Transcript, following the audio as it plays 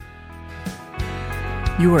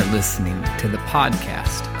You are listening to the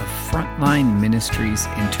podcast of Frontline Ministries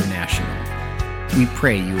International. We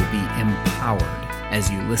pray you will be empowered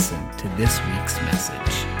as you listen to this week's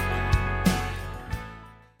message.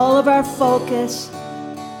 All of our focus,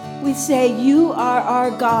 we say, you are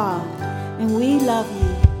our God, and we love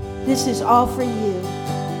you. This is all for you.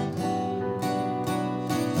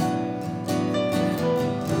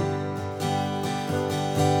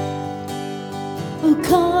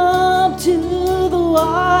 Come to the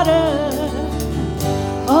water,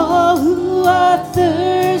 all who are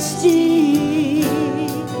thirsty.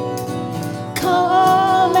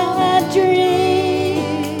 Come and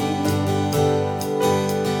drink.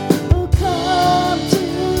 Come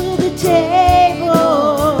to the table,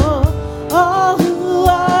 all who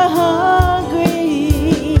are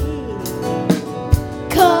hungry.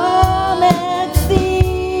 Come and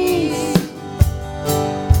feast.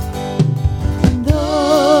 And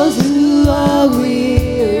those who are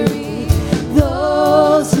weary,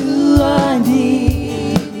 those who are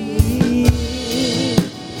needy,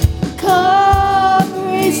 come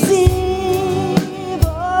receive.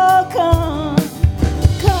 Oh, come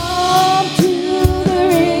to the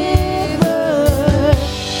river,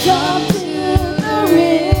 come to the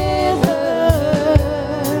river,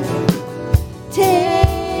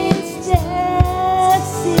 taste and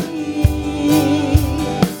see.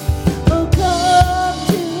 Oh, come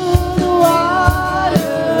to the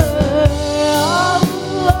water, all who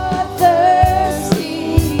are thirsty.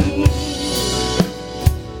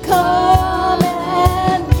 Come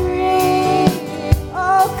and drink.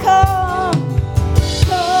 Oh, come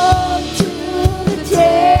to the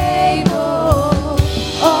table,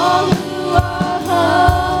 all who are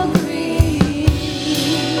hungry.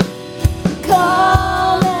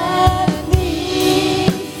 Come and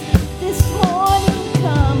feast. This morning,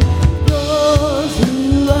 come, those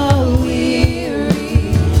who are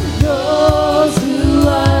weary, those who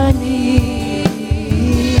are needy.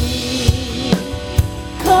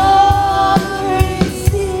 Come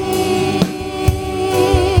receive.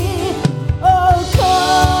 Oh,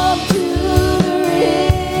 come to the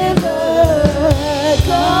river,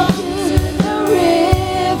 come to the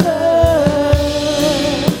river,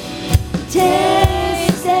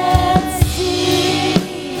 taste and see.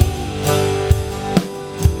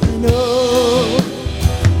 And oh,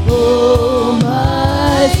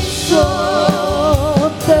 my soul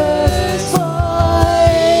thirsts for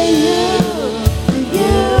you,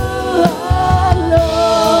 you alone.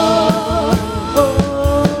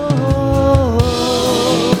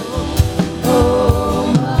 Oh,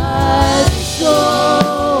 my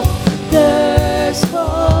soul thirsts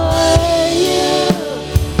for you,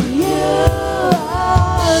 you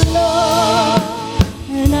alone.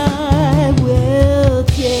 And I will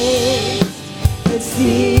taste and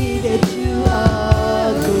see that you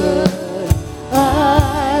are good. I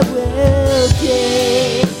will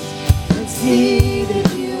taste and see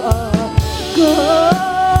that you are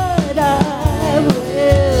good. I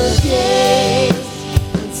will taste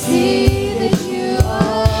and see that you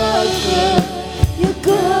are good. You're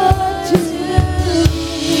good to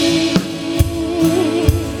me.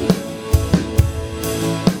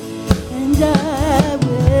 And I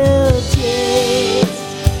will taste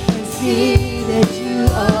and see that you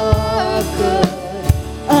are good.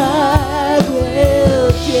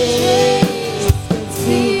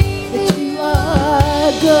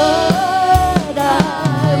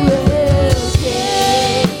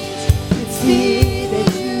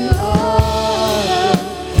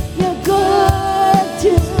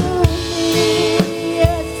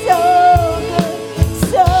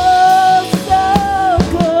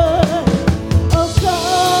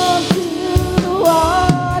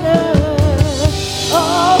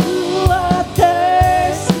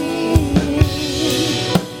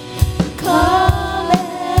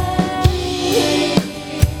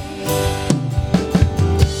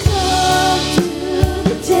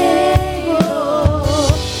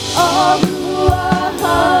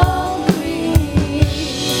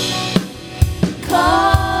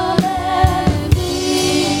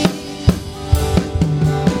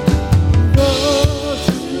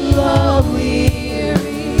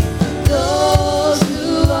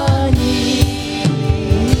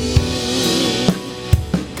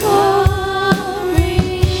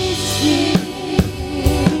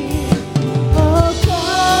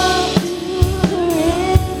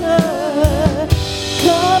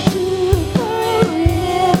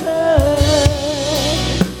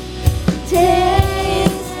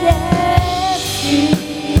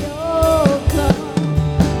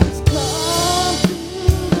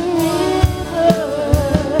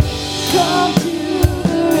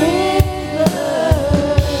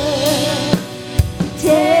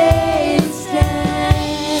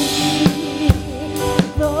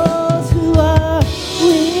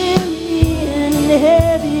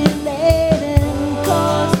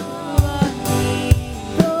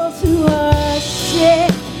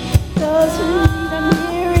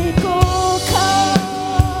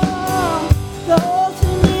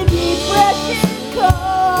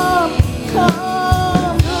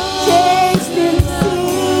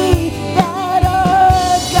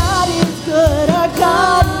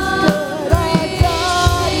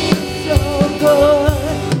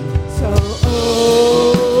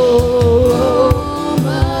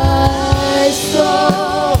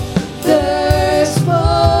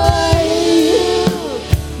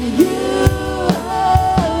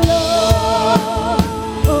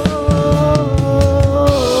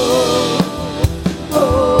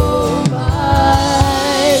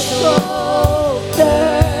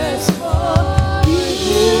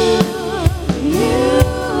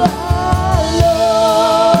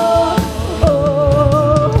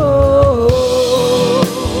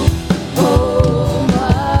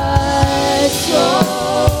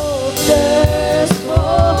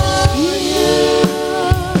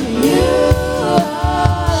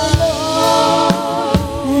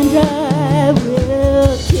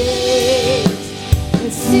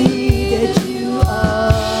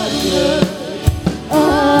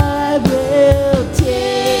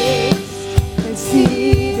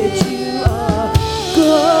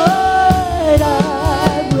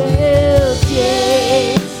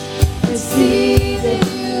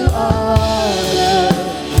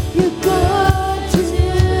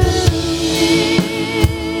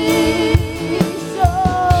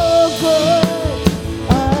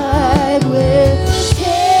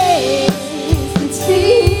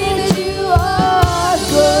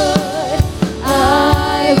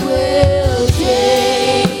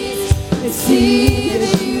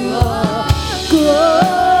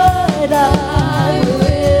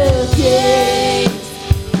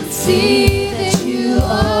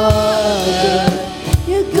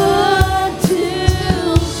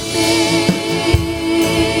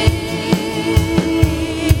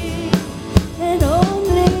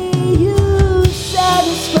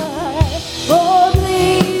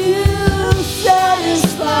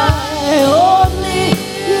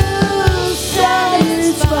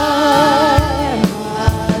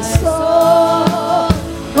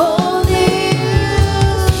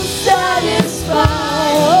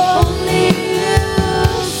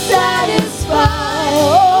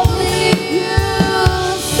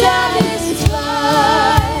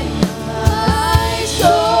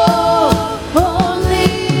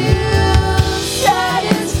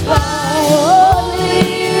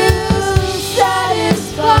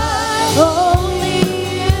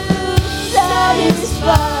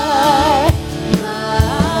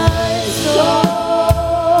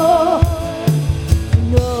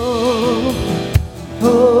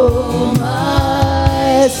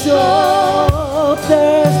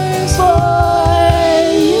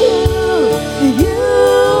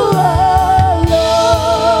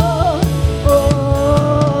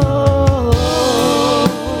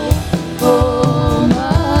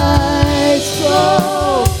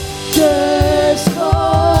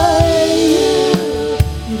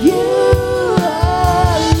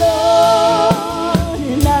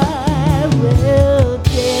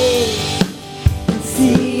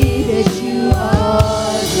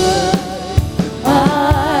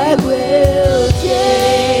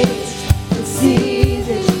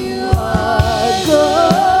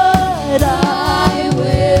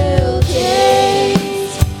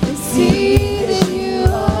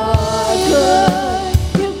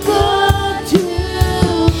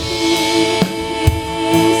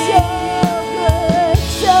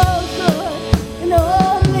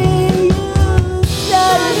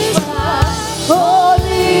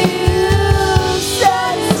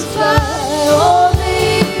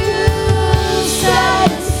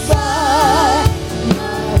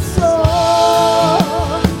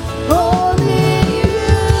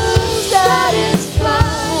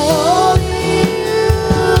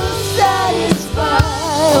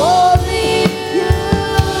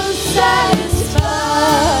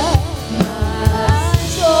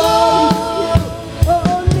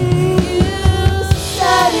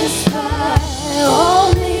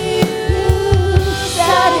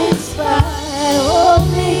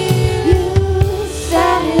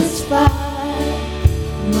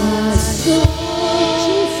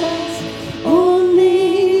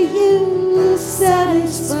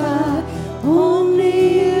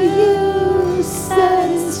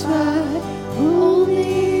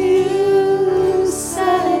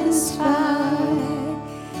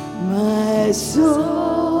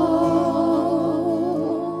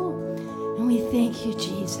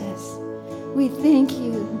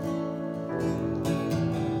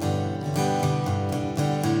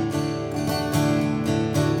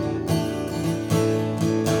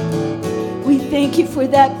 thank you for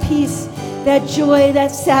that peace, that joy, that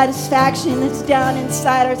satisfaction that's down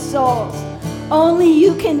inside our souls. Only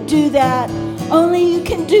you can do that. Only you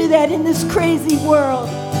can do that in this crazy world.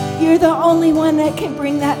 You're the only one that can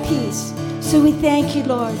bring that peace. So we thank you,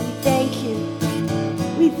 Lord. We thank you.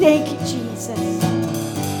 We thank you, Jesus.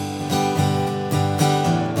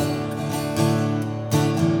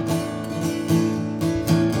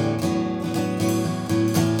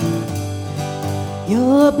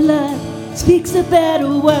 Your blood speaks a better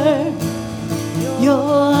word.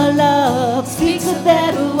 Your love speaks a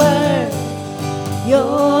better word.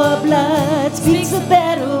 Your blood speaks a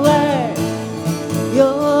better word.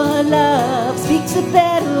 Your love speaks a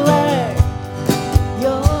better word.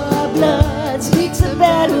 Your blood speaks a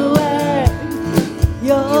better word.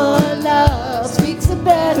 Your love speaks a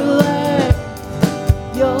better word.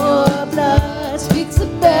 Your blood speaks a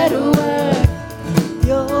better word.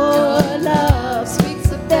 Your love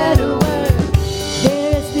speaks a better word.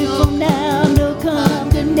 There is therefore now no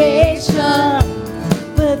condemnation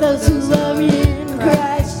for those who are in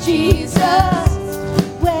Christ Jesus.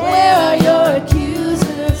 Where are your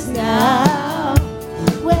accusers now?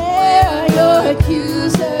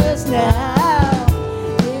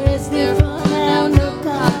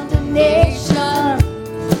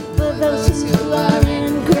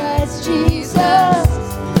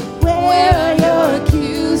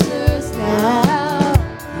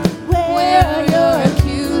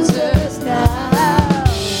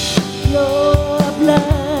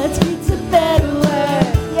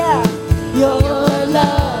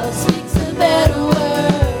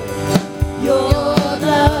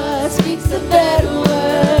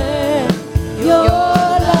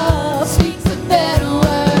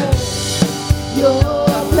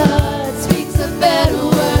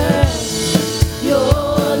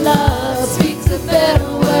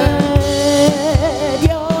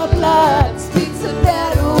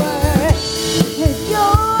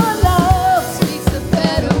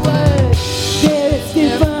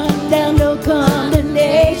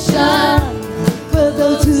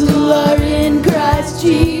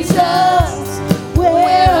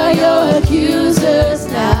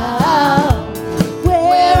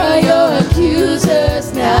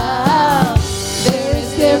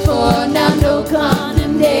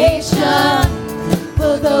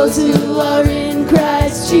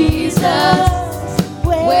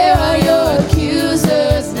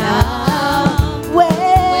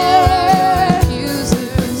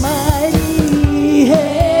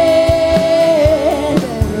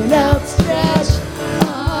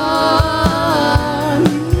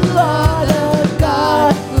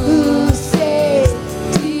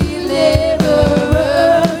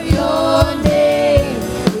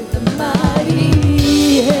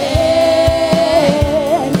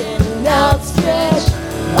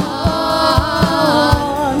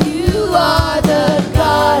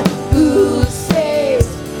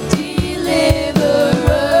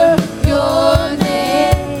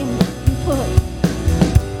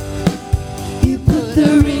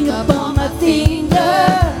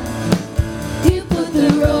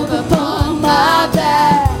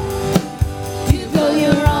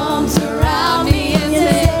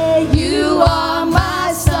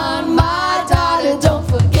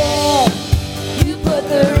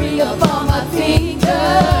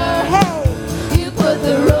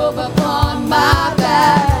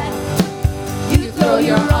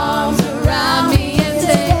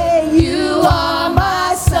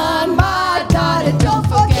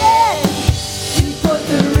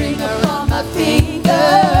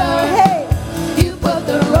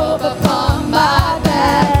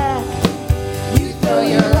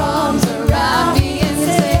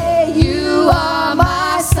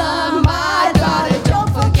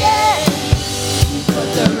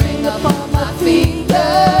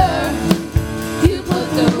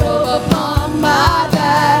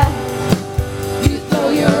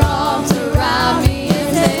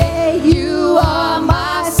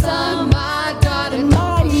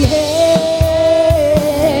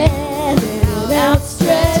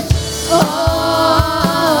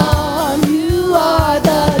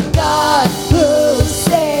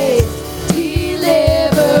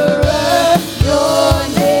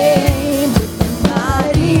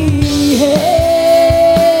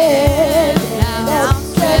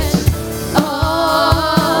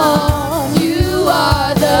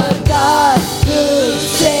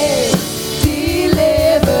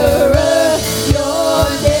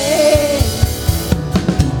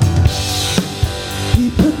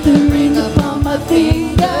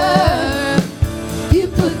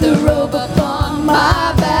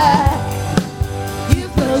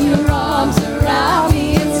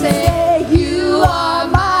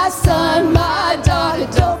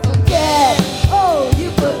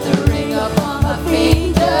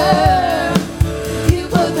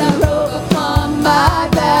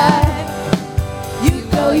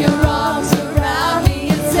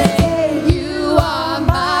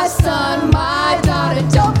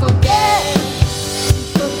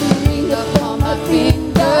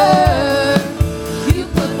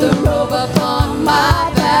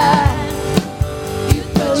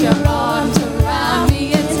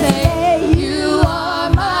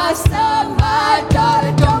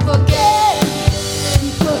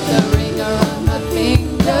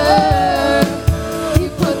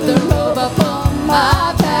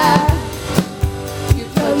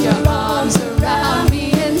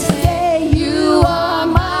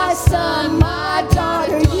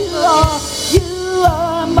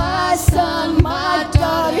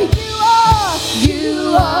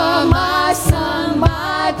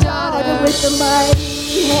 with a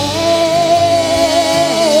mighty hand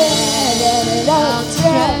and an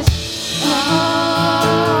outstretched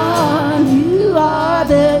arm. You are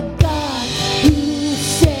the God who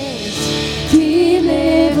saves,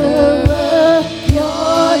 deliverer,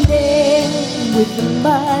 your name with a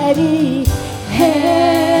mighty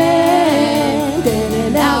hand and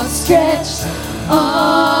an outstretched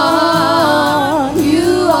arm.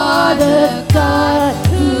 You are the God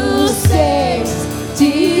who saves,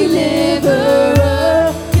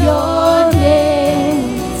 deliverer, your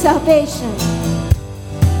name. Salvation,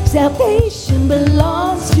 salvation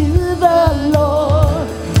belongs to the Lord.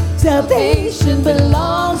 Salvation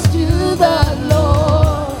belongs to the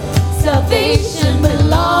Lord. Salvation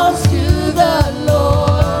belongs to the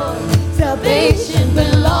Lord. Salvation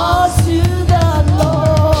belongs to the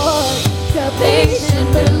Lord.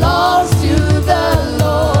 Salvation belongs to the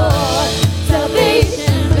Lord.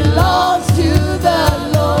 Salvation belongs to the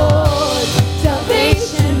Lord.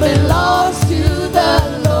 Salvation belongs to the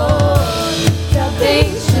Lord.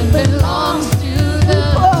 Salvation belongs to the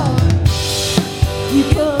Lord. You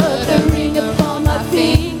put the ring upon my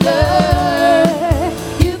finger.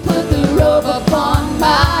 You put the robe upon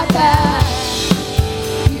my back.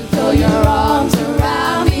 You throw your arms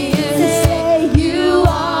around me and say, you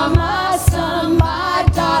are my son, my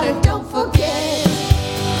daughter, don't forget.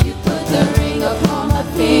 You put the ring upon my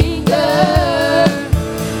finger.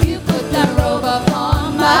 You put that robe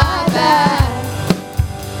upon my back.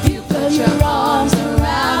 You put your arms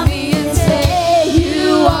around me and say,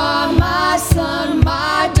 you are my son,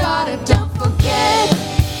 my daughter, don't forget.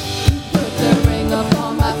 You put the ring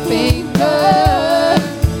upon my finger.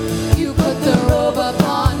 You put the robe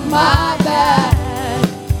upon my back.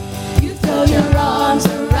 You throw your arms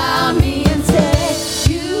around me and say,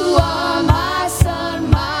 you are my son,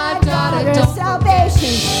 my daughter, don't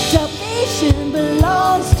salvation. Salvation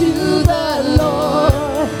belongs to the Lord.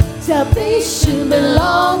 Salvation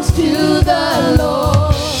belongs to the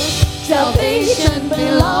Lord. Salvation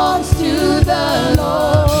belongs to the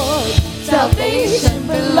Lord. Salvation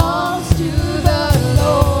belongs to the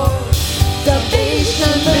Lord.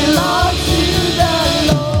 Salvation belongs to the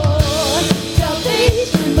Lord.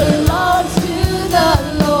 Salvation belongs to the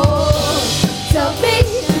Lord.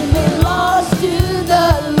 Salvation belongs to the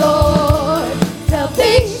Lord.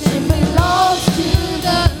 Salvation belongs to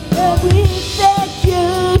the Lord. We thank you,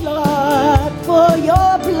 Lord, for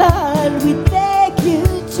your blood. We thank you,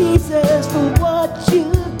 Jesus, for what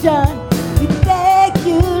you've done. We thank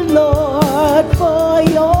you, Lord, for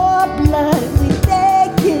your blood. We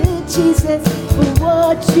thank you, Jesus, for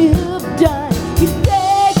what you've done. We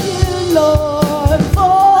thank you, Lord,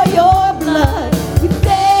 for your blood. We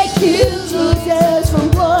thank you, Jesus, for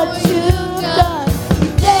what you've done. We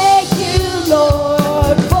thank you,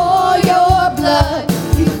 Lord, for your blood.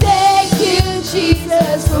 We thank you,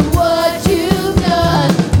 Jesus, for what you've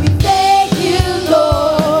done. We thank you,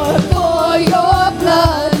 Lord, for your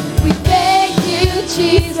blood. We thank you,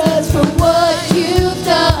 Jesus, for what you've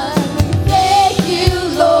done. We thank you,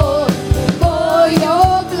 Lord, for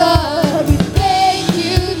your blood. We thank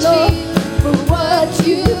you, Lord, for what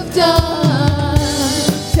you've done.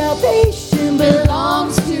 Salvation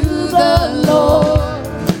belongs to the Lord.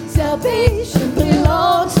 Salvation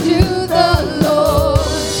belongs to the Lord.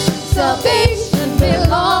 Salvation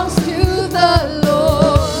belongs to the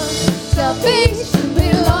Lord. Salvation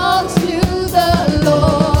belongs to the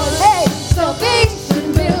Lord. Hey, salvation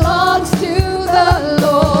belongs to the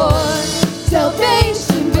Lord.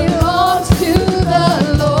 Salvation belongs to the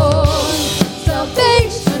Lord.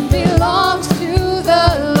 Salvation belongs to the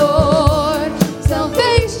Lord.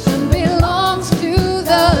 Salvation belongs to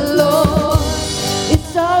the Lord.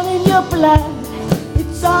 It's all in your blood.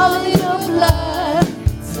 It's all in your blood.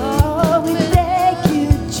 It's all we thank you,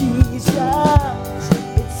 Jesus.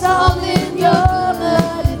 It's all in your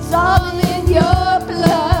blood. It's all in your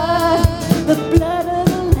blood. The blood of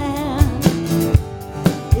the Lamb.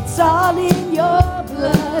 It's all in your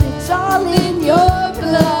blood. It's all in your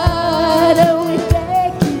blood. And we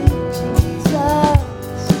thank you, Jesus.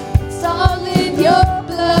 It's all in your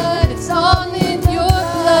blood. It's all in your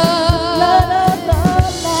blood. Blood of the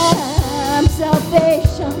Lamb.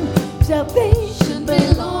 Salvation. Salvation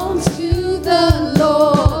belongs to the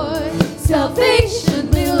Lord. Salvation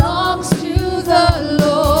belongs to the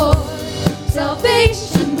Lord.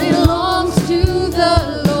 Salvation belongs to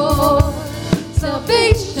the Lord.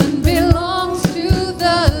 Salvation belongs to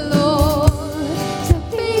the Lord.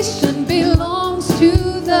 Salvation belongs to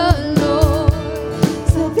the Lord.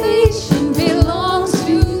 Salvation belongs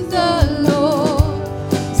to the Lord.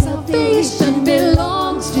 Salvation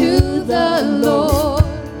belongs to the Lord.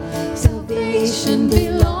 Salvation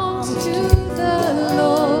belongs to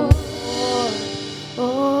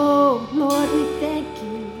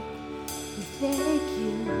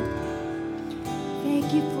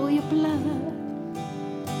thank you for your blood.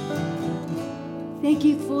 Thank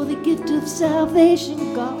you for the gift of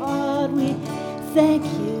salvation, God. We thank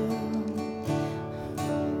you.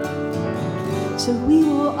 So we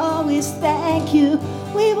will always thank you.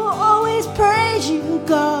 We will always praise you,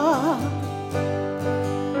 God,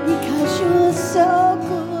 because you're so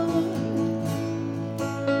good.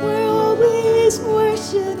 We'll always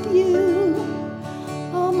worship you,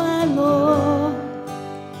 oh my Lord.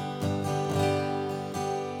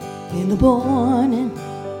 In the morning,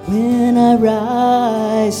 when I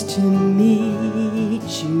rise to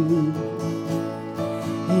meet you,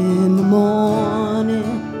 in the morning,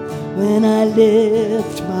 when I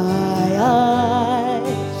lift my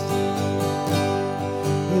eyes,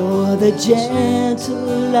 you're the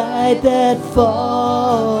gentle light that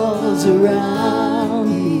falls around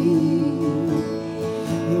me.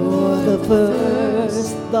 You're the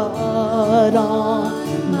first thought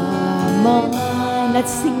on my mind.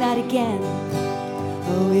 Let's sing that again.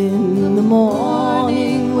 Oh, in the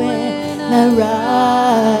morning when I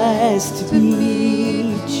rise to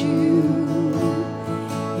meet you,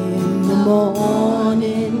 in the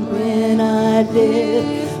morning when I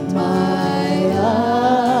lift my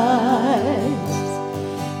eyes,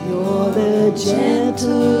 you're the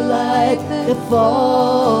gentle light that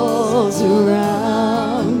falls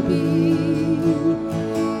around me.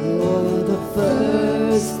 You're the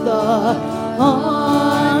first thought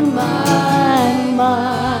on my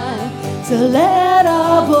mind. So let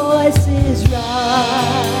our voices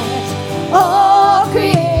rise, all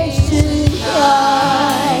creation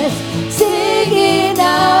cries, singing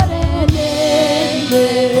out an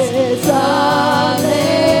endless hallelujah.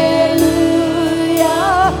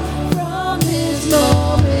 From this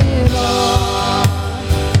moment on,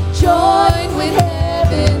 join with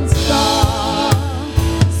heaven's song,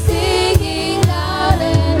 singing out an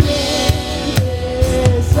endless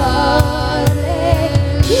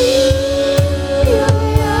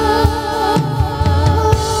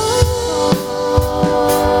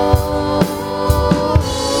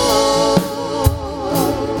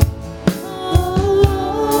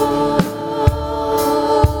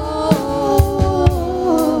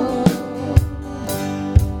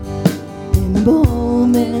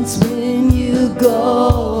moments when you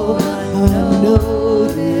go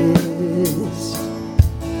unnoticed,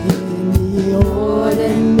 in the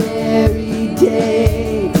ordinary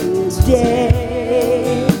day's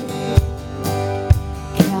day,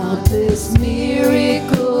 countless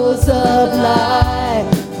miracles of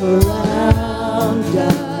life around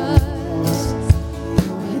us,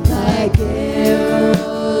 point like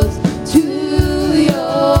arrows to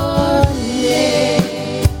your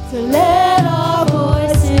name. So let our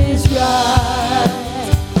voices rise,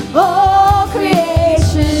 all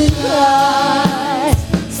creation cries,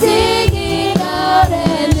 singing out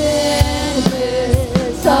an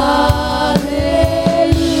endless hallelujah.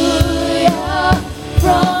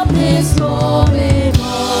 From this moment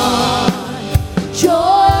on,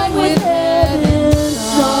 join with heaven's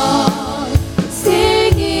song,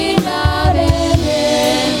 singing out an endless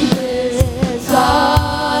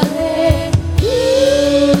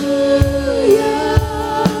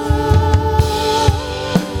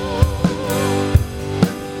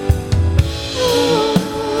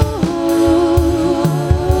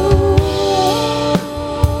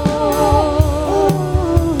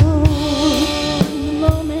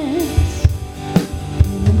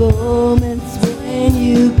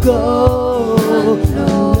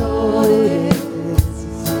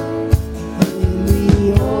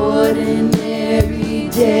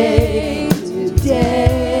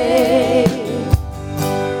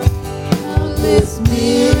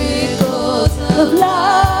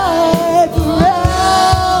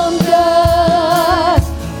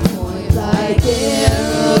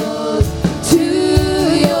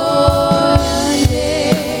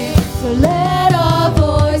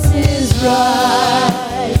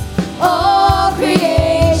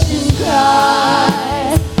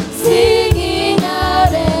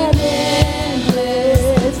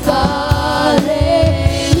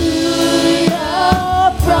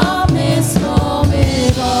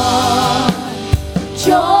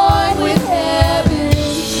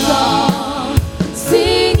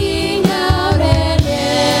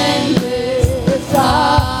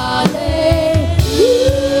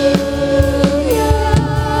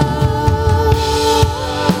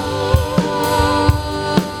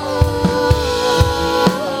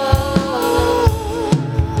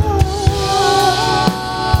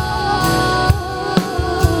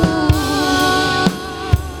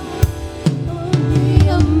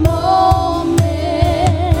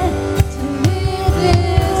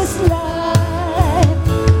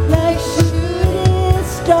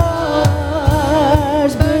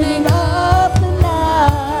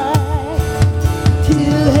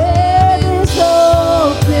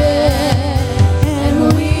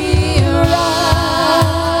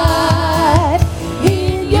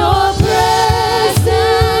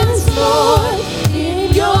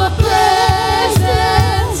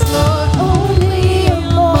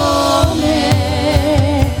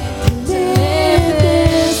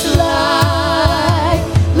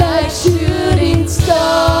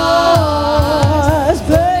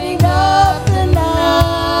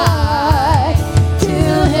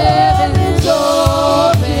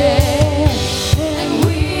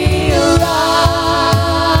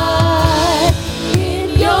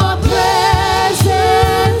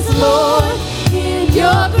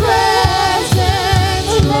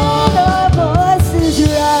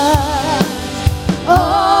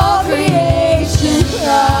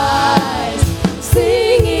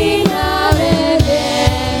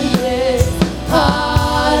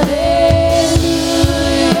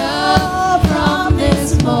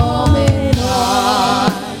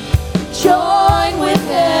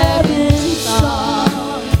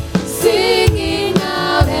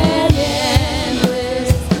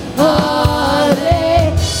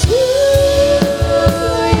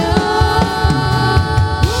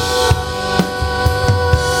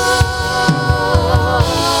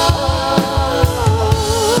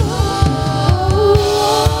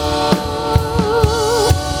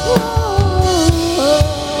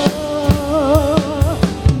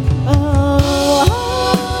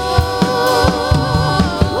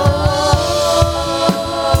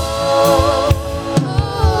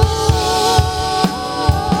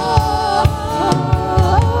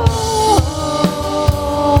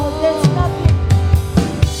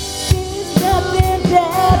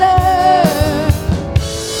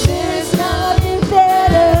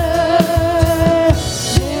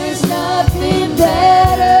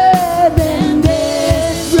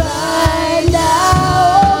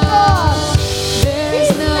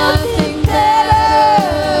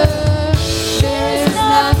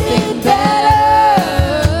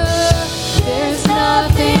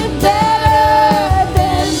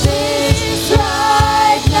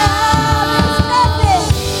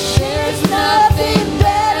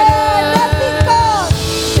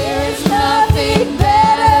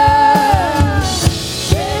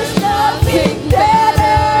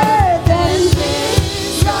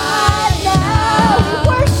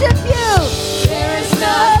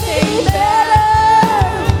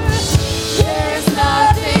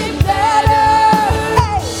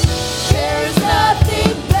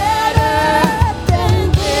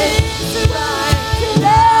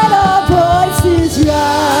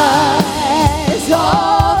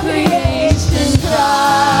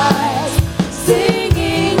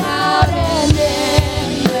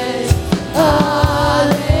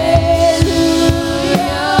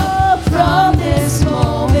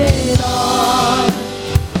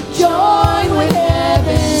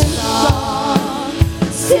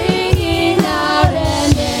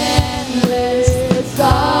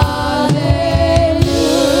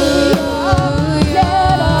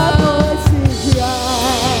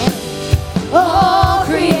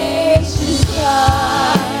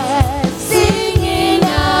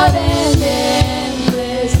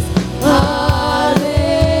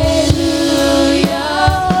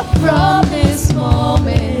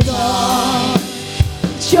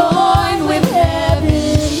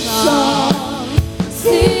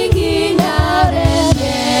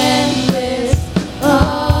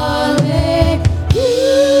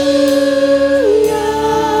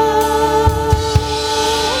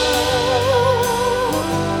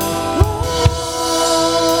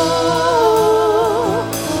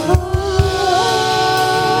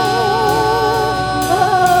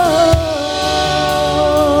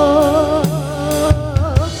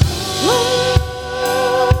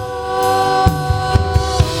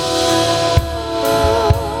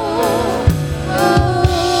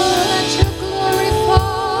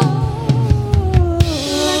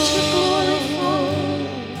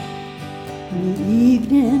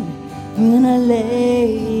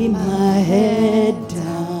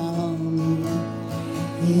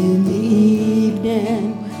In the evening,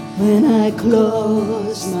 when I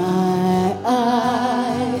close my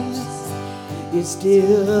eyes, you're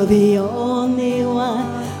still the only one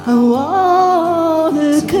I want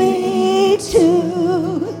to cling to.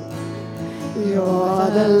 You're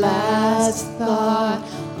the last thought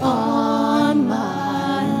on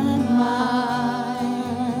my mind.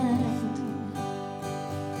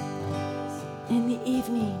 In the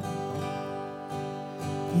evening,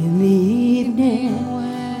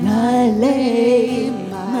 when I lay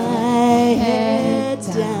my head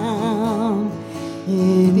down,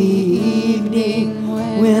 in the evening,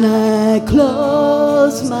 when I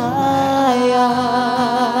close my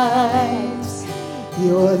eyes,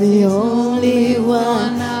 you're the only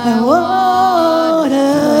one I want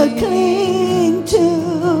to cling to.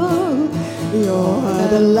 You're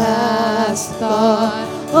the last thought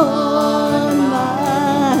on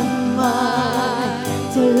my mind.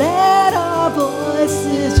 So let our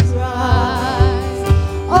voices rise,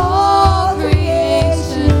 all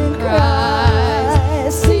creation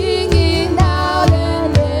cries, singing loud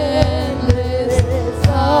and endless,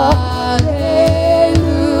 hallelujah.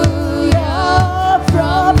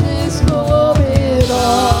 From this moment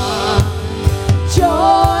on,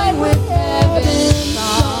 join with heaven's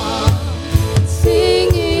song,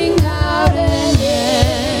 singing loud and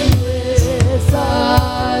endless,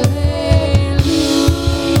 hallelujah.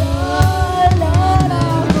 Let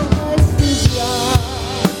our voices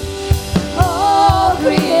rise, all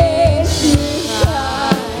creation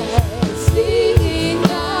cries, singing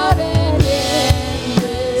loud and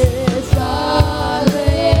endless, hallelujah.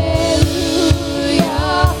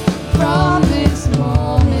 From this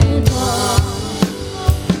moment on,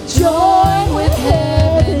 join with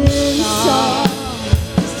heaven's song,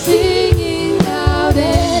 singing loud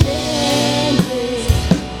and endless,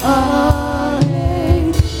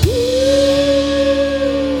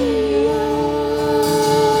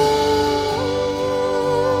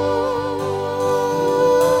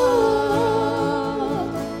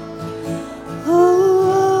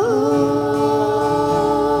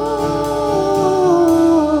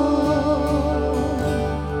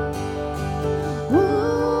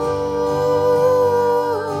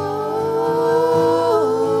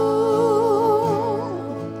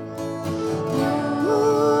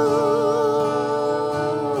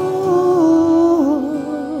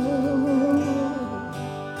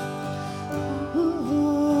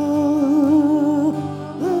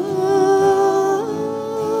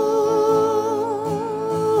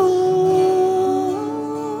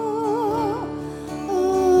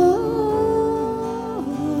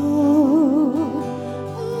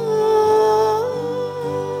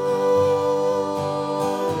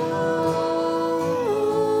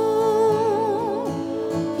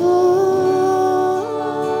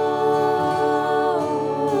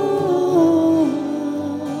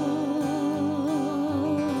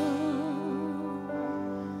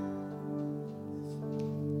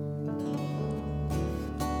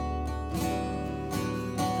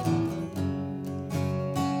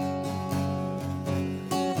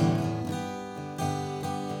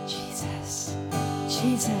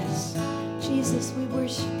 Jesus, Jesus, we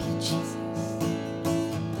worship you, Jesus.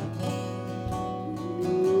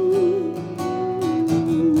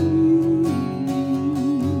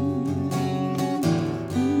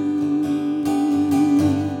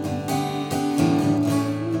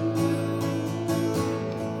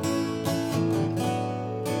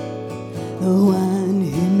 The one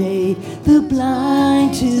who made the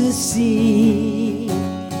blind to see,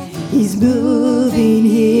 he's moving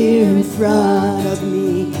here in front of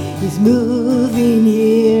me. He's moving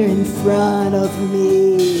here in front of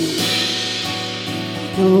me.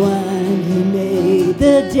 The one who made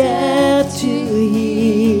the deaf to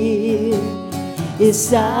hear is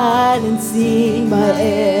silencing my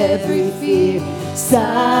every fear,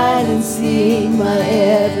 silencing my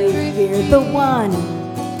every fear. The one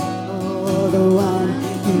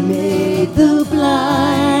who made the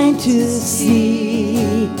blind to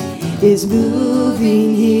see is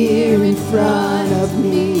moving here in front of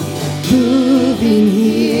me, moving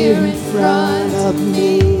here in front of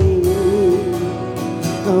me.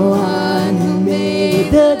 The one who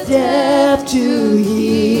made the deaf to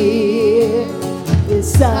hear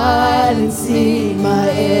is silencing my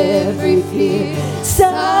every fear,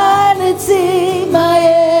 silencing my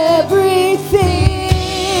every fear.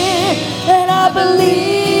 And I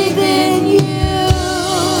believe in you,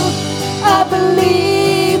 I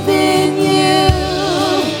believe in you.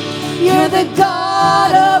 You're the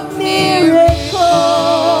God of miracles.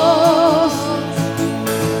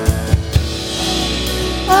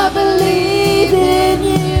 I believe in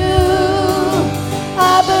you,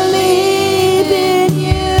 I believe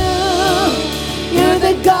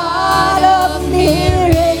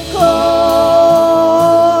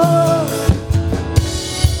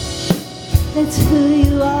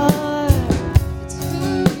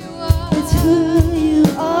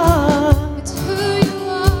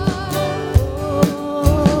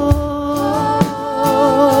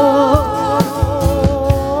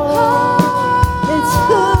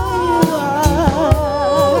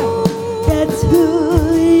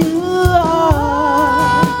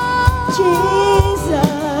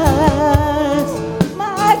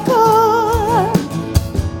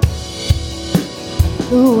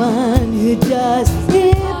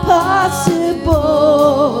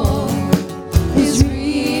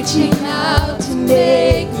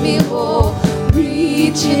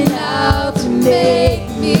reaching out to make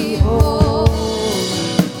me whole.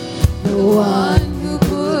 The one who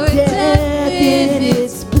put death in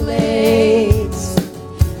its place.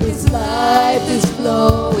 His life is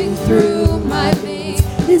flowing through my veins.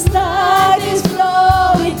 His life is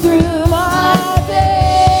flowing through my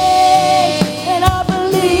veins. And I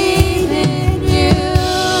believe in you.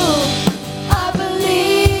 I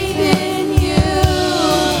believe in you.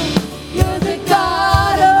 You're the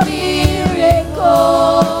God of miracles.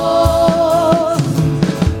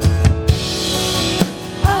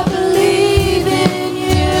 I believe in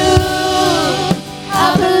you.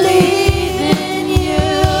 I believe in you.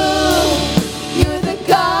 You're the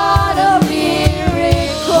God of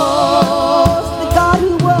miracles. The God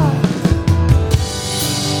who was.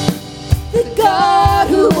 The God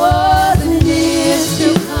who was and is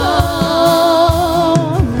to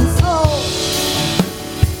come. So,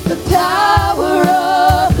 the power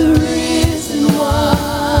of the risen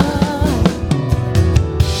one.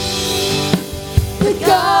 The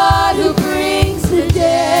God who brings the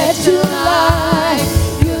dead to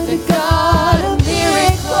life. You're the God of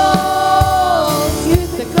miracles.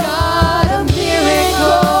 You're the God of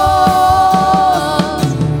miracles.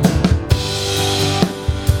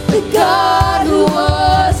 The God who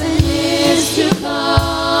was and is to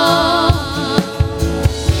come.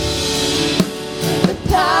 The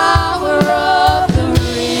power of the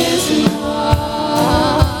risen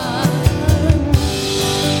one.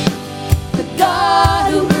 The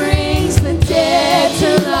God who brings the dead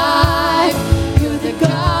to life. You're the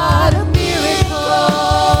God of miracles.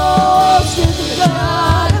 You're the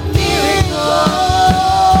God of miracles.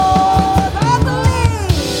 I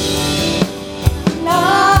believe. And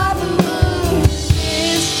I believe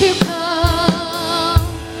is to come.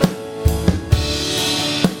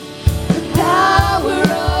 The power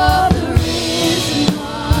of the risen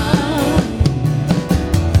one.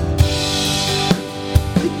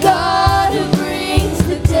 The God who brings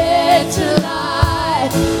the dead to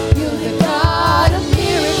life. You're the God of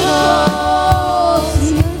miracles.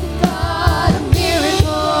 You're the God of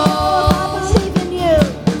miracles. I believe in you.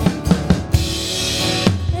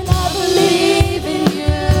 And I believe in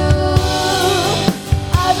you.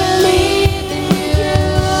 I believe in you.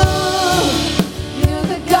 You're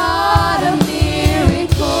the God of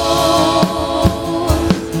miracles.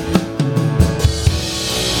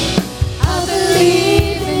 I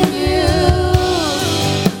believe in you.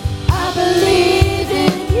 I believe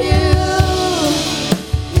in you.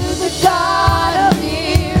 You're the God of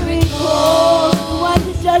miracles. The one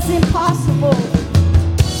who does impossible.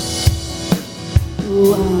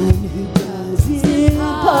 The one who does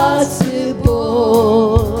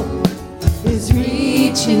impossible is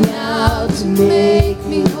reaching out to make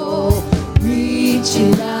me whole.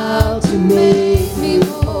 Reaching out to make me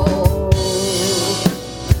whole.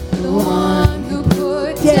 The one who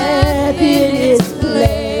put death in its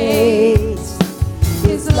place.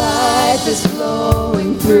 His life is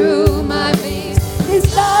flowing through my veins.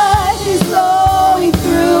 His life is flowing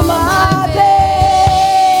through my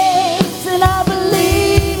veins. And I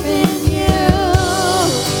believe in you.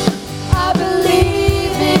 I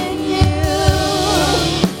believe in you.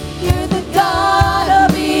 You're the God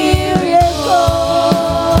of miracles.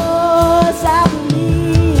 I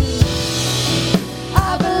believe.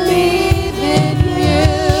 I believe in you.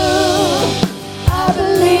 I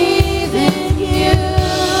believe in you.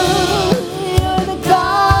 You're the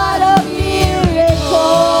God of miracles.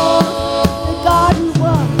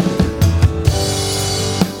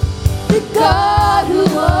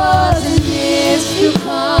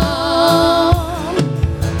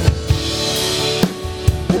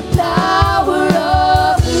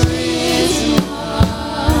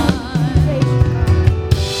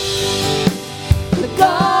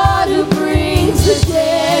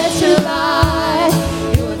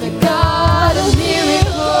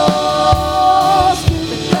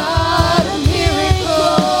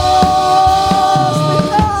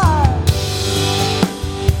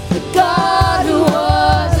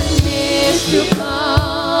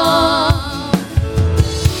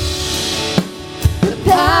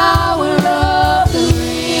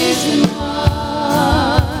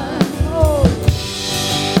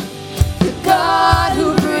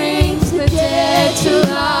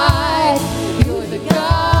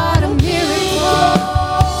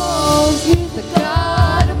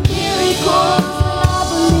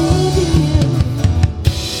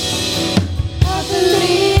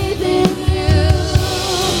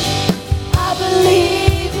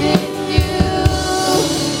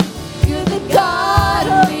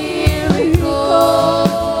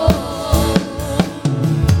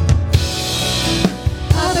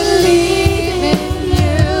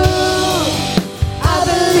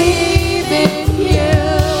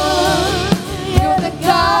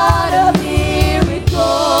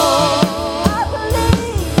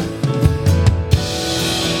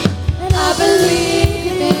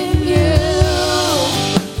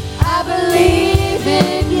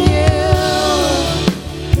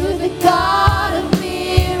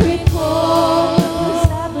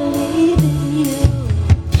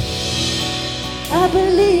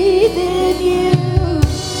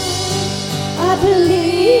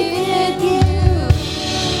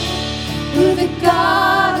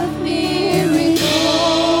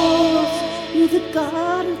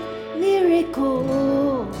 God of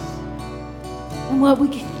miracles. And what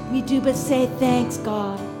we do but say thanks,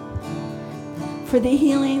 God, for the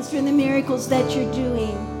healings, for the miracles that you're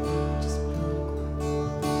doing.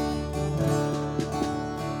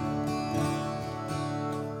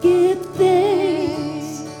 Give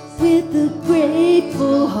thanks with a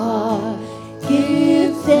grateful heart.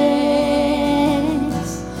 Give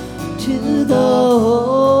thanks to the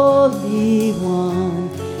Holy One.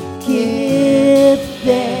 Give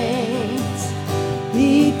thanks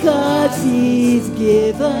because He's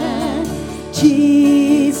given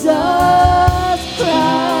Jesus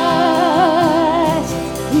Christ,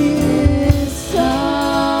 His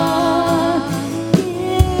Son.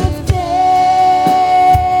 Give thanks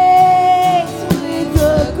with a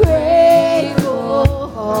grateful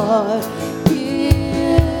heart.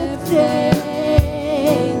 Give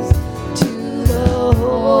thanks to the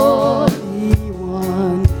Holy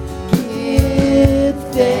One. Give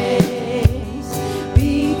thanks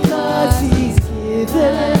because He's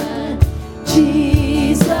given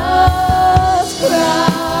Jesus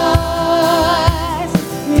Christ,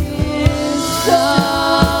 His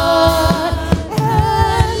Son.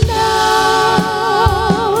 And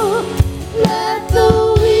now let the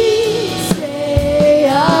weak say,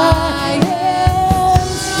 I am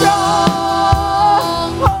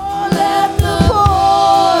strong. Oh, let the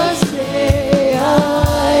poor say, I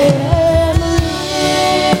am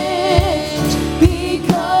rich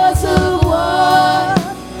because of what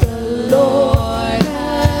the Lord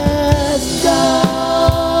has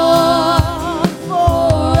done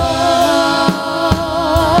for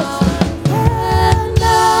us. And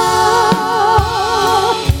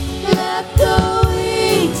now let the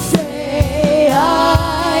weak say,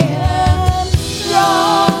 I am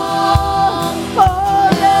strong. Oh,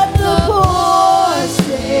 let the poor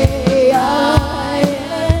say, I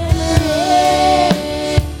am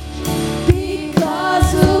rich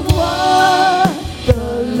because of what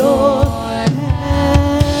the Lord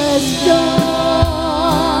has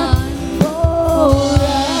done for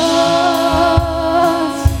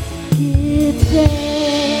us. Give thanks.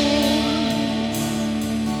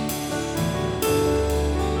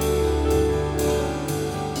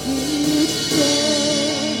 Give thanks.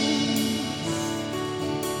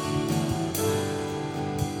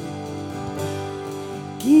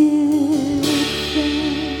 Give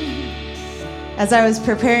thanks. As I was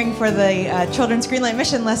preparing for the Children's Greenlight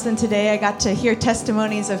Mission lesson today, I got to hear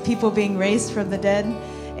testimonies of people being raised from the dead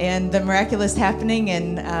and the miraculous happening,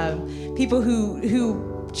 and people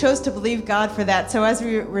who chose to believe God for that. So as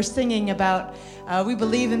we were singing about, we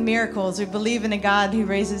believe in miracles, we believe in a God who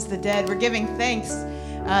raises the dead, we're giving thanks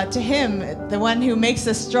to Him, the one who makes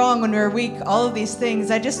us strong when we're weak, all of these things.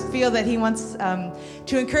 I just feel that He wants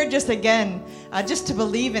to encourage us again, just to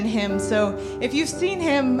believe in Him. So if you've seen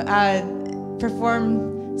Him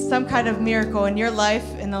perform some kind of miracle in your life,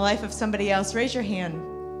 in the life of somebody else, raise your hand.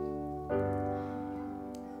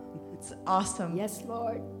 It's awesome. Yes,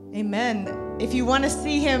 Lord. Amen. If you want to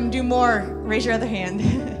see Him do more, raise your other hand.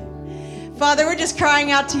 Father, we're just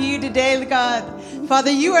crying out to you today, God.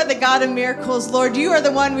 Father, you are the God of miracles, Lord. You are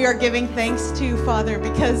the one we are giving thanks to, Father,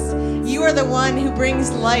 because you are the one who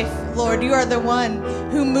brings life, Lord. You are the one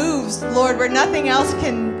who moves, Lord, where nothing else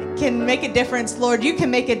can make a difference, Lord. You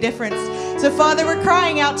can make a difference. So, Father, we're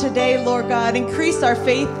crying out today, Lord God, increase our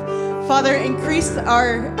faith. Father, increase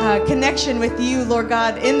our connection with you, Lord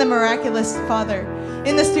God, in the miraculous, Father,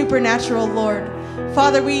 in the supernatural, Lord.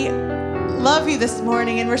 Father, we love you this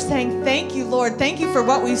morning, and we're saying thank you, Lord. Thank you for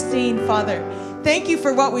what we've seen, Father. Thank you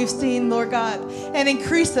for what we've seen, Lord God. And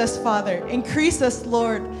increase us, Father. Increase us,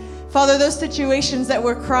 Lord. Father, those situations that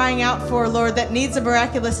we're crying out for, Lord, that needs a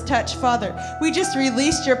miraculous touch, Father, we just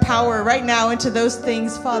released your power right now into those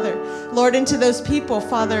things, Father. Lord, into those people,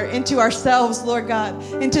 Father, into ourselves, Lord God,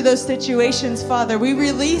 into those situations, Father. We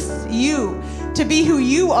release you to be who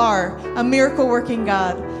you are, a miracle-working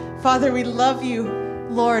God. Father, we love you,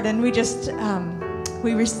 Lord, and we just,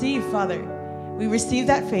 we receive, Father. We receive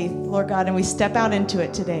that faith, Lord God, and we step out into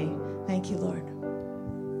it today. Thank you, Lord.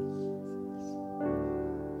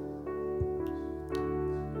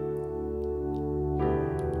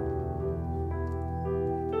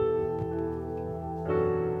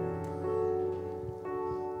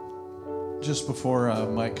 Just before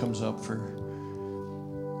Mike comes up for,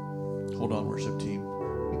 hold on, worship team.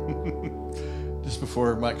 Just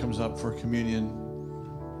before Mike comes up for communion,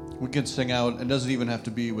 we can sing out. It doesn't even have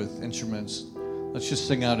to be with instruments. Let's just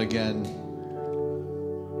sing out again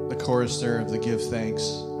the chorus there of the give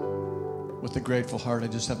thanks with a grateful heart. I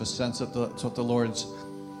just have a sense that that's what the Lord's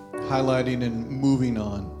highlighting and moving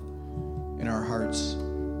on in our hearts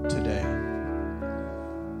today.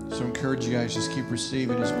 So I encourage you guys, just keep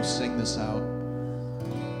receiving as we sing this out.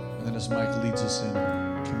 And then as Mike leads us in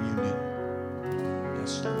communion.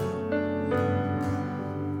 Yes, Lord.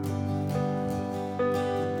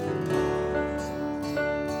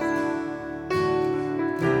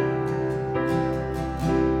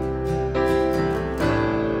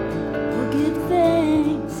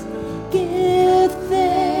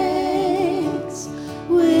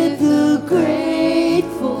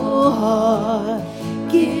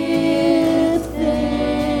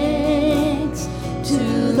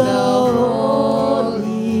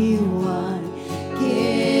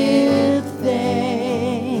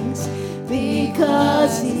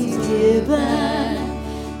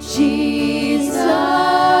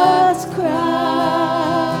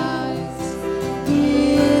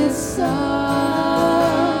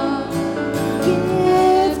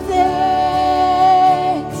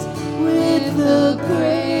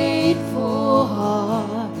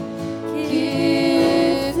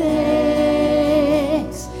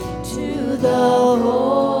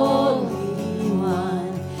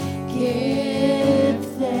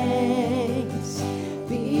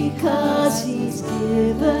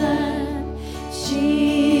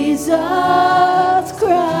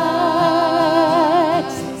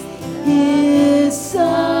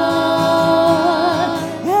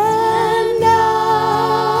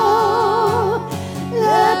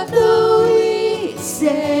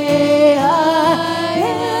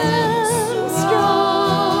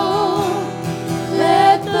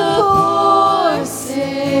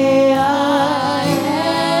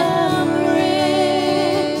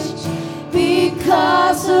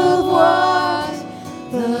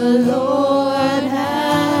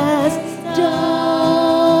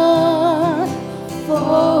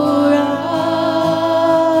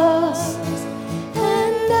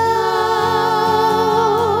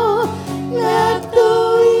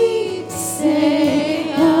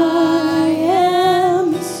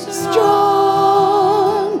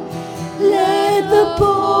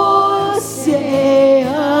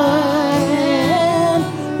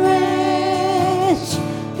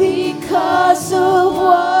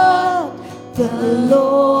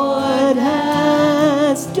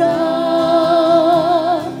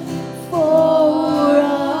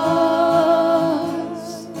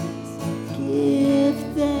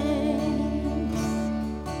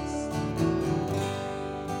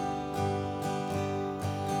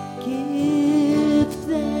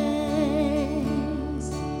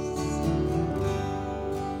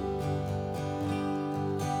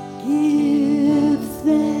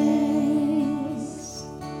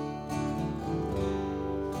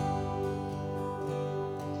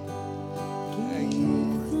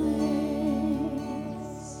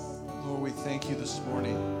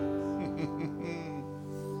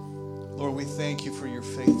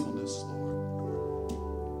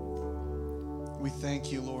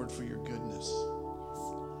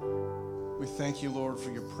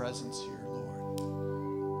 Presence here, Lord.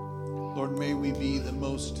 Lord, may we be the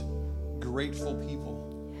most grateful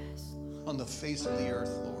people on the face of the earth,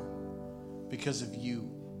 Lord, because of you,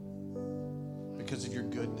 because of your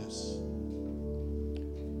goodness.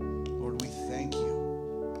 Lord, we thank you.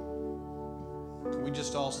 Can we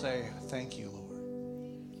just all say, thank you, Lord?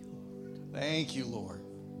 Thank you, Lord.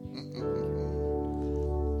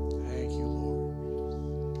 Thank you, Lord.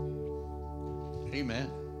 Amen.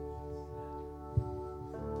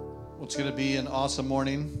 Well, it's going to be an awesome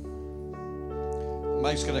morning.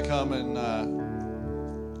 Mike's going to come and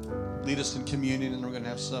lead us in communion, and we're going to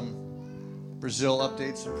have some Brazil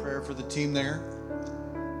updates and prayer for the team there.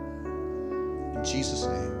 In Jesus'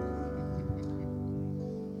 name.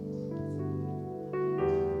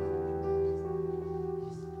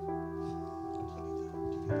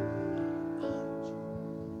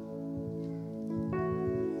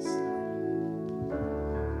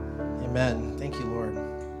 Amen. Thank you, Lord.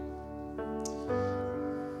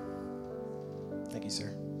 Thank you,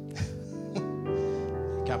 sir.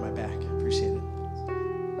 Got my back. Appreciate it.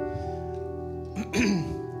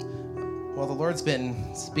 Well, the Lord's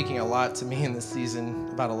been speaking a lot to me in this season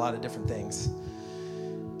about a lot of different things.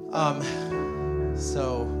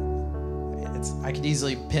 So I could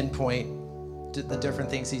easily pinpoint the different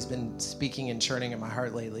things he's been speaking and churning in my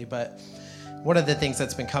heart lately. But one of the things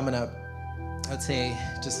that's been coming up, I would say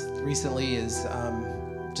just recently, is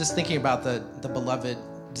just thinking about the beloved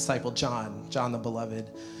disciple John the beloved,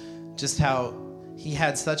 just how he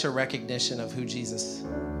had such a recognition of who Jesus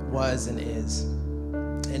was and is,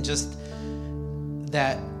 and just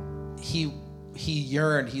that he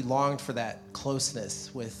yearned, he longed for that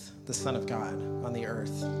closeness with the Son of God on the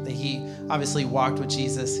earth. That he obviously walked with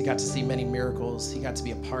Jesus. He got to see many miracles. He got to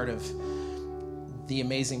be a part of the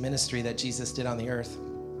amazing ministry that Jesus did on the earth.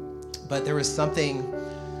 But there was something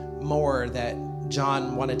more that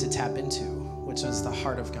John wanted to tap into, which was the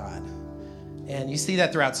heart of God. And you see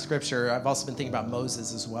that throughout Scripture. I've also been thinking about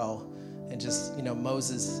Moses as well. And just,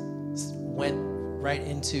 Moses went right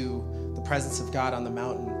into the presence of God on the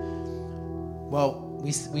mountain. Well,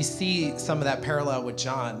 we see some of that parallel with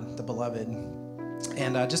John, the beloved.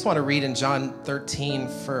 And I just want to read in John 13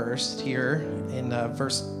 first here in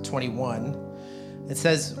verse 21. It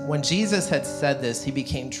says, when Jesus had said this, he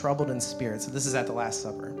became troubled in spirit. So this is at the Last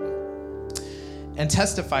Supper. And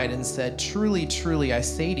testified and said, truly, truly, I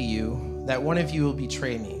say to you that one of you will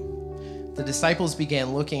betray me. The disciples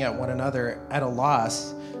began looking at one another at a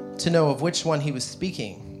loss to know of which one he was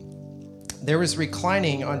speaking. There was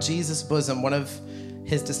reclining on Jesus' bosom one of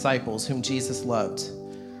his disciples whom Jesus loved.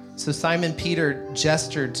 So Simon Peter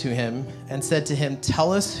gestured to him and said to him,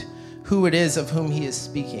 tell us who it is of whom he is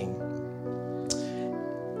speaking.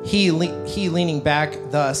 He leaning back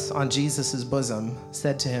thus on Jesus' bosom,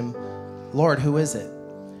 said to him, Lord, who is it?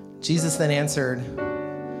 Jesus then answered,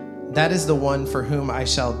 that is the one for whom I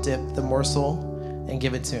shall dip the morsel and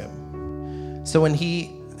give it to him. So when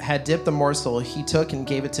he had dipped the morsel, he took and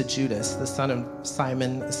gave it to Judas, the son of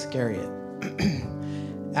Simon Iscariot.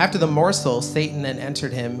 After the morsel, Satan then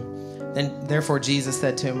entered him. Then therefore Jesus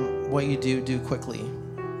said to him, what you do quickly.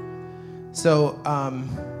 So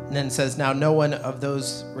and then it says, now no one of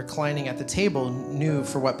those reclining at the table knew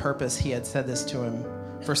for what purpose he had said this to him.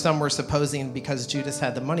 For some were supposing because Judas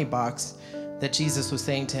had the money box that Jesus was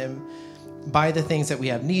saying to him, buy the things that we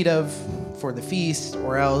have need of for the feast,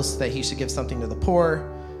 or else that he should give something to the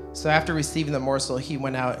poor. So after receiving the morsel, he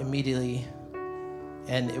went out immediately,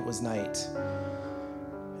 and it was night.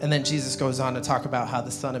 And then Jesus goes on to talk about how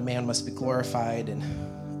the Son of Man must be glorified. And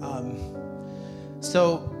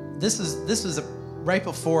so this was right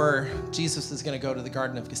before Jesus is going to go to the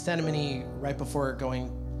Garden of Gethsemane, right before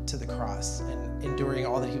going to the cross and enduring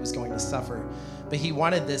all that he was going to suffer. But he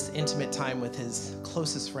wanted this intimate time with his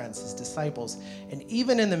closest friends, his disciples. And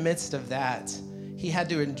even in the midst of that, he had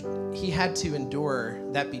to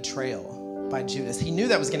endure that betrayal by Judas. He knew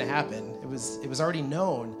that was going to happen. It was already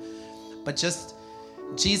known. But just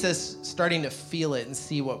Jesus starting to feel it and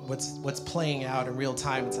see what's playing out in real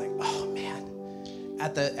time, it's like, oh man,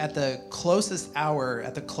 at the closest hour,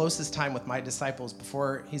 at the closest time with my disciples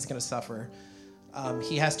before he's going to suffer,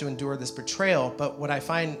 he has to endure this betrayal. But what I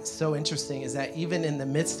find so interesting is that even in the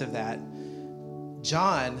midst of that,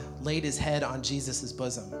 John laid his head on Jesus'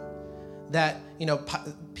 bosom. That,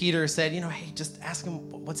 Peter said, hey, just ask him,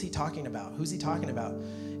 what's he talking about? Who's he talking about?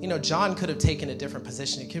 John could have taken a different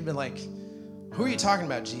position. He could have been like, who are you talking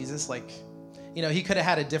about, Jesus? He could have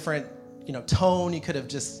had a different, tone. He could have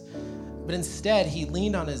but instead he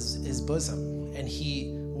leaned on his bosom, and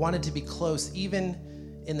he wanted to be close, even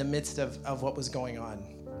in the midst of what was going on.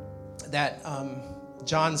 That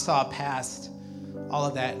John saw past all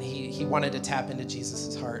of that, and he wanted to tap into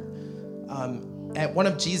Jesus' heart. At one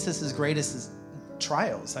of Jesus' greatest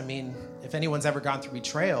trials, if anyone's ever gone through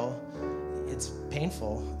betrayal, it's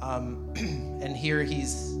painful. And here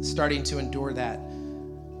he's starting to endure that.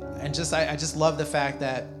 And I just love the fact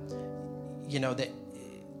that, that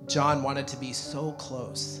John wanted to be so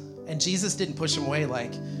close. And Jesus didn't push him away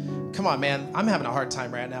like, come on, man, I'm having a hard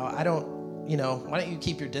time right now. Why don't you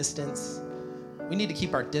keep your distance? We need to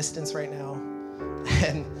keep our distance right now.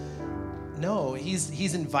 And no,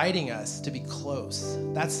 he's inviting us to be close.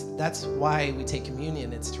 That's why we take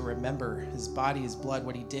communion. It's to remember his body, his blood,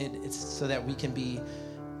 what he did. It's so that we can be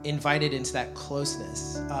invited into that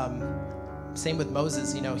closeness. Same with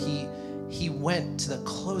Moses. He went to the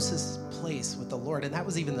closest place with the Lord, and that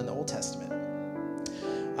was even in the Old Testament.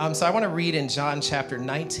 So I want to read in John chapter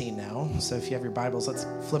 19 now. So if you have your Bibles, let's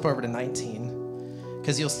flip over to 19,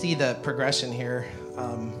 because you'll see the progression here.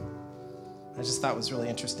 I just thought was really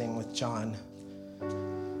interesting with John.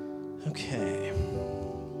 Okay.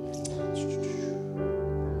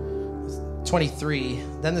 23.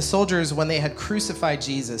 Then the soldiers, when they had crucified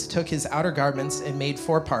Jesus, took his outer garments and made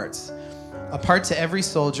 4 parts, a part to every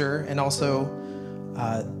soldier, and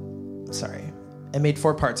made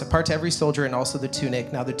 4 parts, a part to every soldier and also the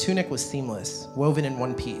tunic. Now the tunic was seamless, woven in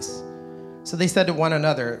one piece. So they said to one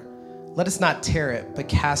another, let us not tear it, but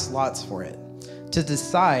cast lots for it, to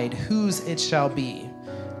decide whose it shall be.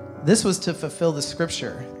 This was to fulfill the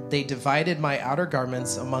scripture. They divided my outer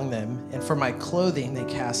garments among them, and for my clothing they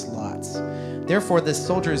cast lots. Therefore the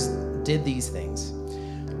soldiers did these things.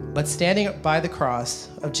 But standing by the cross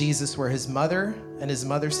of Jesus were his mother and his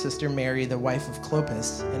mother's sister Mary, the wife of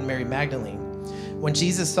Clopas, and Mary Magdalene. When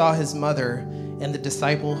Jesus saw his mother and the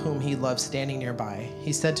disciple whom he loved standing nearby,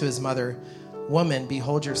 he said to his mother, "Woman,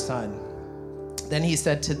 behold your son." Then he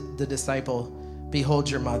said to the disciple, "Behold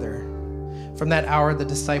your mother." From that hour, the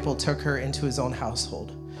disciple took her into his own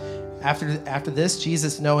household. After this,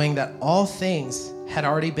 Jesus, knowing that all things had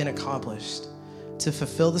already been accomplished, to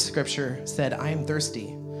fulfill the scripture, said, "I am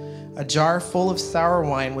thirsty." A jar full of sour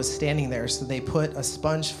wine was standing there, so they put a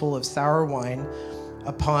sponge full of sour wine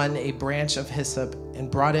upon a branch of hyssop and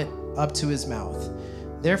brought it up to his mouth.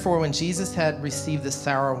 Therefore, when Jesus had received the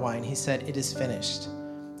sour wine, he said, "It is finished."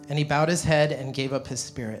 And he bowed his head and gave up his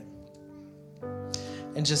spirit.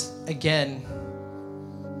 And just again,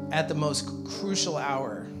 at the most crucial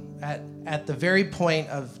hour, at the very point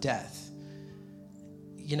of death,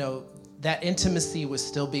 that intimacy was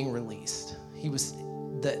still being released. He was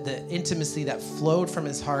the intimacy that flowed from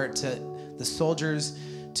his heart to the soldiers,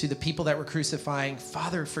 to the people that were crucifying.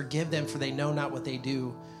 "Father, forgive them, for they know not what they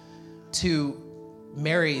do." To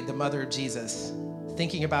Mary, the mother of Jesus,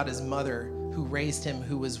 thinking about his mother who raised him,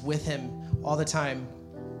 who was with him all the time,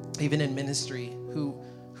 even in ministry, who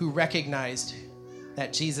recognized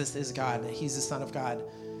that Jesus is God, that he's the Son of God,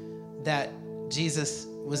 that Jesus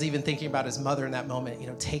was even thinking about his mother in that moment.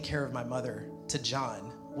 Take care of my mother. To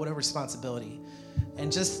John, what a responsibility. And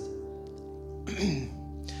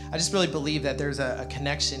I just really believe that there's a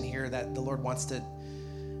connection here that the Lord wants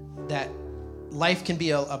that life can be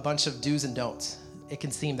a bunch of do's and don'ts. It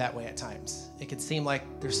can seem that way at times. It can seem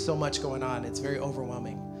like there's so much going on. It's very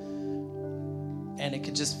overwhelming. And it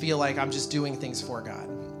could just feel like I'm just doing things for God.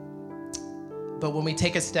 But when we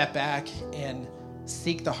take a step back and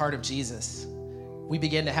seek the heart of Jesus, we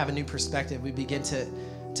begin to have a new perspective. We begin to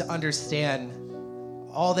understand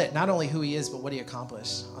all that, not only who he is, but what he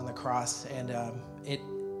accomplished on the cross. And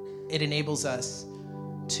it enables us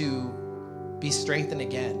to be strengthened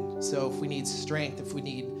again. So if we need strength, if we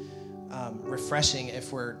need refreshing,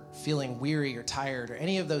 if we're feeling weary or tired or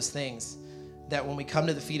any of those things, that when we come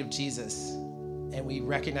to the feet of Jesus and we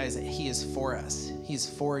recognize that he is for us, he's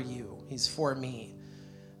for you, he's for me,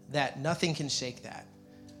 that nothing can shake that.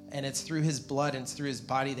 And it's through his blood and it's through his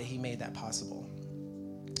body that he made that possible.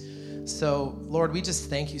 So, Lord, we just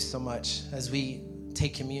thank you so much as we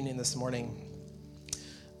take communion this morning.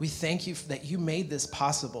 We thank you that you made this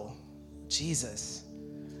possible, Jesus.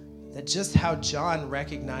 That just how John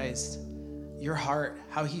recognized your heart,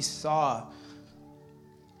 how he saw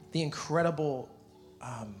the incredible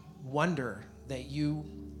wonder that you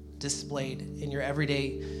displayed in your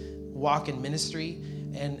everyday walk in ministry,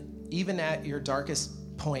 and even at your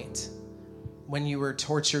darkest point, when you were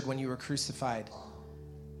tortured, when you were crucified,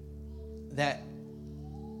 that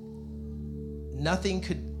nothing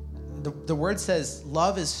could, the word says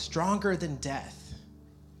love is stronger than death.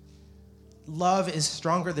 Love is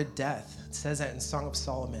stronger than death. It says that in Song of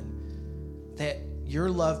Solomon, that your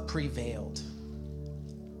love prevailed.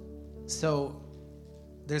 So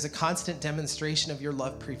there's a constant demonstration of your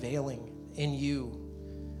love prevailing in you.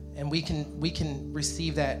 And we can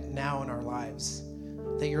receive that now in our lives,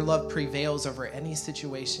 that your love prevails over any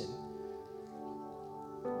situation,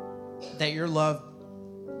 that your love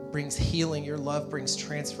brings healing, your love brings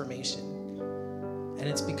transformation. And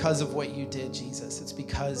it's because of what you did, Jesus. It's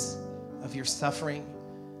because of your suffering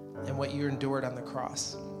and what you endured on the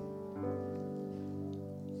cross.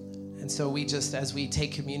 And so we just, as we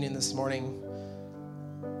take communion this morning,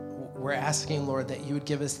 we're asking, Lord, that you would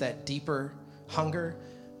give us that deeper hunger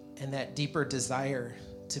and that deeper desire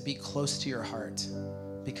to be close to your heart,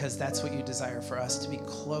 because that's what you desire for us, to be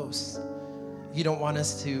close. You don't want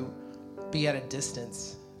us to be at a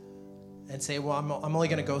distance and say, well, I'm only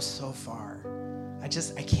going to go so far. I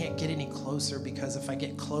can't get any closer, because if I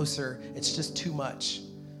get closer, it's just too much.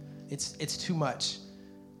 It's too much.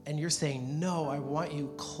 And you're saying, no, I want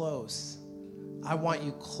you close. I want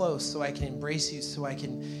you close so I can embrace you, so I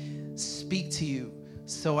can speak to you,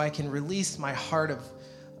 so I can release my heart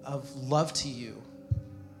of love to you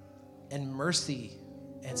and mercy.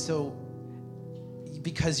 And so,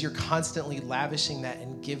 because you're constantly lavishing that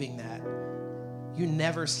and giving that, you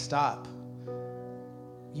never stop.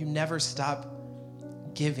 You never stop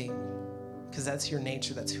giving, because that's your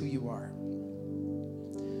nature. That's who you are.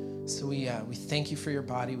 So we thank you for your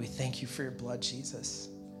body. We thank you for your blood, Jesus,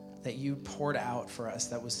 that you poured out for us,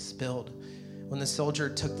 that was spilled. When the soldier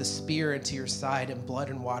took the spear into your side and blood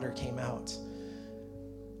and water came out,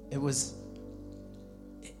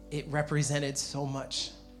 it represented so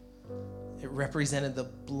much. It represented the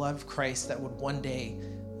blood of Christ that would one day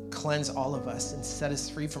cleanse all of us and set us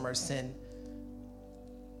free from our sin.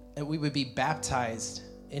 And we would be baptized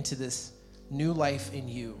into this new life in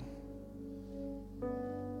you.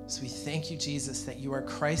 So we thank you, Jesus, that you are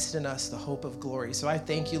Christ in us, the hope of glory. So I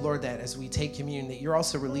thank you, Lord, that as we take communion, that you're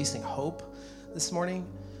also releasing hope this morning,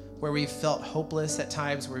 where we felt hopeless at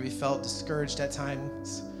times, where we felt discouraged at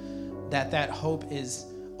times, that hope is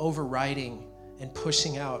overriding and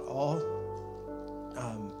pushing out all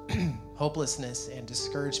hopelessness and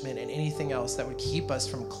discouragement and anything else that would keep us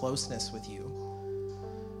from closeness with you.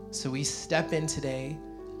 So we step in today.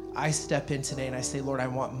 I step in today and I say, Lord, I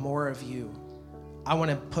want more of you. I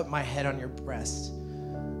want to put my head on your breast.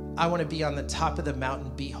 I want to be on the top of the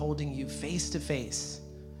mountain, beholding you face to face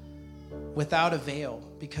without a veil,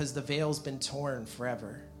 because the veil's been torn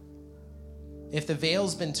forever. If the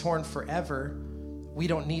veil's been torn forever, we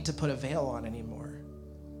don't need to put a veil on anymore,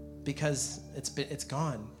 because it's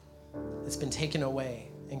gone. It's been taken away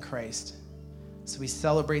in Christ. So we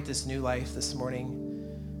celebrate this new life this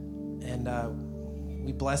morning, and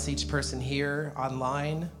we bless each person here,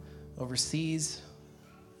 online, overseas,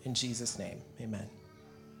 in Jesus' name. Amen.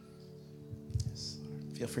 Yes,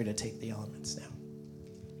 Lord. Feel free to take the elements now.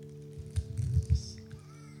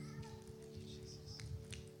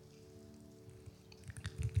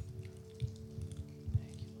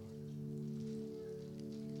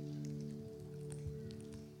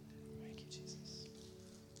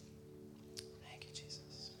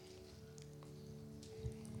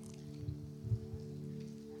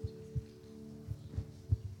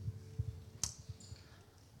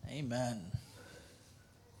 Amen.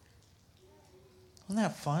 Wasn't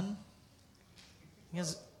that fun?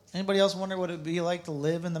 Anybody else wonder what it would be like to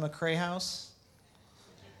live in the McCrae house?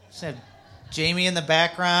 Just had Jamie in the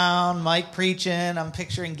background, Mike preaching. I'm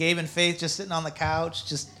picturing Gabe and Faith just sitting on the couch,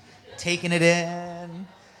 just taking it in.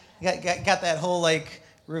 Got that whole like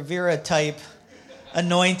Rivera type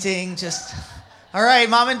anointing. Just, all right,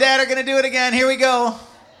 Mom and Dad are going to do it again. Here we go.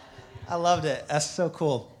 I loved it. That's so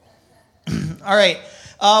cool. All right.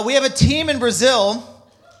 We have a team in Brazil,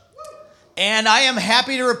 and I am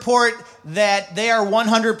happy to report that they are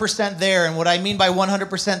 100% there. And what I mean by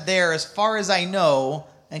 100% there, as far as I know,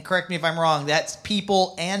 and correct me if I'm wrong, that's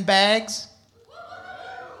people and bags,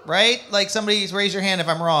 right? Like somebody raise your hand if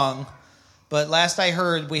I'm wrong. But last I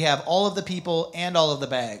heard, we have all of the people and all of the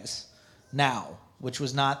bags now, which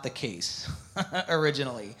was not the case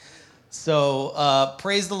originally. So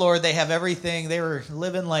praise the Lord, they have everything. They were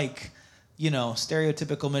living like,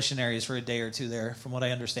 stereotypical missionaries for a day or two there, from what I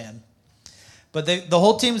understand. But the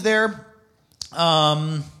whole team's there.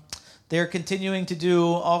 They're continuing to do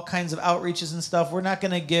all kinds of outreaches and stuff. We're not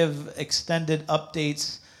going to give extended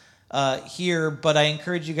updates here, but I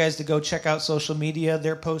encourage you guys to go check out social media.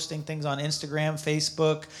 They're posting things on Instagram,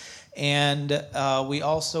 Facebook, and we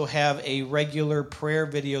also have a regular prayer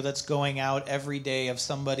video that's going out every day of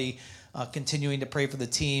somebody continuing to pray for the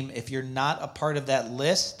team. If you're not a part of that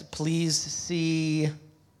list, please see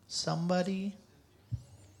somebody.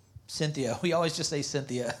 Cynthia. We always just say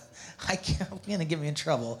Cynthia. I'm going to get me in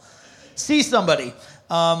trouble. See somebody.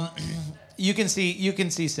 You can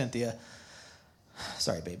see Cynthia.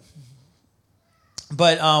 Sorry, babe.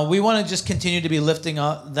 But we want to just continue to be lifting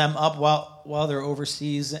them up while they're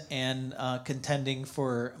overseas and contending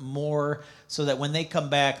for more, so that when they come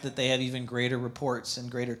back, that they have even greater reports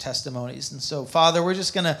and greater testimonies. And so, Father, we're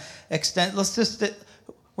just going to extend.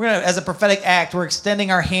 We're going to, as a prophetic act, we're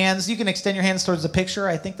extending our hands. You can extend your hands towards the picture.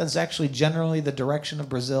 I think that's actually generally the direction of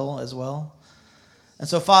Brazil as well. And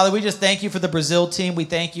so, Father, we just thank you for the Brazil team. We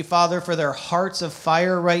thank you, Father, for their hearts of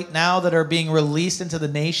fire right now that are being released into the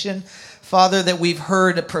nation. Father, that we've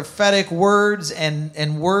heard prophetic words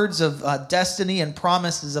and words of destiny and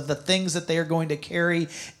promises of the things that they are going to carry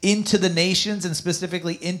into the nations and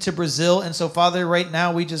specifically into Brazil. And so, Father, right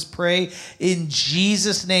now we just pray in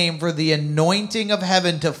Jesus' name for the anointing of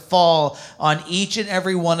heaven to fall on each and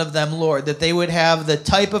every one of them, Lord, that they would have the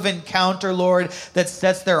type of encounter, Lord, that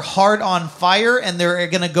sets their heart on fire, and they're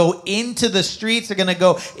going to go into the streets, they're going to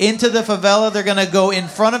go into the favela, they're going to go in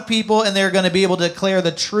front of people, and they're going to be able to declare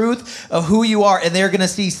the truth of who you are, and they're going to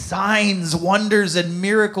see signs, wonders, and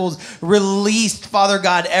miracles released, Father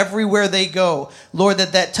God, everywhere they go. Lord,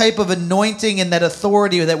 that type of anointing and that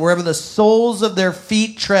authority, that wherever the soles of their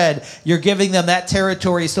feet tread, you're giving them that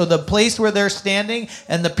territory. So the place where they're standing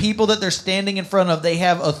and the people that they're standing in front of, they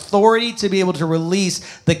have authority to be able to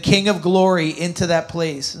release the King of Glory into that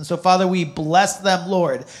place. And so, Father, we bless them,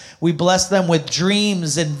 Lord. We bless them with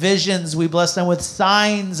dreams and visions. We bless them with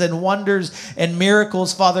signs and wonders and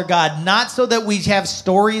miracles, Father God, not so that we have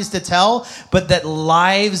stories to tell, but that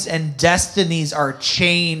lives and destinies are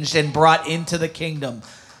changed and brought into the kingdom.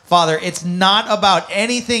 Father, it's not about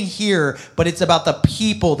anything here, but it's about the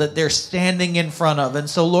people that they're standing in front of. And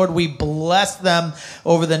so, Lord, we bless them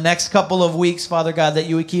over the next couple of weeks, Father God, that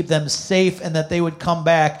you would keep them safe and that they would come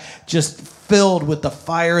back just filled with the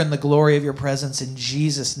fire and the glory of your presence in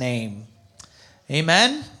Jesus' name.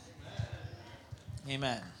 Amen.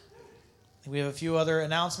 Amen. We have a few other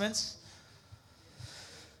announcements.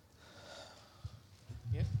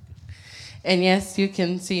 And yes, you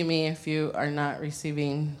can see me if you are not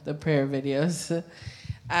receiving the prayer videos.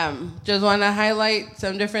 Just want to highlight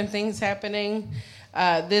some different things happening.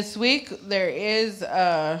 This week, there is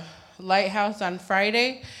a Lighthouse on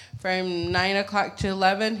Friday from 9 o'clock to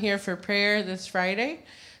 11 here for prayer this Friday.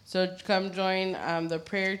 So come join the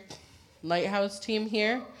prayer Lighthouse team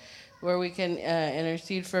here, where we can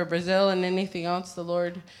intercede for Brazil and anything else the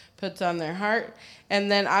Lord puts on their heart. And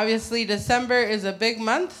then obviously December is a big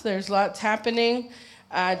month. There's lots happening.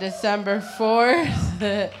 December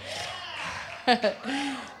 4th,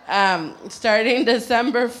 starting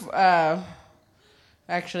December,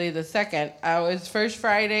 actually the 2nd, it's first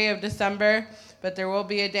Friday of December, but there will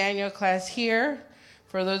be a Daniel class here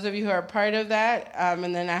for those of you who are part of that.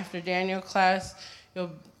 And then after Daniel class,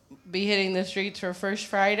 you'll be hitting the streets for First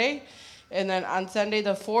Friday. And then on Sunday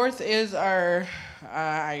the 4th is our,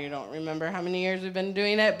 I don't remember how many years we've been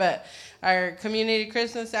doing it, but our community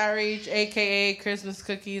Christmas outreach, a.k.a. Christmas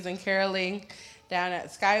cookies and caroling down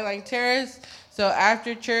at Skyline Terrace. So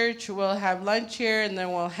after church, we'll have lunch here, and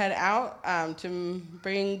then we'll head out to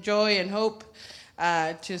bring joy and hope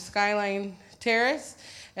to Skyline Terrace.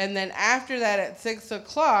 And then after that, at 6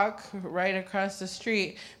 o'clock, right across the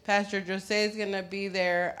street, Pastor Jose is going to be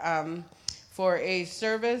there for a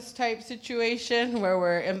service type situation where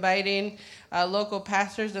we're inviting local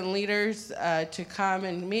pastors and leaders to come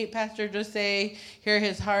and meet Pastor Jose, hear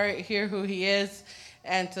his heart, hear who he is.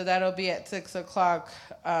 And so that'll be at 6 o'clock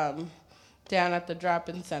down at the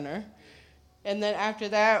drop-in center. And then after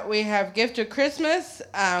that, we have Gift of Christmas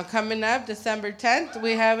coming up December 10th.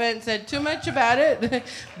 We haven't said too much about it,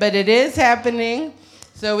 but it is happening.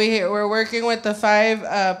 So we're working with the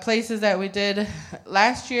 5 places that we did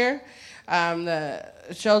last year, the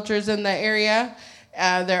shelters in the area.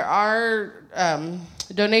 There are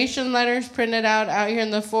donation letters printed out here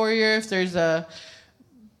in the foyer. If there's a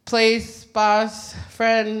place, boss,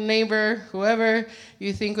 friend, neighbor, whoever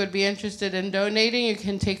you think would be interested in donating, you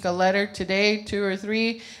can take a letter today, 2 or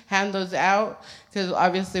 3, hand those out, because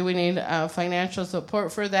obviously we need financial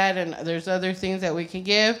support for that, and there's other things that we can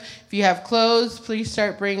give. If you have clothes, please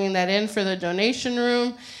start bringing that in for the donation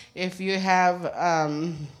room. If you have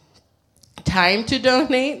time to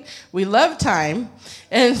donate, we love time,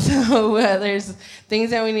 and so there's things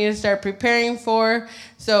that we need to start preparing for.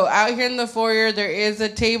 So out here in the foyer, there is a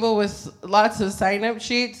table with lots of sign-up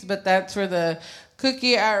sheets, but that's for the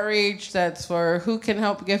cookie outreach. That's for who can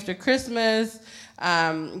help Gift of Christmas.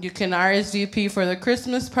 You can RSVP for the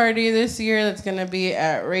Christmas party this year. That's going to be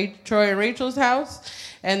at Troy and Rachel's house.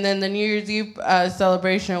 And then the New Year's Eve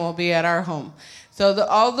celebration will be at our home. So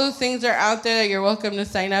all those things are out there that you're welcome to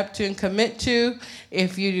sign up to and commit to.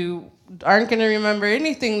 If you aren't going to remember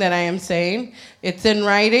anything that I am saying, it's in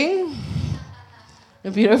writing. A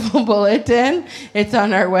beautiful bulletin. It's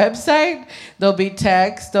on our website. There'll be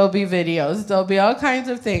text, there'll be videos, there'll be all kinds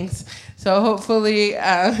of things. So hopefully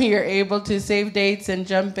you're able to save dates and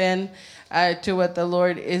jump in to what the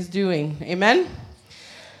Lord is doing. Amen?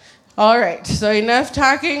 All right, so enough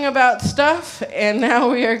talking about stuff, and now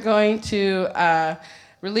we are going to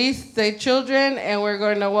release the children, and we're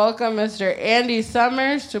going to welcome Mr. Andy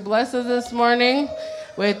Summers to bless us this morning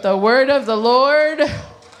with the word of the Lord.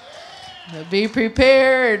 Be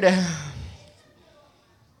prepared.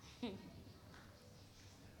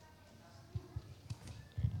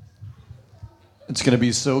 It's going to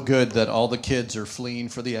be so good that all the kids are fleeing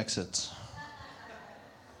for the exits.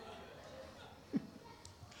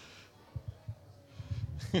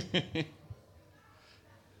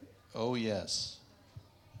 Oh, yes.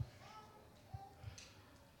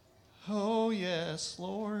 Oh, yes,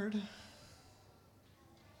 Lord.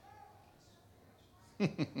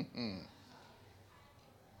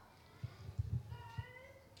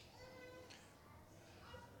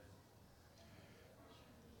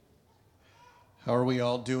 How are we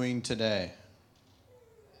all doing today?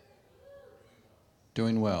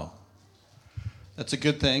 Doing well. That's a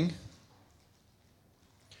good thing.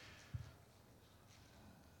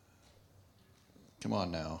 Come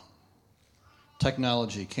on now.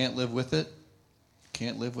 Technology, can't live with it,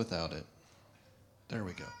 can't live without it. There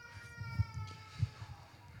we go.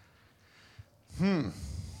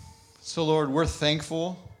 So, Lord, we're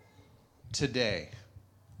thankful today.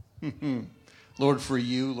 Lord, for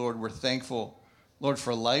you. Lord, we're thankful, Lord,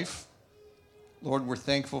 for life. Lord, we're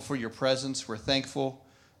thankful for your presence. We're thankful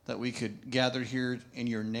that we could gather here in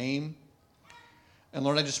your name. And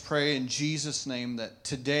Lord, I just pray in Jesus' name that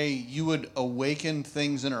today you would awaken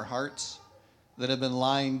things in our hearts that have been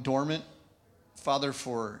lying dormant. Father,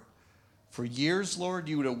 for years, Lord,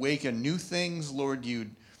 you would awaken new things. Lord,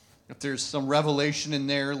 if there's some revelation in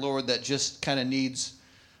there, Lord, that just kind of needs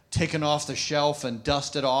taken off the shelf and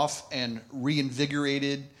dusted off and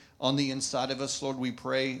reinvigorated on the inside of us, Lord, we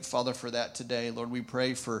pray, Father, for that today. Lord, we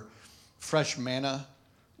pray for fresh manna,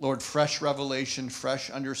 Lord, fresh revelation, fresh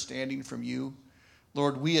understanding from you.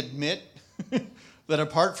 Lord, we admit that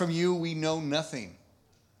apart from you, we know nothing.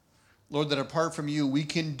 Lord, that apart from you, we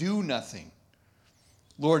can do nothing.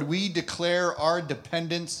 Lord, we declare our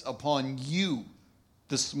dependence upon you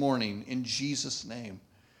this morning in Jesus' name.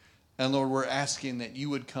 And Lord, we're asking that you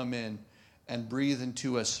would come in and breathe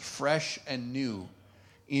into us fresh and new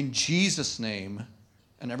in Jesus' name.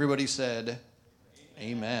 And everybody said,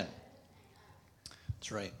 amen.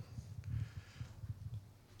 That's right.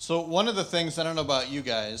 So one of the things, I don't know about you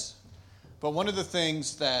guys, but one of the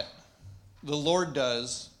things that the Lord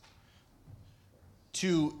does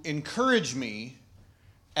to encourage me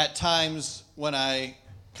at times when I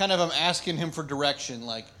kind of am asking him for direction,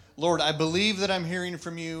 like, Lord, I believe that I'm hearing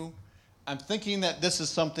from you. I'm thinking that this is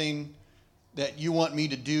something that you want me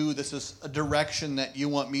to do. This is a direction that you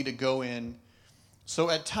want me to go in.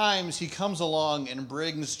 So at times he comes along and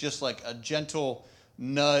brings just like a gentle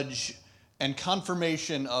nudge and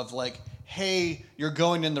confirmation of like, hey, you're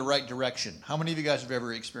going in the right direction. How many of you guys have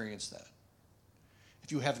ever experienced that?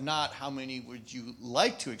 If you have not, how many would you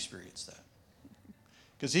like to experience that?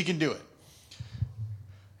 Because he can do it.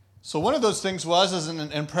 So one of those things was, as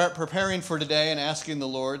in preparing for today and asking the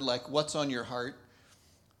Lord, like, what's on your heart?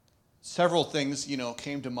 Several things,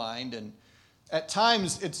 came to mind. And at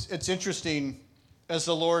times, it's interesting, as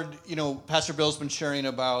the Lord, Pastor Bill's been sharing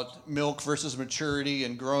about milk versus maturity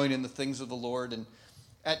and growing in the things of the Lord. And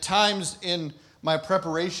at times in my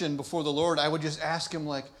preparation before the Lord, I would just ask him,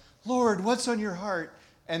 like, Lord, what's on your heart?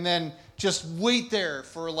 And then just wait there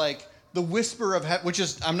for, like, the whisper of heaven, which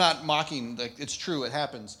is, I'm not mocking, like, it's true, it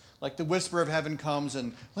happens. Like, the whisper of heaven comes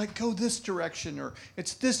and, like, go this direction, or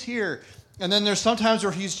it's this here. And then there's sometimes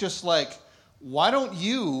where he's just like, why don't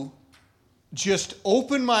you just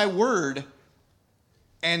open my word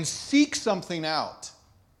and seek something out?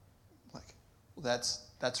 Like, well,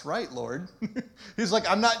 that's right, Lord. He's like,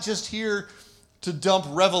 I'm not just here to dump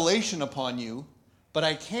revelation upon you, but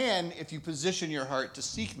I can if you position your heart to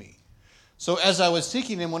seek me. So as I was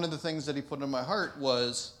seeking him, one of the things that he put in my heart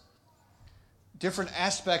was different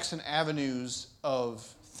aspects and avenues of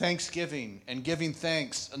thanksgiving and giving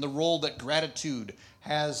thanks and the role that gratitude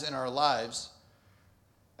has in our lives.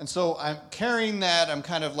 And so I'm carrying that, I'm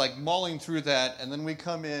kind of like mulling through that, and then we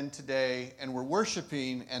come in today and we're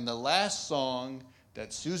worshiping, and the last song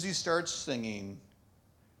that Susie starts singing,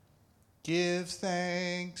 give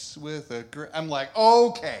thanks with a I'm like,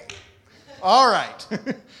 okay, all right.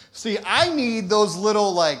 See, I need those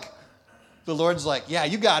little, like, the Lord's like, yeah,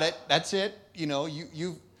 you got it, that's it.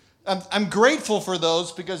 I'm grateful for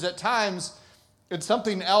those, because at times it's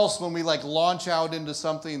something else when we like launch out into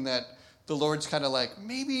something that the Lord's kind of like,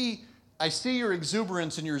 maybe I see your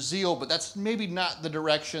exuberance and your zeal, but that's maybe not the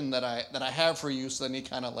direction that I have for you. So then he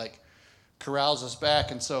kind of like corrals us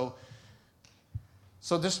back. And so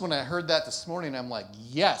this, when I heard that this morning, I'm like,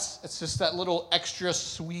 yes, it's just that little extra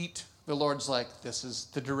sweet. The Lord's like, this is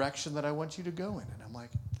the direction that I want you to go in. And I'm like,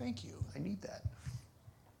 thank you. I need that.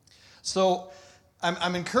 So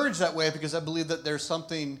I'm encouraged that way, because I believe that there's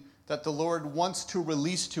something that the Lord wants to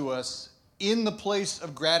release to us in the place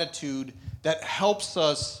of gratitude that helps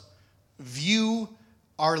us view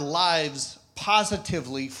our lives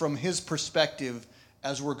positively from his perspective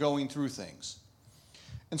as we're going through things.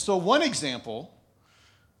 And so one example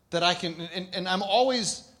that I can, and I'm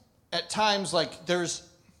always at times like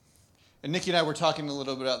and Nikki and I were talking a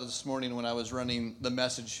little bit about this morning when I was running the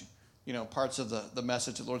message, parts of the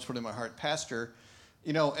message that the Lord's put in my heart, Pastor,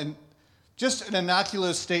 and just an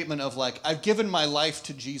innocuous statement of like, I've given my life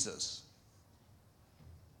to Jesus.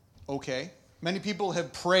 Okay. Many people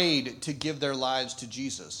have prayed to give their lives to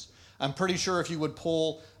Jesus. I'm pretty sure if you would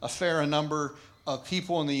poll a fair number of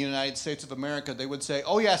people in the United States of America, they would say,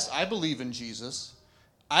 oh yes, I believe in Jesus.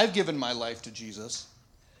 I've given my life to Jesus.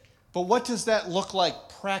 But what does that look like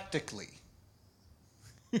practically?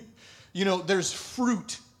 There's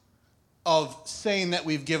fruit of saying that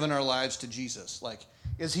we've given our lives to Jesus. Like,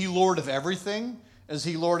 is he Lord of everything? Is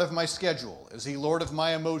he Lord of my schedule? Is he Lord of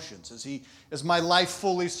my emotions? Is my life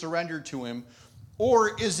fully surrendered to him?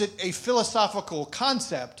 Or is it a philosophical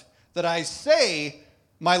concept that I say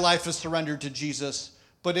my life is surrendered to Jesus,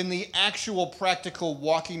 but in the actual practical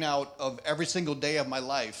walking out of every single day of my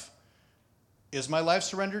life, is my life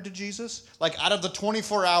surrendered to Jesus? Like out of the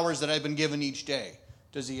 24 hours that I've been given each day,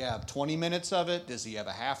 does he have 20 minutes of it? Does he have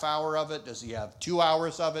a half hour of it? Does he have 2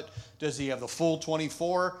 hours of it? Does he have the full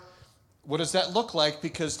 24? What does that look like?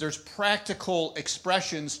 Because there's practical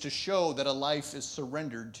expressions to show that a life is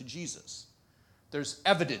surrendered to Jesus. There's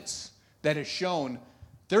evidence that is shown.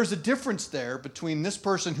 There's a difference there between this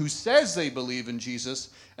person who says they believe in Jesus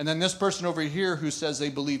and then this person over here who says they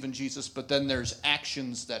believe in Jesus, but then there's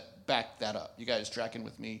actions that back that up. You guys tracking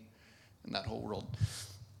with me in that whole world?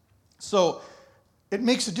 So it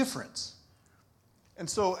makes a difference. And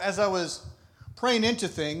so as I was praying into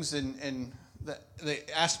things and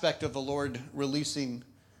the aspect of the Lord releasing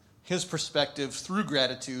his perspective through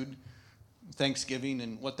gratitude, thanksgiving,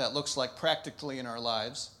 and what that looks like practically in our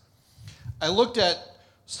lives, I looked at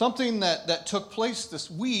something that took place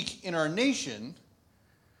this week in our nation,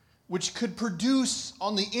 which could produce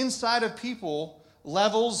on the inside of people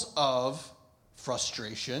levels of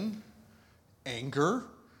frustration, anger,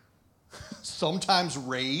 sometimes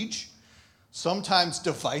rage, sometimes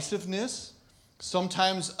divisiveness,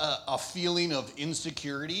 sometimes a feeling of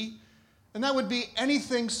insecurity. And that would be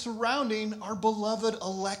anything surrounding our beloved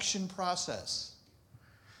election process.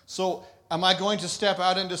 So, am I going to step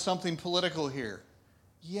out into something political here?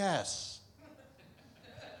 Yes.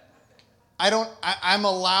 I'm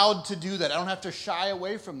allowed to do that. I don't have to shy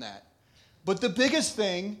away from that. But the biggest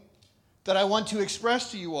thing that I want to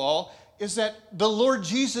express to you all is that the Lord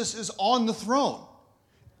Jesus is on the throne.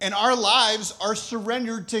 And our lives are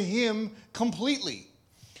surrendered to him completely.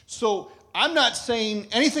 So I'm not saying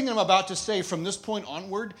anything I'm about to say from this point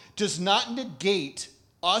onward does not negate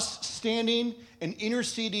us standing and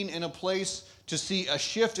interceding in a place to see a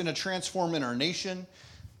shift and a transform in our nation,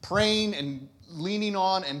 praying and leaning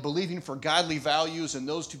on and believing for godly values and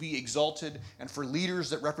those to be exalted, and for leaders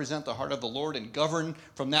that represent the heart of the Lord and govern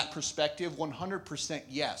from that perspective. 100%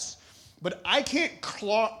 yes. But I can't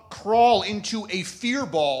crawl into a fear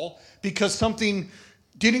ball because something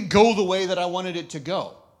didn't go the way that I wanted it to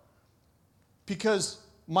go. Because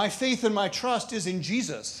my faith and my trust is in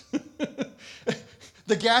Jesus.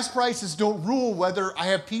 The gas prices don't rule whether I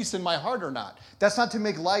have peace in my heart or not. That's not to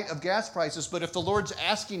make light of gas prices, but if the Lord's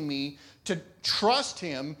asking me to trust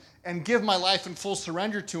him and give my life in full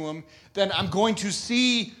surrender to him, then I'm going to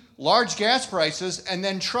see large gas prices and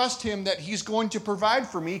then trust him that he's going to provide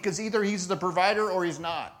for me, because either he's the provider or he's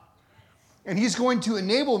not. And he's going to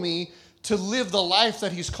enable me to live the life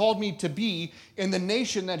that he's called me to be in the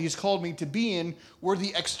nation that he's called me to be in, where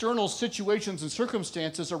the external situations and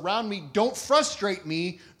circumstances around me don't frustrate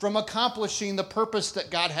me from accomplishing the purpose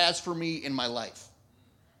that God has for me in my life.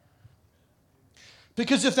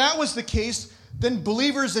 Because if that was the case, then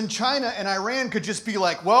believers in China and Iran could just be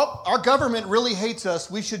like, well, our government really hates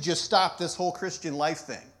us. We should just stop this whole Christian life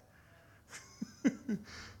thing.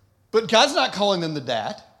 But God's not calling them to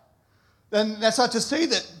that. And that's not to say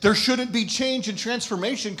that there shouldn't be change and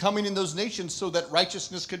transformation coming in those nations so that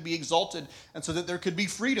righteousness could be exalted and so that there could be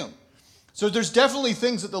freedom. So there's definitely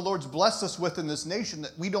things that the Lord's blessed us with in this nation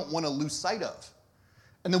that we don't want to lose sight of,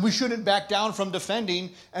 and that we shouldn't back down from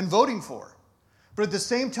defending and voting for. But at the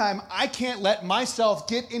same time, I can't let myself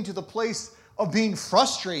get into the place of being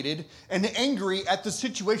frustrated and angry at the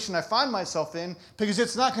situation I find myself in, because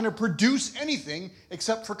it's not going to produce anything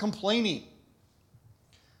except for complaining.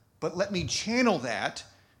 But let me channel that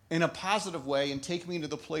in a positive way and take me into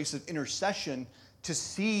the place of intercession to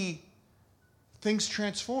see things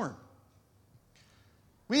transform.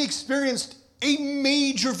 We experienced a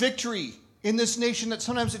major victory in this nation that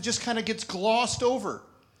sometimes it just kind of gets glossed over.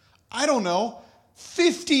 I don't know,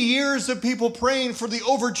 50 years of people praying for the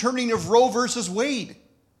overturning of Roe versus Wade.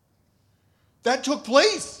 That took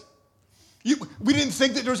place. We didn't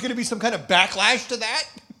think that there was going to be some kind of backlash to that.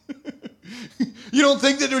 You don't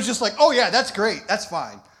think that it was just like, oh yeah, that's great, that's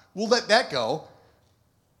fine, we'll let that go.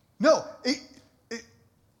 No,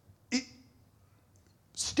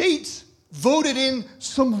 states voted in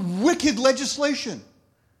some wicked legislation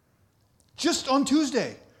just on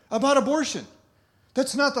Tuesday about abortion.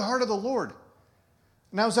 That's not the heart of the Lord.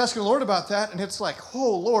 And I was asking the Lord about that, and it's like,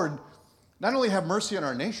 oh Lord, not only have mercy on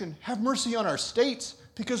our nation, have mercy on our states,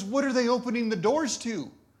 because what are they opening the doors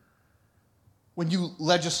to? When you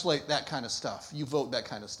legislate that kind of stuff, you vote that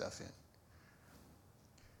kind of stuff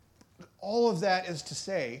in. All of that is to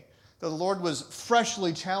say that the Lord was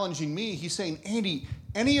freshly challenging me. He's saying, Andy,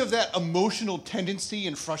 any of that emotional tendency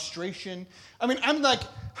and frustration, I mean, I'm like,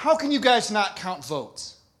 how can you guys not count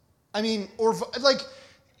votes? I mean, or like,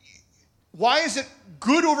 why is it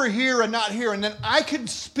good over here and not here? And then I could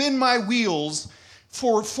spin my wheels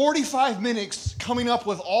for 45 minutes coming up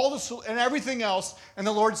with all the and everything else, and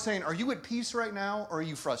the Lord's saying, are you at peace right now, or are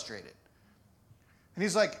you frustrated? And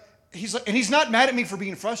he's like, and he's not mad at me for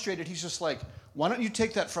being frustrated. He's just like, why don't you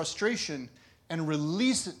take that frustration and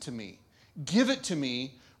release it to me? Give it to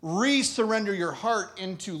me. Re-surrender your heart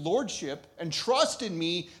into lordship and trust in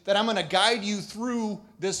me that I'm going to guide you through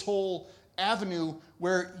this whole avenue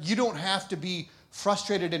where you don't have to be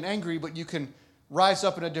frustrated and angry, but you can rise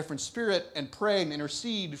up in a different spirit and pray and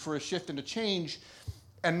intercede for a shift and a change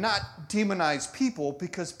and not demonize people,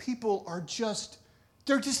 because people are just,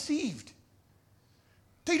 they're deceived.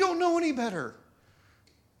 They don't know any better.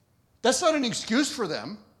 That's not an excuse for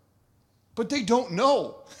them, but they don't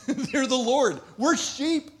know. They're the Lord. We're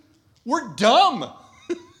sheep. We're dumb.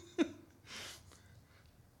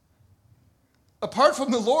 Apart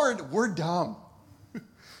from the Lord, we're dumb.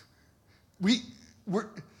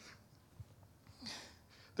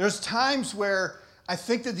 There's times where I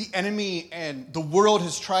think that the enemy and the world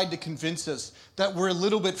has tried to convince us that we're a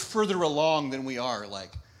little bit further along than we are.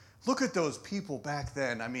 Like, look at those people back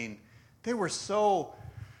then. I mean, they were so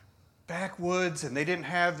backwoods and they didn't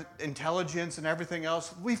have intelligence and everything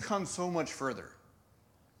else. We've come so much further.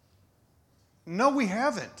 No, we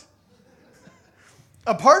haven't.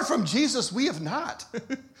 Apart from Jesus, we have not.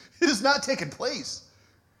 It has not taken place.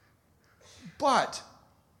 But,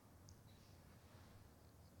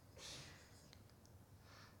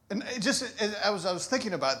 and it just, I was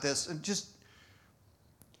thinking about this, and just,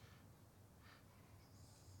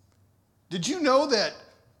 did you know that,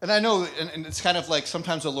 and I know, and it's kind of like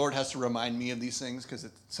sometimes the Lord has to remind me of these things, because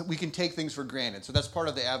so we can take things for granted. So that's part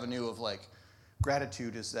of the avenue of like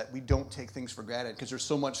gratitude, is that we don't take things for granted, because there's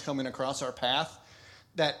so much coming across our path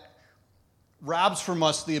that robs from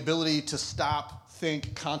us the ability to stop,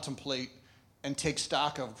 think, contemplate, and take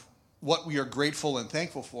stock of what we are grateful and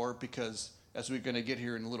thankful for, because as we're going to get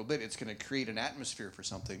here in a little bit, it's going to create an atmosphere for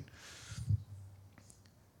something.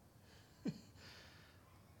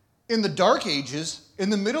 In the Dark Ages,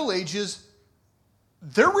 in the Middle Ages,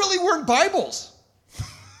 there really weren't Bibles.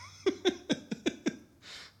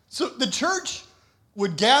 So the church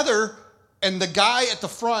would gather, and the guy at the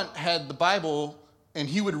front had the Bible, and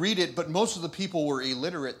he would read it, but most of the people were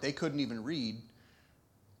illiterate. They couldn't even read.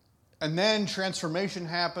 And then transformation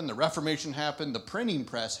happened, the Reformation happened, the printing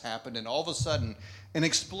press happened, and all of a sudden, an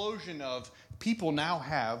explosion of people now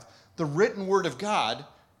have the written word of God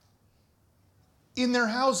in their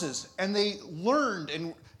houses. And they learned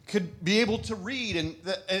and could be able to read, and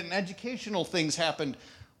educational things happened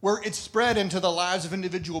where it spread into the lives of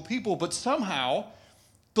individual people. But somehow,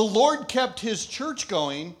 the Lord kept his church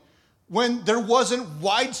going when there wasn't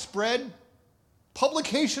widespread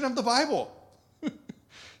publication of the Bible.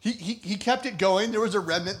 He kept it going. There was a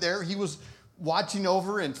remnant there. He was watching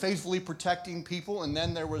over and faithfully protecting people. And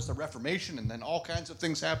then there was the Reformation, and then all kinds of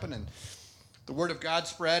things happened, and the word of God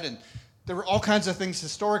spread. And there were all kinds of things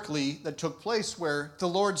historically that took place where the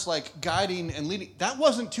Lord's like guiding and leading. That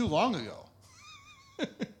wasn't too long ago. I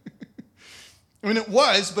mean, it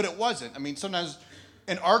was, but it wasn't. I mean, sometimes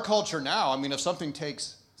in our culture now, I mean, if something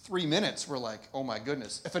takes 3 minutes, we're like, oh my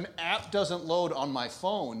goodness. If an app doesn't load on my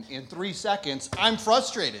phone in 3 seconds, I'm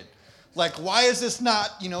frustrated. Like, why is this not,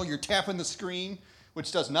 you're tapping the screen,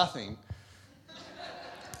 which does nothing.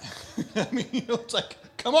 I mean, it's like,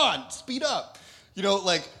 come on, speed up.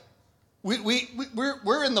 Like,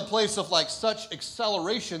 we're in the place of like such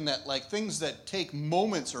acceleration that like things that take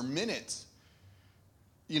moments or minutes,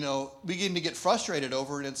 begin to get frustrated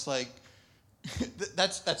over, and it's like,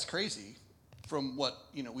 that's crazy. From what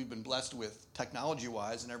we've been blessed with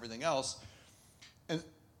technology-wise and everything else. And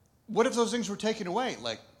what if those things were taken away?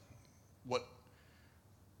 Like,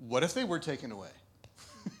 what if they were taken away?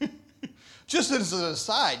 Just as an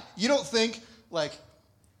aside, you don't think like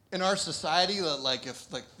in our society that like if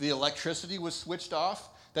like the electricity was switched off,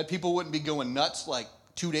 that people wouldn't be going nuts like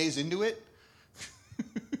 2 days into it?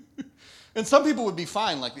 And some people would be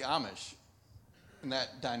fine, like the Amish, in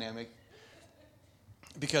that dynamic,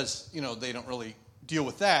 because, they don't really deal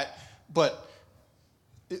with that. But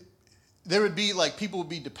there would be, like, people would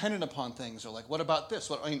be dependent upon things. Or, like, what about this?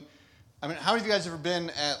 I mean, how many of you guys ever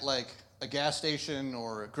been at, like, a gas station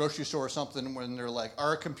or a grocery store or something when they're like,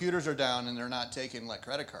 our computers are down and they're not taking, like,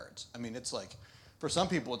 credit cards? I mean, it's like, for some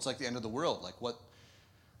people, it's like the end of the world. Like, what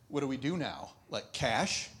do we do now? Like,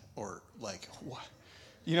 cash? Or, like, what?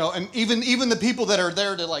 And even the people that are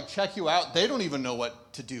there to like check you out, they don't even know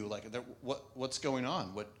what to do. Like, what's going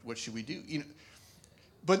on? What should we do?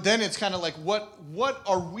 But then it's kind of like, what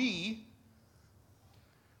are we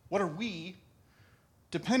What are we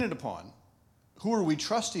dependent upon? Who are we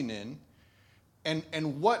trusting in?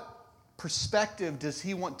 And what perspective does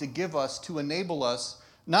he want to give us to enable us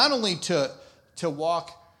not only to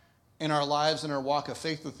walk in our lives and our walk of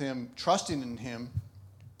faith with him, trusting in him,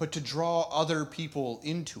 but to draw other people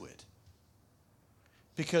into it?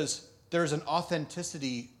 Because there's an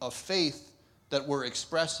authenticity of faith that we're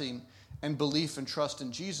expressing and belief and trust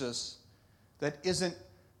in Jesus that isn't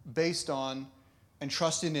based on and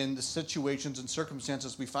trusting in the situations and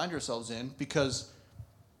circumstances we find ourselves in, because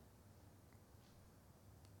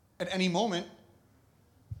at any moment,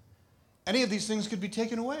 any of these things could be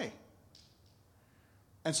taken away.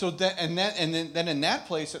 And so then in that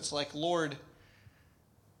place, it's like, Lord,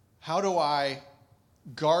 how do I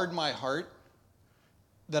guard my heart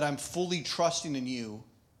that I'm fully trusting in you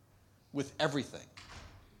with everything,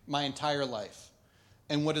 my entire life?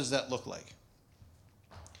 And what does that look like?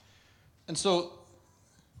 And so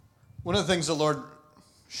one of the things the Lord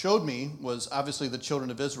showed me was obviously the children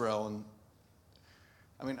of Israel. And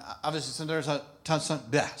I mean, obviously,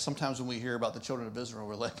 sometimes when we hear about the children of Israel,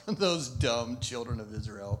 we're like, those dumb children of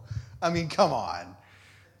Israel. I mean, come on.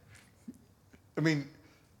 I mean,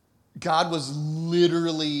 God was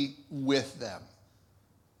literally with them,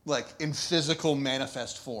 like in physical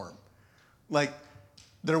manifest form. Like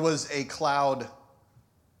there was a cloud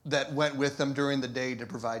that went with them during the day to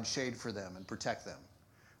provide shade for them and protect them.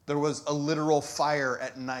 There was a literal fire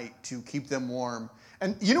at night to keep them warm.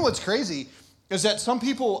 And you know what's crazy is that some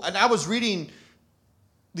people, and I was reading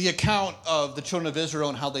the account of the children of Israel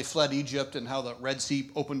and how they fled Egypt and how the Red Sea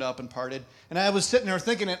opened up and parted. And I was sitting there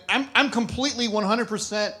thinking, I'm completely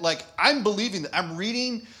 100%, like, I'm believing that. I'm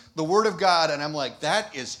reading the Word of God, and I'm like,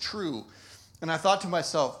 that is true. And I thought to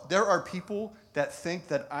myself, there are people that think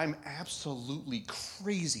that I'm absolutely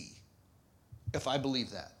crazy if I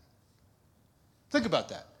believe that. Think about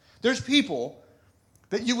that. There's people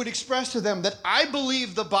that you would express to them that I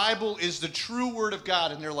believe the Bible is the true Word of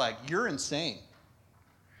God, and they're like, you're insane.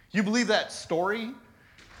 You believe that story?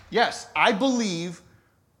 Yes, I believe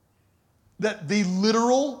that the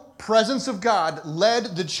literal presence of God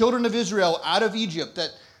led the children of Israel out of Egypt,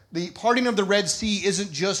 that the parting of the Red Sea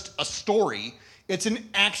isn't just a story, it's an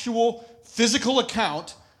actual physical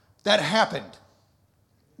account that happened,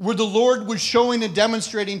 where the Lord was showing and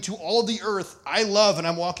demonstrating to all the earth, I love and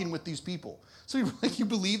I'm walking with these people. So you're like, you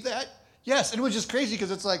believe that? Yes, and it was just crazy because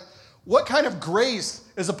it's like, what kind of grace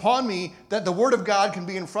is upon me that the Word of God can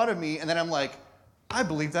be in front of me, and then I'm like, I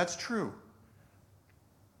believe that's true.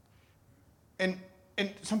 And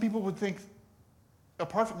some people would think,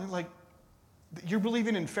 apart from like, you're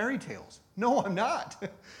believing in fairy tales. No, I'm not.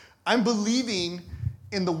 I'm believing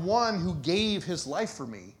in the one who gave his life for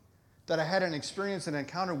me, that I had an experience and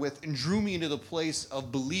encounter with, and drew me into the place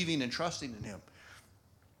of believing and trusting in him,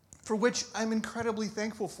 for which I'm incredibly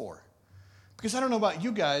thankful for. Because I don't know about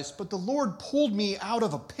you guys, but the Lord pulled me out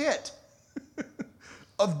of a pit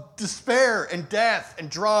of despair and death and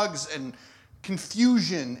drugs and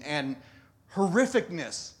confusion and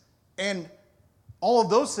horrificness and all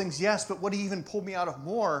of those things, yes, but what he even pulled me out of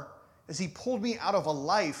more is he pulled me out of a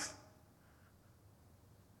life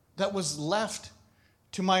that was left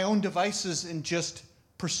to my own devices and just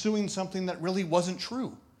pursuing something that really wasn't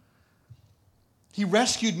true. He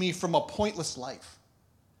rescued me from a pointless life.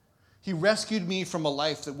 He rescued me from a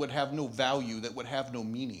life that would have no value, that would have no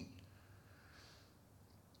meaning.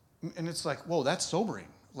 And it's like, whoa, that's sobering.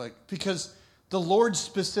 Like, because the Lord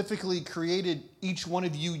specifically created each one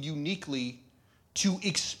of you uniquely to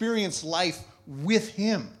experience life with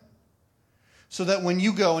him. So that when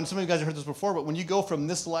you go, and some of you guys have heard this before, but when you go from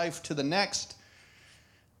this life to the next,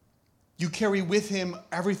 you carry with him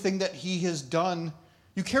everything that he has done.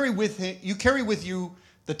 You carry with you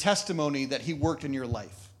the testimony that he worked in your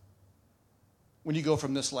life when you go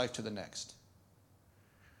from this life to the next.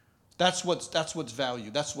 That's what's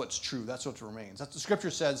valued. That's what's true. That's what remains. That's the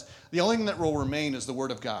scripture says. The only thing that will remain is the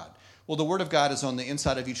Word of God. Well, the Word of God is on the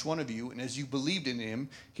inside of each one of you, and as you believed in him,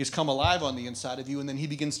 he's come alive on the inside of you, and then he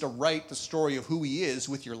begins to write the story of who he is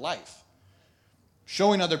with your life,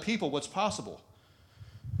 showing other people what's possible.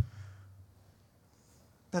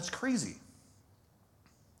 That's crazy.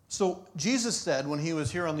 So Jesus said when he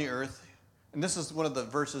was here on the earth, and this is one of the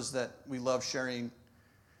verses that we love sharing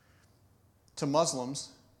to Muslims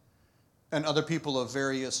and other people of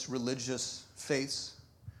various religious faiths,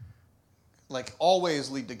 like, always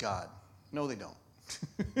lead to God. No, they don't.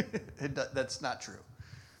 That's not true.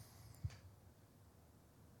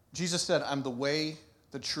 Jesus said, I'm the way,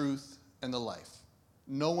 the truth, and the life.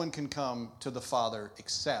 No one can come to the Father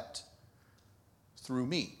except through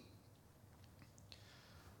me.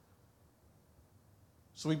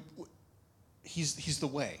 So he's the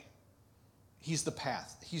way. He's the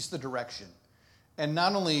path. He's the direction. And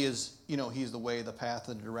not only is, he's the way, the path,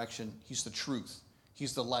 and the direction, he's the truth.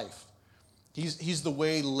 He's the life. He's the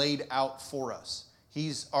way laid out for us.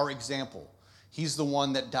 He's our example. He's the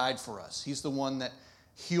one that died for us. He's the one that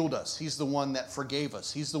healed us. He's the one that forgave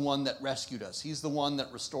us. He's the one that rescued us. He's the one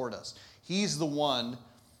that restored us. He's the one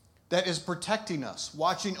that is protecting us,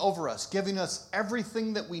 watching over us, giving us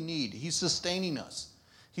everything that we need. He's sustaining us.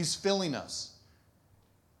 He's filling us.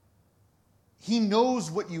 He knows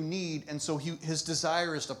what you need, and so his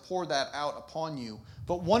desire is to pour that out upon you.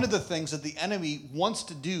 But one of the things that the enemy wants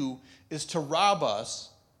to do is to rob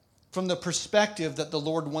us from the perspective that the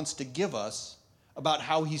Lord wants to give us about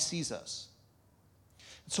how he sees us.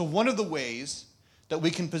 So one of the ways that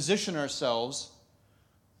we can position ourselves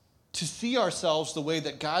to see ourselves the way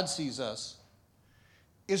that God sees us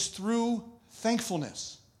is through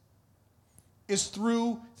thankfulness, is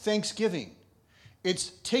through thanksgiving.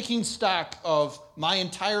 It's taking stock of my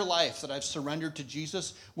entire life that I've surrendered to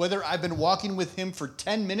Jesus, whether I've been walking with him for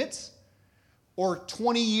 10 minutes or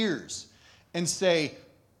 20 years, and say,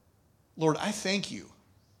 Lord, I thank you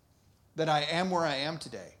that I am where I am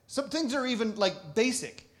today. Some things are even like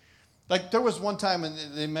basic. Like there was one time, and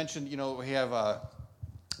they mentioned, we have a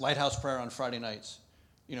Lighthouse prayer on Friday nights,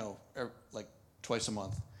 like twice a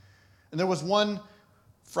month. And there was one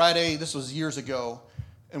Friday, this was years ago,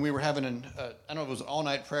 and we were having I don't know if it was an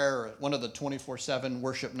all-night prayer or one of the 24/7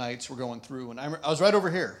 worship nights we're going through. And I was right over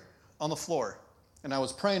here on the floor, and I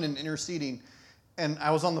was praying and interceding. And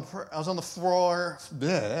I was on the floor,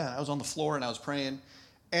 and I was praying,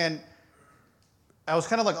 and I was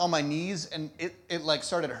kind of like on my knees, and it like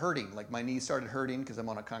started hurting. Like my knees started hurting because I'm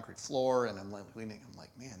on a concrete floor, and I'm like leaning. I'm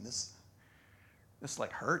like, man, this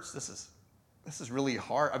like hurts. This is really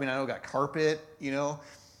hard. I mean, I know I got carpet,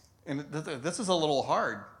 and this is a little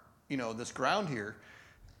hard, this ground here.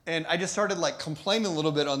 And I just started like complaining a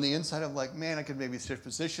little bit on the inside. I'm like, man, I could maybe shift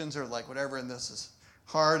positions or like whatever, and this is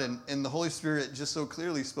hard. And the Holy Spirit just so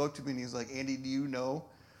clearly spoke to me, and he's like, Andy, do you know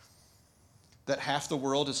that half the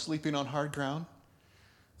world is sleeping on hard ground?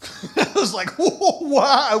 I was like,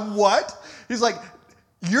 what? He's like,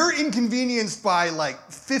 you're inconvenienced by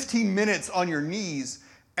like 15 minutes on your knees,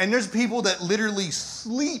 and there's people that literally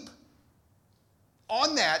sleep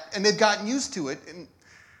on that, and they've gotten used to it in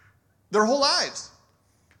their whole lives.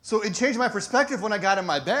 So it changed my perspective when I got in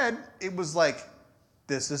my bed. It was like,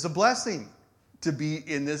 this is a blessing to be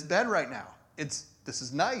in this bed right now. This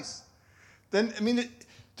is nice. Then,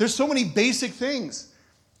 there's so many basic things.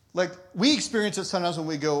 Like, we experience it sometimes when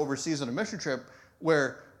we go overseas on a mission trip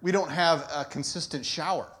where we don't have a consistent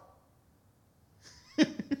shower.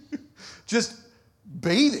 Just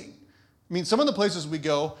bathing. Some of the places we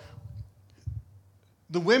go,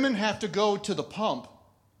 the women have to go to the pump,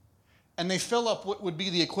 and they fill up what would be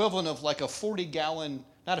the equivalent of like a 40-gallon,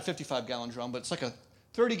 not a 55-gallon drum, but it's like a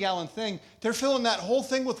 30-gallon thing. They're filling that whole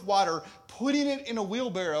thing with water, putting it in a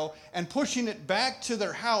wheelbarrow, and pushing it back to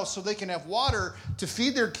their house so they can have water to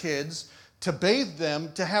feed their kids, to bathe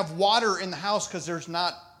them, to have water in the house because there's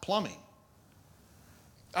not plumbing.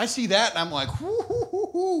 I see that, and I'm like,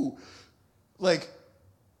 whoo. Like,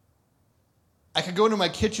 I could go into my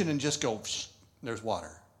kitchen and just go, there's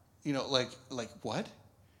water. Like what?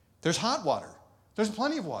 There's hot water. There's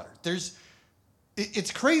plenty of water.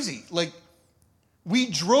 It's crazy. Like, we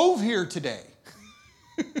drove here today.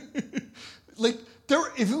 Like,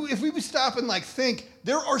 if we stop and like think,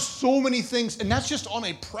 there are so many things, and that's just on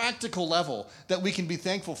a practical level that we can be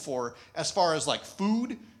thankful for as far as like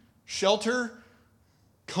food, shelter,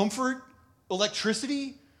 comfort,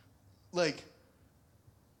 electricity. Like,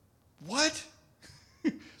 what?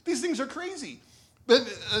 These things are crazy. But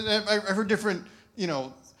I've heard different,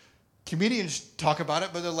 comedians talk about it,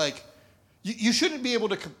 but they're like, you shouldn't be able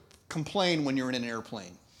to complain when you're in an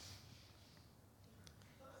airplane.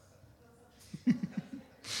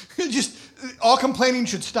 Just all complaining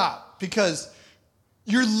should stop, because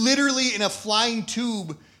you're literally in a flying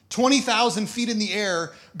tube 20,000 feet in the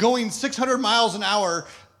air going 600 miles an hour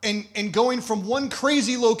and going from one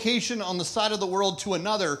crazy location on the side of the world to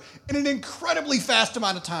another in an incredibly fast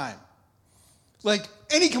amount of time. Like,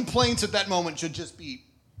 any complaints at that moment should just be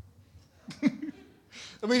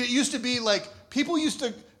it used to be like people used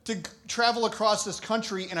to travel across this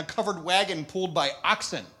country in a covered wagon pulled by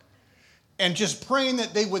oxen, and just praying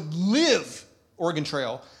that they would live Oregon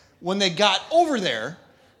Trail when they got over there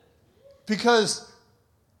because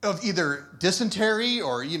of either dysentery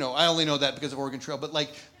or, I only know that because of Oregon Trail, but like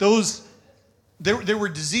those, there were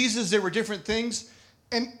diseases, there were different things.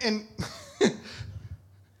 And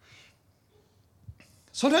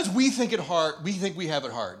Sometimes we think we have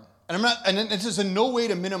it hard. And this is in no way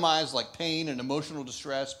to minimize like pain and emotional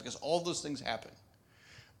distress, because all those things happen.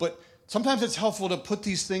 But sometimes it's helpful to put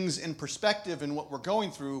these things in perspective in what we're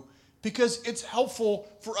going through, because it's helpful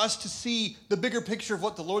for us to see the bigger picture of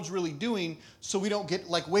what the Lord's really doing, so we don't get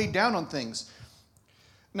like weighed down on things.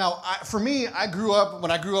 Now, for me, when I grew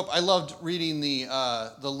up, I loved reading the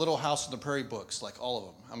Little House on the Prairie books, like all of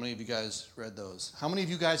them. How many of you guys read those? How many of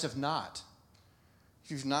you guys have not?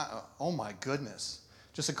 If you've not, oh my goodness.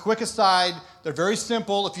 Just a quick aside, they're very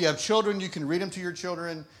simple. If you have children, you can read them to your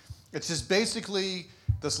children. It's just basically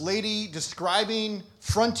this lady describing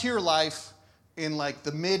frontier life in like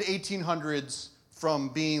the mid-1800s, from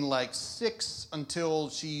being like 6 until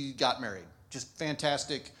she got married. Just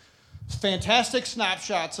fantastic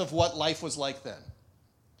snapshots of what life was like then.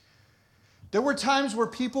 There were times where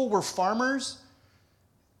people were farmers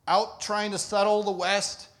out trying to settle the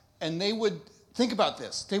West, and they would, think about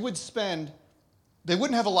this, they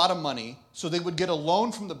wouldn't have a lot of money, so they would get a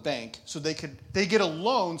loan from the bank, so they get a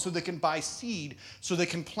loan so they can buy seed, so they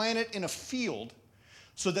can plant it in a field,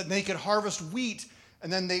 so that they could harvest wheat,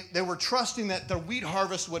 and then they were trusting that their wheat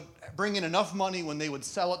harvest would bring in enough money when they would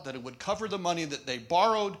sell it, that it would cover the money that they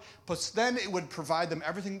borrowed, but then it would provide them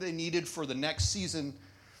everything they needed for the next season.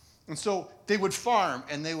 And so they would farm,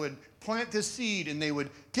 and they would plant this seed, and they would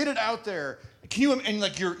get it out there. And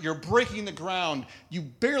like you're breaking the ground. You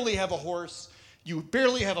barely have a horse. You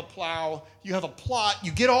barely have a plow. You have a plot.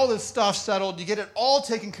 You get all this stuff settled. You get it all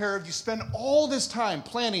taken care of. You spend all this time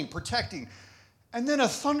planning, protecting. And then a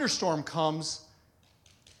thunderstorm comes,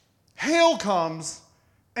 hail comes,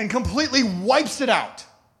 and completely wipes it out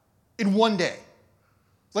in one day.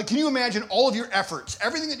 Like, can you imagine all of your efforts,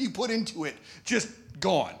 everything that you put into it, just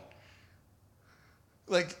gone?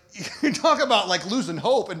 Like, you talk about like losing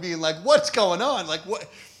hope and being like, what's going on? Like, what?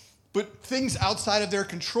 But things outside of their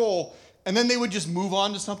control. And then they would just move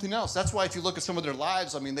on to something else. That's why if you look at some of their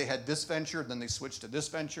lives, I mean, they had this venture, then they switched to this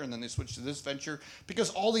venture, and then they switched to this venture,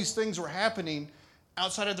 because all these things were happening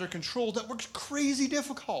outside of their control that were crazy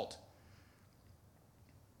difficult.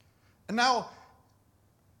 And now,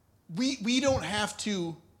 we don't have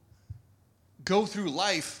to go through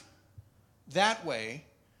life that way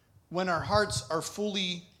when our hearts are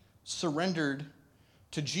fully surrendered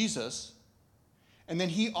to Jesus, and then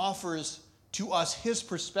he offers to us his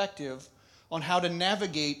perspective on how to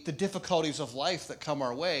navigate the difficulties of life that come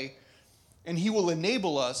our way, and he will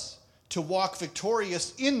enable us to walk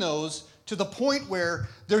victorious in those, to the point where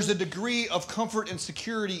there's a degree of comfort and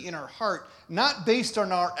security in our heart, not based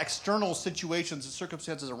on our external situations and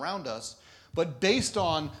circumstances around us, but based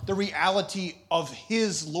on the reality of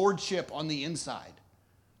his lordship on the inside.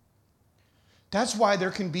 That's why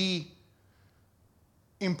there can be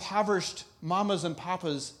impoverished mamas and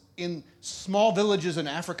papas in small villages in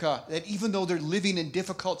Africa, that even though they're living in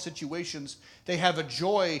difficult situations, they have a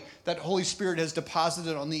joy that Holy Spirit has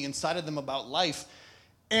deposited on the inside of them about life.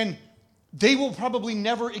 And they will probably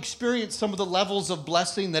never experience some of the levels of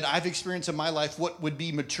blessing that I've experienced in my life, what would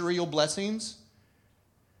be material blessings.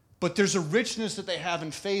 But there's a richness that they have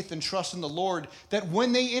in faith and trust in the Lord, that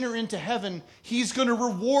when they enter into heaven, he's going to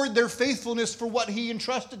reward their faithfulness for what he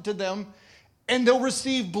entrusted to them, and they'll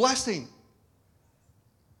receive blessing.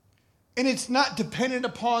 And it's not dependent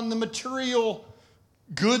upon the material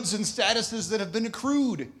goods and statuses that have been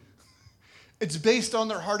accrued. It's based on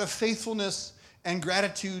their heart of faithfulness and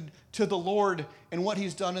gratitude to the Lord and what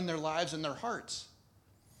he's done in their lives and their hearts.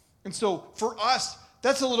 And so for us,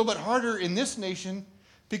 that's a little bit harder in this nation,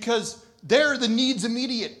 because there the need's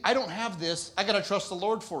immediate. I don't have this. I got to trust the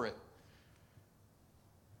Lord for it.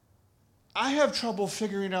 I have trouble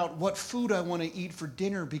figuring out what food I want to eat for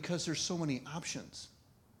dinner because there's so many options.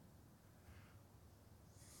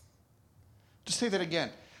 Just say that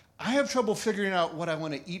again. I have trouble figuring out what I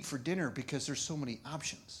want to eat for dinner because there's so many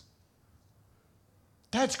options.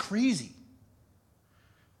 That's crazy.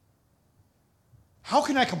 How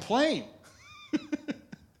can I complain?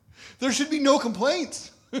 There should be no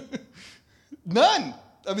complaints. None.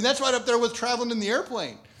 I mean, that's right up there with traveling in the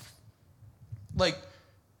airplane. Like,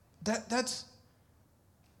 that's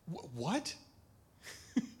what?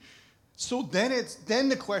 So then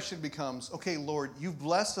the question becomes, okay, Lord, you've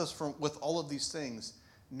blessed us with all of these things.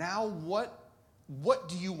 Now what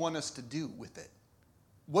do you want us to do with it?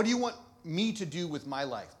 What do you want me to do with my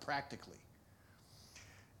life practically?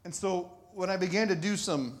 And so when I began to do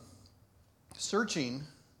some searching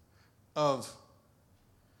of,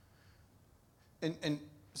 and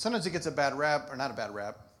sometimes it gets a bad rap, or not a bad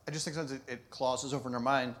rap, I just think sometimes it glosses over in our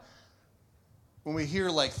mind. When we hear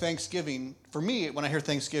like Thanksgiving, for me, when I hear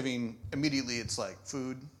Thanksgiving, immediately it's like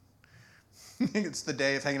food. It's the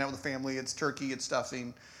day of hanging out with the family. It's turkey. It's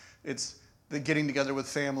stuffing. It's the getting together with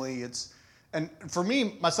family. And for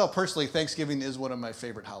me, myself personally, Thanksgiving is one of my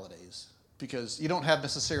favorite holidays because you don't have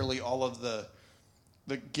necessarily all of the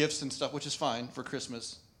gifts and stuff, which is fine for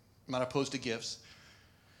Christmas. I'm not opposed to gifts.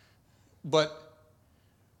 But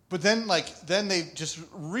then they just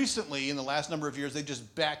recently, in the last number of years, they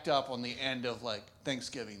just backed up on the end of like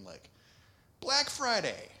Thanksgiving, like Black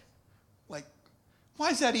Friday. Like, why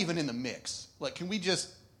is that even in the mix? Like, can we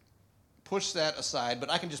just push that aside?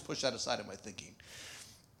 But I can just push that aside in my thinking.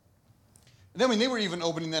 And then, they were even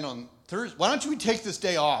opening that on Thursday. Why don't we take this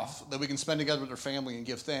day off that we can spend together with our family and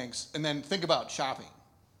give thanks, and then think about shopping,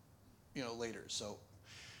 later. So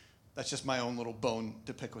that's just my own little bone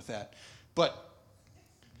to pick with that. But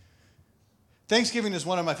Thanksgiving is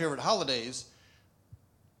one of my favorite holidays,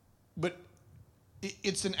 but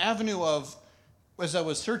it's an avenue of, as I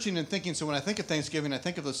was searching and thinking, so when I think of Thanksgiving, I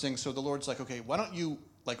think of those things, so the Lord's like, okay, why don't you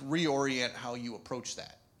reorient how you approach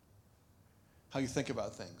that, how you think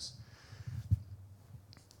about things.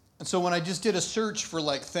 And so when I just did a search for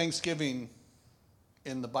Thanksgiving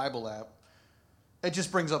in the Bible app, it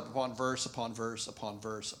just brings up upon verse upon verse upon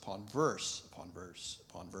verse upon verse upon verse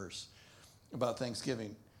upon verse about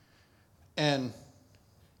Thanksgiving. And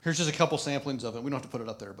here's just a couple samplings of it. We don't have to put it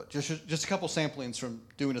up there, but just a couple samplings from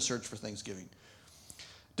doing a search for Thanksgiving.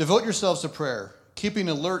 Devote yourselves to prayer, keeping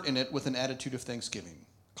alert in it with an attitude of thanksgiving.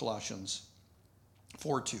 Colossians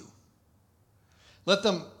 4:2. Let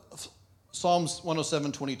them, Psalms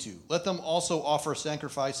 107:22. Let them also offer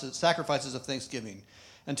sacrifices of thanksgiving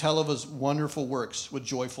and tell of his wonderful works with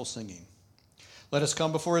joyful singing. Let us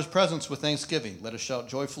come before his presence with thanksgiving. Let us shout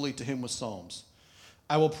joyfully to him with psalms.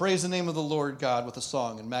 I will praise the name of the Lord God with a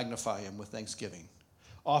song and magnify him with thanksgiving.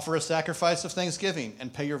 Offer a sacrifice of thanksgiving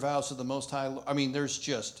and pay your vows to the Most High. There's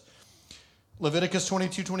just Leviticus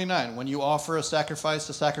 22:29. When you offer a sacrifice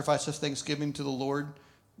of thanksgiving to the Lord,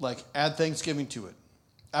 add thanksgiving to it.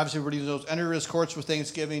 Obviously, everybody knows, enter his courts with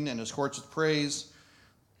thanksgiving and his courts with praise.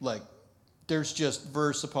 There's just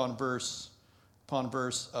verse upon verse upon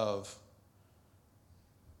verse of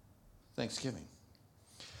thanksgiving.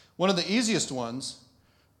 One of the easiest ones,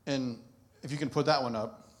 and if you can put that one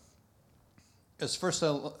up, is 1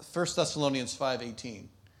 Thessalonians 5:18.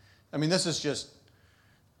 This is just,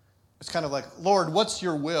 it's kind of like, Lord, what's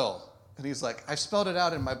your will? And he's like, I've spelled it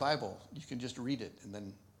out in my Bible. You can just read it and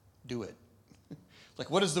then do it.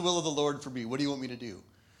 What is the will of the Lord for me? What do you want me to do?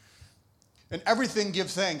 And everything give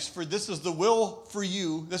thanks, for this is the will for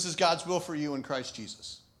you. This is God's will for you in Christ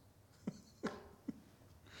Jesus.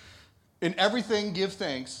 In everything give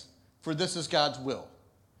thanks, for this is God's will.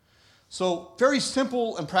 So very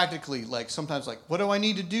simple and practically, sometimes what do I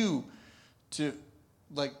need to do to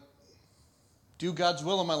do God's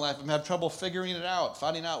will in my life? I'm having trouble figuring it out,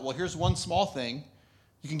 finding out. Well, here's one small thing.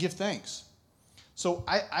 You can give thanks. So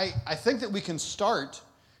I think that we can start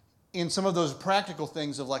in some of those practical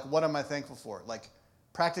things of what am I thankful for?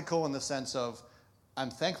 Practical in the sense of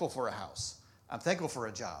I'm thankful for a house. I'm thankful for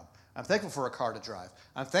a job. I'm thankful for a car to drive.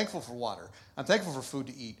 I'm thankful for water. I'm thankful for food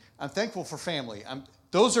to eat. I'm thankful for family.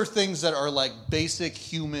 Those are things that are basic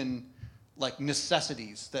human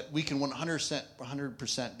necessities that we can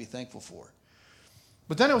 100% be thankful for.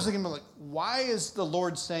 But then I was thinking about why is the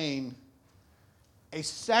Lord saying a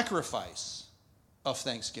sacrifice of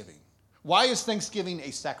thanksgiving? Why is Thanksgiving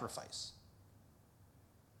a sacrifice?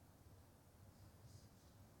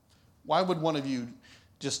 Why would one of you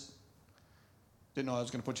just, didn't know I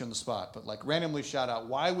was going to put you on the spot, but randomly shout out,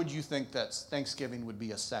 why would you think that Thanksgiving would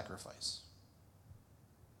be a sacrifice?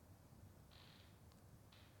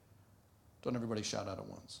 Don't everybody shout out at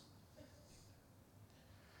once.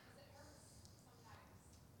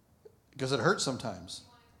 Because it hurts sometimes.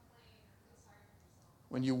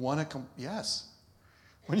 When you want to come, yes.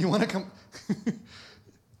 When you want to come,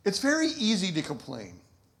 it's very easy to complain.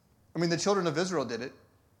 The children of Israel did it.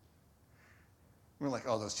 We're like,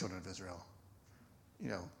 oh, those children of Israel.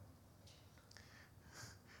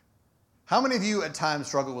 How many of you at times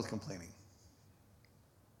struggle with complaining?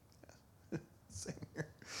 Same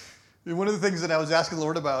here. One of the things that I was asking the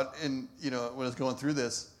Lord about, when I was going through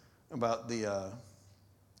this, about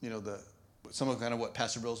some of kind of what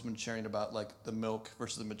Pastor Bill's been sharing about the milk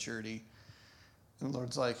versus the maturity. And the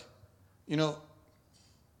Lord's like,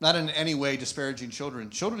 not in any way disparaging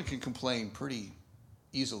children. Children can complain pretty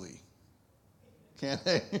easily, can't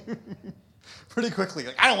they? Pretty quickly.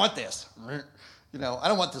 I don't want this. I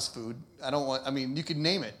don't want this food. You could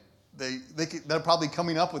name it. They're probably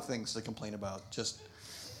coming up with things to complain about.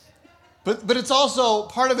 But it's also,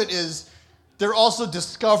 part of it is they're also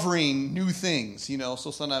discovering new things,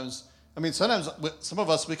 So sometimes I mean, sometimes some of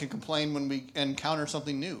us, we can complain when we encounter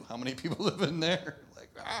something new. How many people have been there? Like,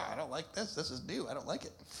 I don't like this. This is new. I don't like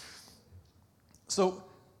it. So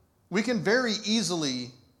we can very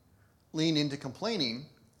easily lean into complaining.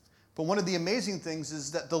 But one of the amazing things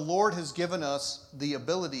is that the Lord has given us the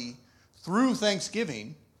ability through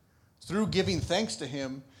thanksgiving, through giving thanks to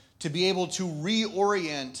Him, to be able to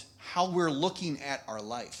reorient how we're looking at our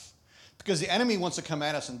life. Because the enemy wants to come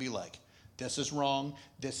at us and be like, this is wrong,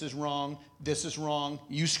 this is wrong, this is wrong,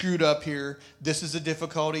 you screwed up here, this is a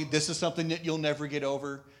difficulty, this is something that you'll never get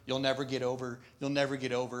over, you'll never get over, you'll never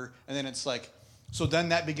get over. And then it's like, so then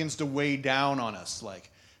that begins to weigh down on us, like,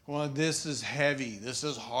 well, this is heavy, this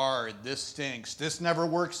is hard, this stinks, this never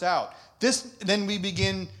works out. Then we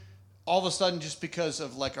begin, all of a sudden, just because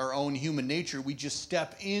of like our own human nature, we just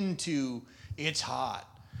step into, it's hot,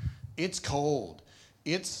 it's cold,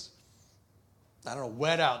 it's, I don't know,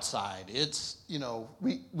 wet outside. It's,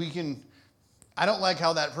 we can, I don't like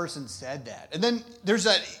how that person said that. And then there's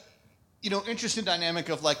that, interesting dynamic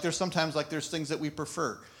of like, there's sometimes like there's things that we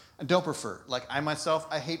prefer and don't prefer. Like I myself,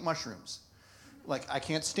 I hate mushrooms. Like I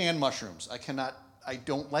can't stand mushrooms. I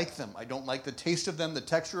don't like them. I don't like the taste of them, the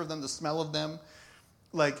texture of them, the smell of them.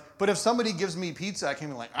 Like, but if somebody gives me pizza, I can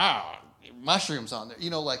be like, mushrooms on there,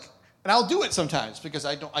 and I'll do it sometimes because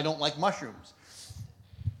I don't like mushrooms.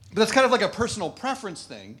 But that's kind of like a personal preference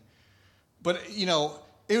thing. But,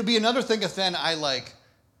 it would be another thing if then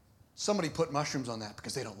somebody put mushrooms on that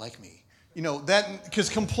because they don't like me. Because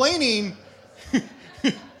complaining,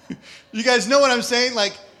 you guys know what I'm saying?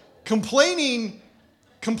 Like, complaining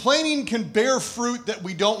can bear fruit that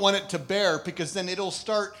we don't want it to bear because then it'll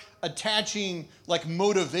start attaching like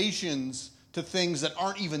motivations to things that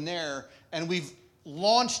aren't even there. And we've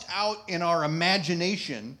launched out in our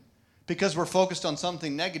imagination because we're focused on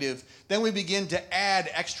something negative, then we begin to add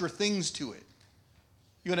extra things to it.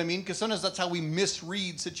 You know what I mean? Because sometimes that's how we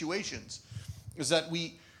misread situations. Is that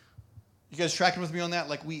you guys tracking with me on that?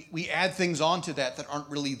 Like we add things onto that aren't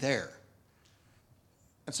really there.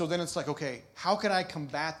 And so then it's like, okay, how can I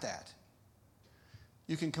combat that?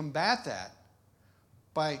 You can combat that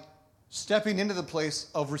by stepping into the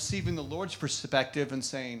place of receiving the Lord's perspective and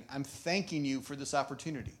saying, I'm thanking you for this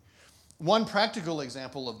opportunity. One practical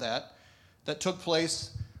example of that took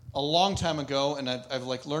place a long time ago, and I've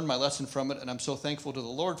learned my lesson from it, and I'm so thankful to the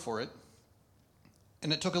Lord for it.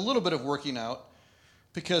 And it took a little bit of working out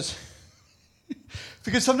because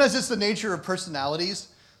sometimes it's the nature of personalities.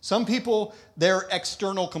 Some people, they're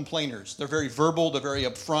external complainers. They're very verbal, they're very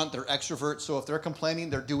upfront, they're extroverts. So if they're complaining,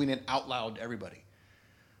 they're doing it out loud to everybody.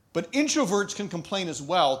 But introverts can complain as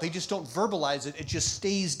well. They just don't verbalize it. It just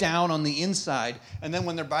stays down on the inside. And then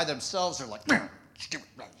when they're by themselves, they're like,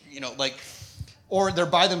 or they're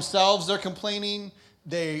by themselves, they're complaining.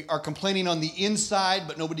 They are complaining on the inside,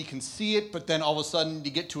 but nobody can see it. But then all of a sudden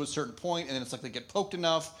you get to a certain point, and then it's like they get poked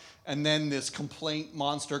enough, and then this complaint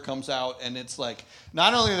monster comes out, and it's like,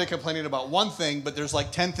 not only are they complaining about one thing, but there's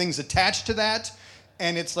like 10 things attached to that.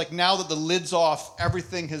 And it's like now that the lid's off,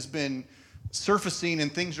 everything has been surfacing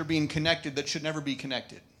and things are being connected that should never be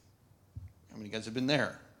connected. How many of you guys have been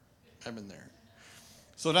there? I've been there.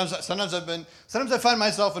 Sometimes I find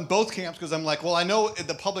myself in both camps because I'm like, well, I know in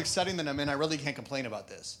the public setting that I'm in, I really can't complain about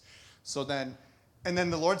this. And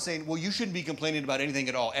then the Lord's saying, well, you shouldn't be complaining about anything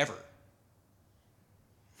at all, ever.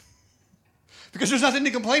 Because there's nothing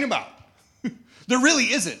to complain about. There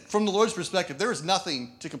really isn't. From the Lord's perspective, there is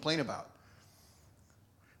nothing to complain about.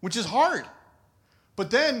 Which is hard.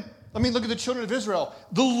 But then, look at the children of Israel.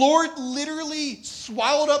 The Lord literally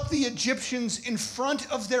swallowed up the Egyptians in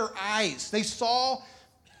front of their eyes. They saw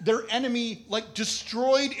their enemy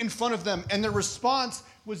destroyed in front of them. And their response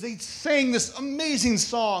was they sang this amazing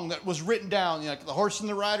song that was written down. Like the horse and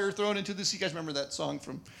the rider thrown into the sea. You guys remember that song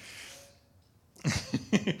from...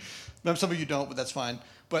 Some of you don't, but that's fine.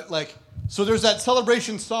 But so there's that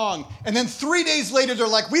celebration song. And then 3 days later, they're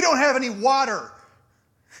like, we don't have any water.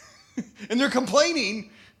 And they're complaining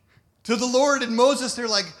to the Lord and Moses. They're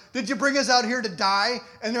like, did you bring us out here to die?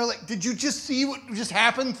 And they're like, did you just see what just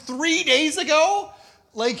happened 3 days ago?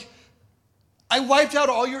 I wiped out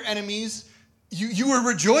all your enemies. You were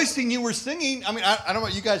rejoicing, you were singing. I don't know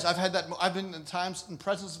about you guys. I've been in times in the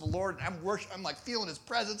presence of the Lord, and I'm feeling his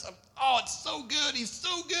presence. It's so good. He's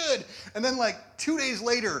so good. And then 2 days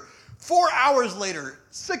later, 4 hours later,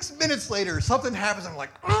 6 minutes later, something happens. I'm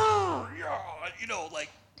like, oh, yeah,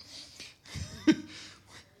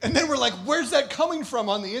 And then we're like, where's that coming from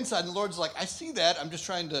on the inside? And the Lord's like, I see that. I'm just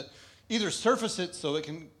trying to either surface it so it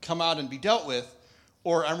can come out and be dealt with,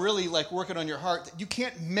 or I'm really working on your heart. You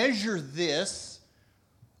can't measure this.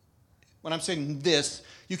 When I'm saying this,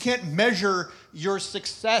 you can't measure your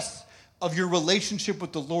success of your relationship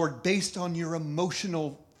with the Lord based on your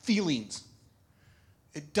emotional feelings.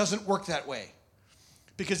 It doesn't work that way.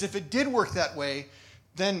 Because if it did work that way,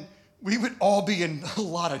 then we would all be in a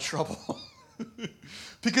lot of trouble.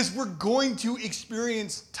 Because we're going to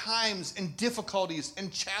experience times and difficulties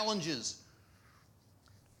and challenges.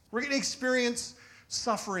 We're going to experience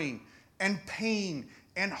suffering and pain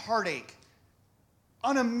and heartache,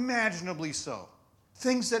 unimaginably so.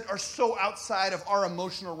 Things that are so outside of our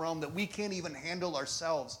emotional realm that we can't even handle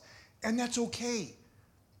ourselves. And that's okay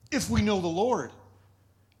if we know the Lord.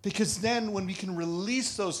 Because then when we can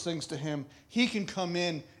release those things to him, he can come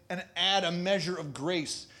in and add a measure of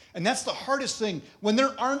grace. And that's the hardest thing. When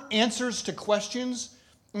there aren't answers to questions,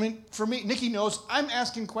 I mean, for me, Nikki knows I'm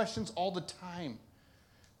asking questions all the time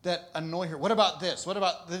that annoy her. What about this? What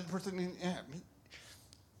about the person?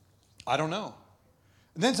 I don't know.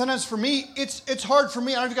 And then sometimes for me, it's hard for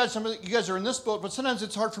me. I don't know if you guys are in this boat, but sometimes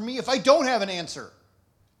it's hard for me if I don't have an answer.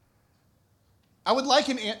 I would like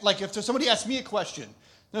if somebody asks me a question.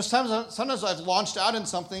 There's sometimes I've launched out in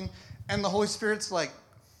something, and the Holy Spirit's like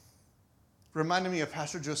reminded me of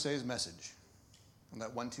Pastor Jose's message on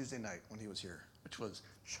that one Tuesday night when he was here, which was,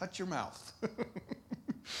 shut your mouth.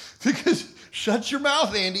 Because shut your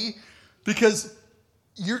mouth, Andy, because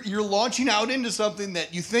you're launching out into something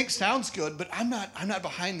that you think sounds good, but I'm not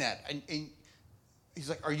behind that. And he's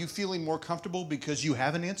like, are you feeling more comfortable because you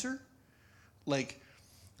have an answer? Like,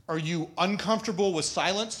 are you uncomfortable with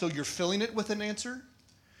silence, so you're filling it with an answer?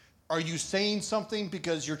 Are you saying something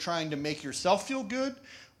because you're trying to make yourself feel good?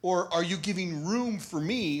 Or are you giving room for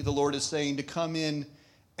me, the Lord is saying, to come in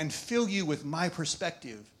and fill you with my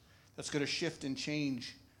perspective that's going to shift and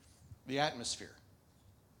change the atmosphere?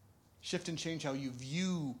 Shift and change how you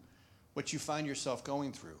view what you find yourself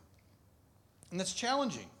going through. And that's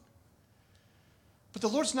challenging. But the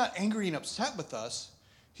Lord's not angry and upset with us.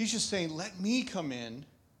 He's just saying, let me come in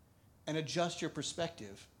and adjust your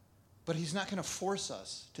perspective. But he's not going to force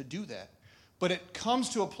us to do that. But it comes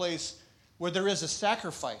to a place where there is a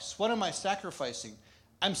sacrifice. What am I sacrificing?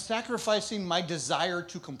 I'm sacrificing my desire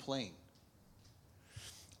to complain.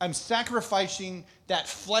 I'm sacrificing that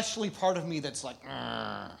fleshly part of me that's like,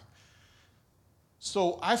 argh.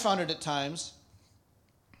 So I found it at times,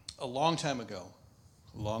 a long time ago,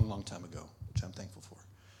 which I'm thankful for.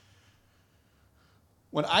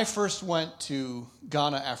 When I first went to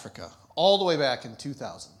Ghana, Africa, all the way back in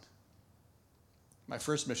 2000, my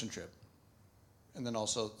first mission trip, and then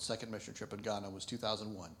also the second mission trip in Ghana was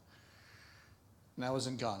 2001. And I was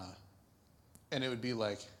in Ghana, and it would be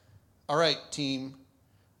like, all right, team,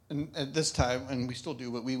 and at this time, and we still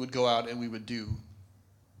do, but we would go out and we would do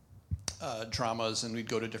dramas, and we'd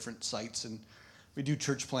go to different sites, and we'd do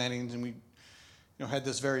church plannings, and we had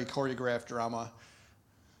this very choreographed drama.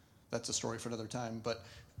 That's a story for another time. But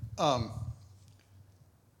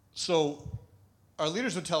so our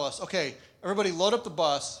leaders would tell us, okay, everybody load up the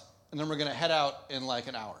bus, and then we're going to head out in like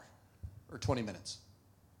an hour or 20 minutes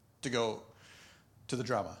to go to the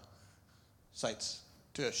drama sites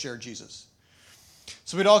to share Jesus.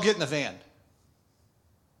 So we'd all get in the van,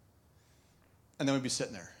 and then we'd be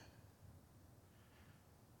sitting there.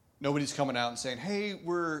 Nobody's coming out and saying, hey,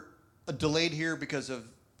 we're delayed here because of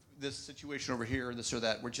this situation over here, or this or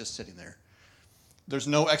that. We're just sitting there. There's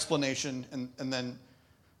no explanation, and then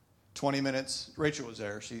 20 minutes, Rachel was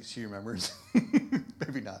there. She remembers.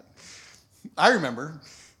 Maybe not. I remember,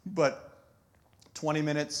 but 20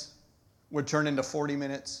 minutes would turn into 40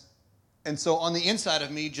 minutes. And so on the inside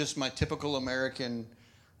of me, just my typical American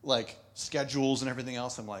schedules and everything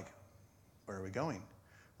else, I'm like, where are we going?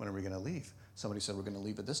 When are we going to leave? Somebody said we're going to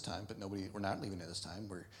leave at this time, but we're not leaving at this time.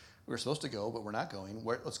 We're supposed to go, but we're not going.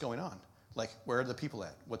 What's going on? Where are the people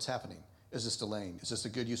at? What's happening? Is this delaying? Is this a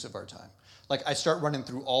good use of our time? I start running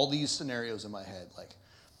through all these scenarios in my head,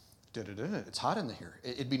 it's hot in here.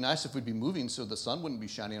 It'd be nice if we'd be moving so the sun wouldn't be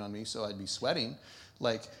shining on me, so I'd be sweating.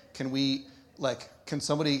 Can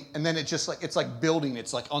somebody, and then it's like building,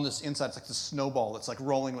 it's like on this inside, it's like the snowball, it's like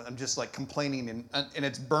rolling, I'm just complaining, and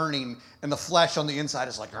it's burning, and the flesh on the inside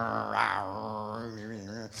is like, and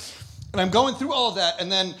I'm going through all of that, and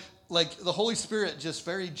then the Holy Spirit just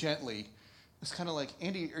very gently, it's kind of like,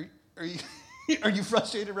 Andy, are you are you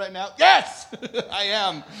frustrated right now? Yes, I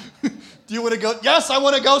am. Do you want to go? Yes, I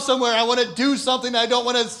want to go somewhere. I want to do something. I don't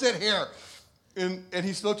want to sit here. And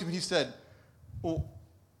he spoke to me and he said, well,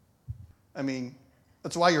 I mean,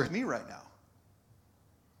 that's why you're with me right now.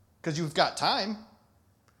 Because you've got time.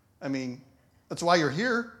 I mean, that's why you're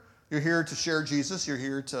here. You're here to share Jesus. You're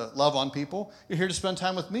here to love on people. You're here to spend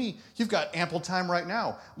time with me. You've got ample time right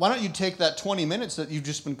now. Why don't you take that 20 minutes that you've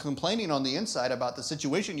just been complaining on the inside about the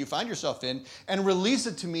situation you find yourself in and release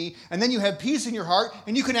it to me, and then you have peace in your heart,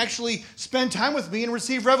 and you can actually spend time with me and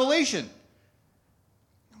receive revelation.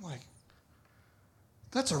 I'm like,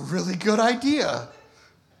 that's a really good idea.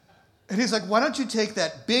 And he's like, why don't you take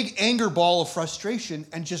that big anger ball of frustration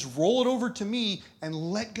and just roll it over to me and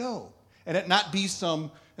let go? And it not be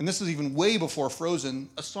some, and this is even way before Frozen,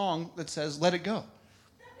 a song that says, let it go.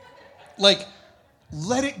 Like,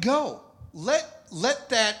 let it go. Let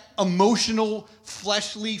that emotional,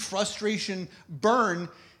 fleshly frustration burn.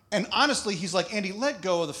 And honestly, he's like, Andy, let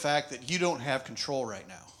go of the fact that you don't have control right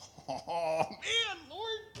now. Oh, man,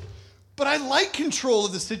 Lord. But I like control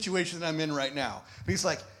of the situation that I'm in right now. And he's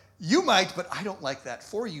like, you might, but I don't like that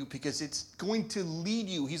for you because it's going to lead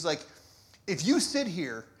you. He's like, if you sit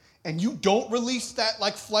here and you don't release that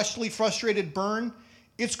like fleshly, frustrated burn,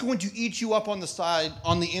 it's going to eat you up on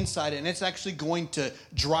the inside, and it's actually going to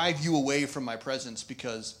drive you away from my presence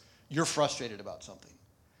because you're frustrated about something.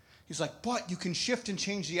 He's like, but you can shift and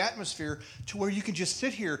change the atmosphere to where you can just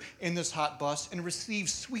sit here in this hot bus and receive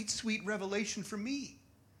sweet, sweet revelation from me.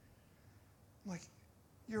 I'm like,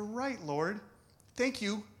 you're right, Lord. Thank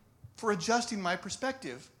you for adjusting my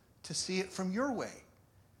perspective to see it from your way.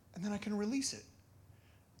 And then I can release it.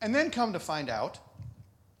 And then come to find out,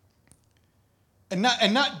 and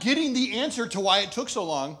not getting the answer to why it took so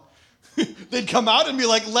long, they'd come out and be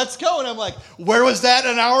like, let's go. And I'm like, where was that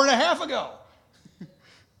an hour and a half ago?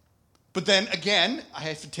 But then again, I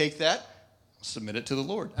have to take that, submit it to the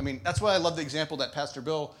Lord. I mean, that's why I love the example that Pastor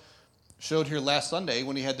Bill showed here last Sunday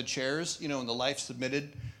when he had the chairs, and the life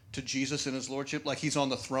submitted to Jesus in his lordship, like he's on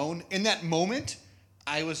the throne. In that moment,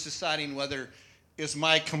 I was deciding whether is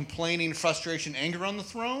my complaining, frustration, anger on the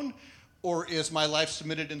throne, or is my life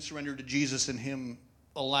submitted and surrendered to Jesus and him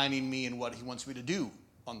aligning me in what he wants me to do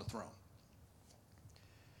on the throne?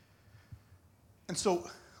 And so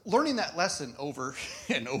learning that lesson over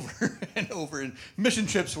and over and over, and mission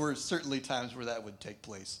trips were certainly times where that would take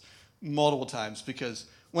place, multiple times, because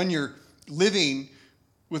when you're living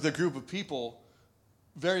with a group of people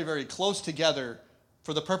very, very close together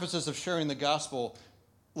for the purposes of sharing the gospel,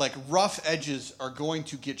 like rough edges are going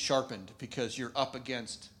to get sharpened because you're up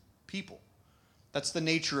against people. That's the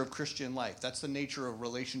nature of Christian life. That's the nature of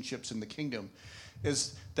relationships in the kingdom,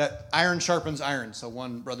 is that iron sharpens iron. So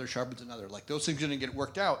one brother sharpens another. Like those things are going to get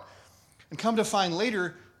worked out. And come to find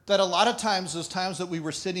later that a lot of times, those times that we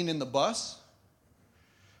were sitting in the bus,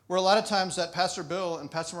 were a lot of times that Pastor Bill and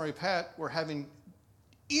Pastor Mary Pat were having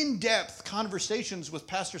in-depth conversations with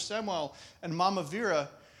Pastor Samuel and Mama Vera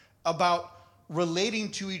about relating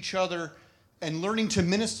to each other and learning to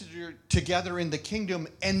minister together in the kingdom.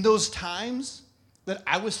 And those times that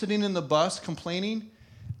I was sitting in the bus complaining,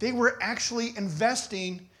 they were actually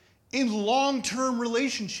investing in long-term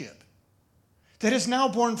relationship that has now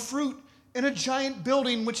borne fruit in a giant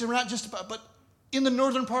building, which are not just about, but in the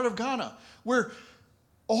northern part of Ghana, where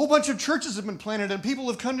a whole bunch of churches have been planted and people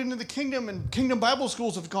have come into the kingdom and kingdom Bible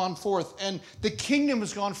schools have gone forth, and the kingdom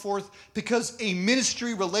has gone forth because a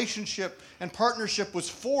ministry relationship and partnership was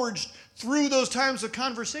forged through those times of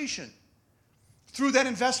conversation, through that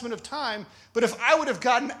investment of time. But if I would have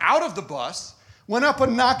gotten out of the bus, went up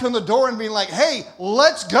and knocked on the door and been like, hey,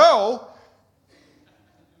 let's go,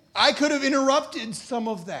 I could have interrupted some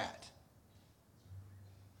of that.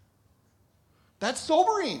 That's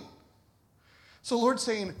sobering. So the Lord's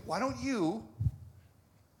saying, why don't you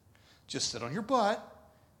just sit on your butt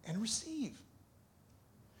and receive?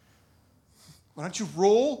 Why don't you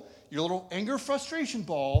roll your little anger frustration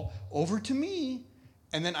ball over to me,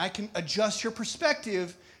 and then I can adjust your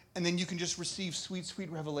perspective, and then you can just receive sweet, sweet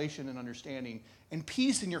revelation and understanding and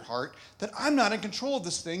peace in your heart that I'm not in control of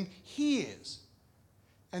this thing, He is.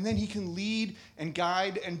 And then He can lead and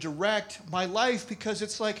guide and direct my life, because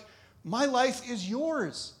it's like, my life is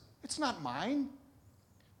yours. It's not mine.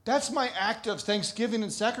 That's my act of thanksgiving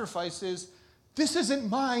and sacrifice is, this isn't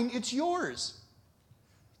mine, it's yours.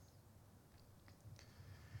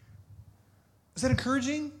 Is that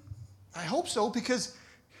encouraging? I hope so, because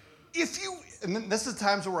if you, and this is the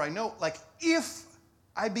times where I know, like, if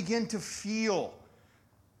I begin to feel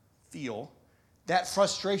that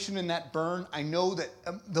frustration and that burn, I know that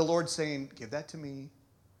the Lord's saying, give that to me,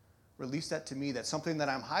 release that to me. That's something that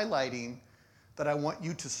I'm highlighting that I want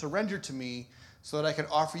you to surrender to me so that I can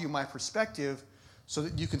offer you my perspective so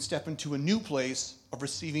that you can step into a new place of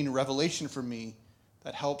receiving a revelation from me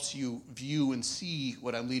that helps you view and see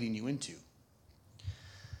what I'm leading you into.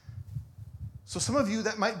 So some of you,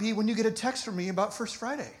 that might be when you get a text from me about First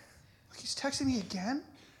Friday. Like, he's texting me again?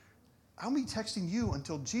 I'll be texting you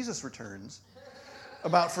until Jesus returns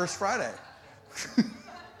about First Friday.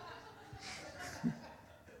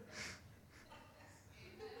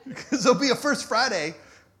 Because there'll be a First Friday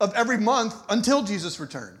of every month until Jesus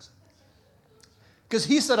returns. Because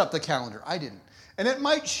he set up the calendar. I didn't. And it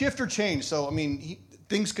might shift or change. So, I mean,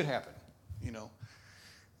 things could happen, you know.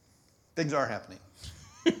 Things are happening.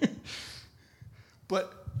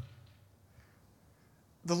 But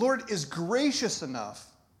the Lord is gracious enough,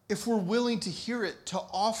 if we're willing to hear it, to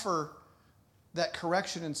offer that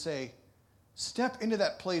correction and say, step into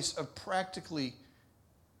that place of practically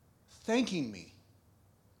thanking me,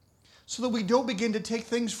 so that we don't begin to take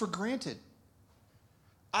things for granted.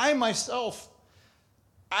 I myself,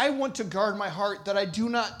 I want to guard my heart that I do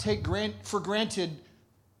not take for granted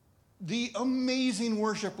the amazing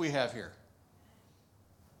worship we have here.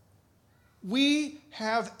 We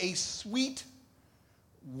have a sweet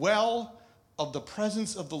well of the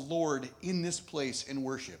presence of the Lord in this place in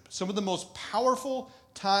worship. Some of the most powerful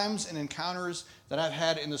times and encounters that I've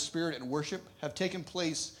had in the Spirit and worship have taken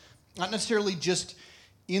place, not necessarily just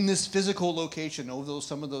in this physical location, although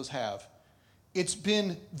some of those have. It's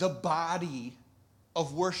been the body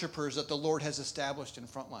of worshipers that the Lord has established in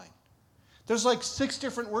Frontline. There's like 6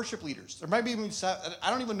 different worship leaders. There might be even 7. I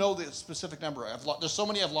don't even know the specific number. There's so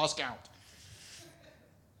many I've lost count.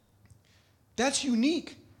 That's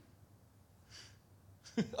unique.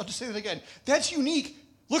 I'll just say that again. That's unique.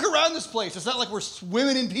 Look around this place. It's not like we're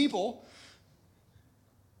swimming in people.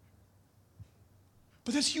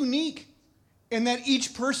 But that's unique in that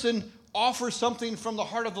each person offers something from the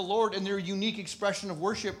heart of the Lord in their unique expression of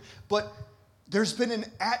worship. But there's been an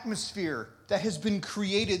atmosphere that has been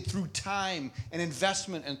created through time and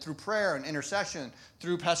investment and through prayer and intercession,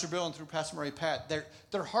 through Pastor Bill and through Pastor Mary Pat.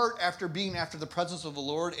 Their heart after being after the presence of the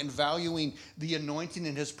Lord and valuing the anointing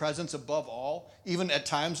in his presence above all, even at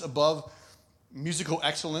times above musical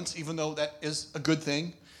excellence, even though that is a good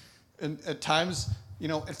thing. And at times, you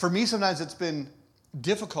know, for me sometimes it's been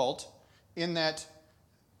difficult in that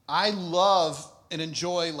I love and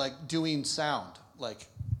enjoy like doing sound, like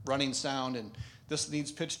running sound, and this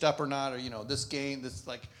needs pitched up or not, or, you know, this gain,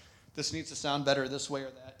 this needs to sound better this way or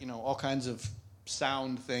that, you know, all kinds of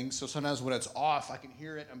sound things. So sometimes when it's off, I can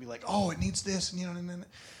hear it and be like, oh, it needs this, and, you know, and then.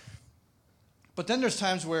 But then there's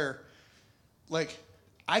times where, like,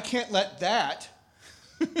 I can't let that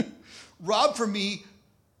rob from me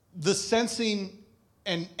the sensing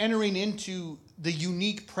and entering into the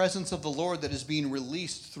unique presence of the Lord that is being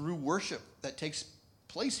released through worship that takes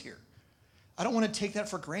place here. I don't want to take that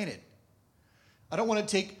for granted. I don't want to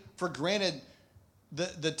take for granted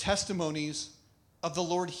the testimonies of the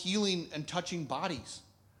Lord healing and touching bodies,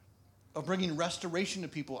 of bringing restoration to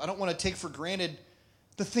people. I don't want to take for granted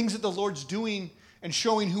the things that the Lord's doing and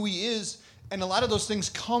showing who he is. And a lot of those things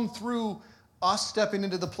come through us stepping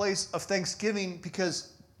into the place of thanksgiving,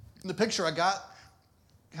 because the picture I got,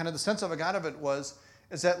 kind of the sense I got of it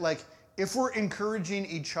is that, like, if we're encouraging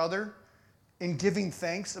each other in giving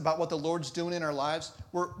thanks about what the Lord's doing in our lives,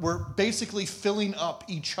 we're basically filling up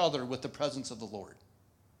each other with the presence of the Lord.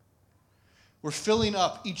 We're filling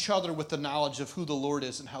up each other with the knowledge of who the Lord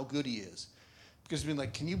is and how good he is. Because being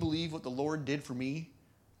like, can you believe what the Lord did for me?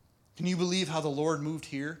 Can you believe how the Lord moved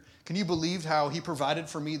here? Can you believe how he provided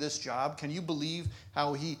for me this job? Can you believe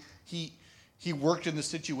how he worked in the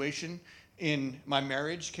situation in my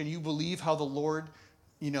marriage? Can you believe how the Lord,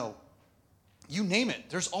 you know, you name it.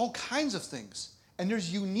 There's all kinds of things. And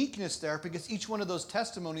there's uniqueness there because each one of those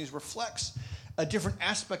testimonies reflects a different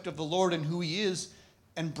aspect of the Lord and who he is,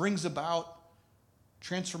 and brings about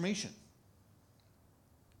transformation.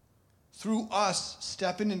 Through us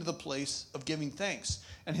stepping into the place of giving thanks.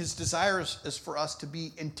 And his desire is for us to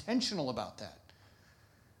be intentional about that.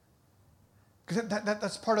 Because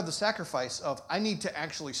that's part of the sacrifice of, I need to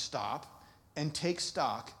actually stop and take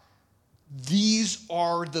stock. These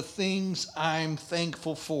are the things I'm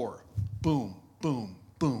thankful for. Boom, boom,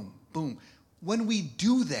 boom, boom. When we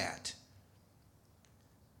do that,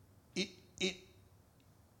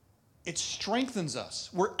 it strengthens us.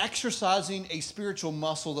 We're exercising a spiritual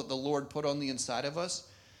muscle that the Lord put on the inside of us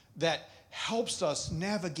that helps us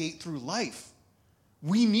navigate through life.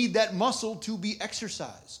 We need that muscle to be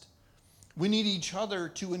exercised. We need each other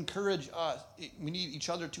to encourage us. We need each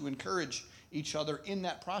other to encourage each other in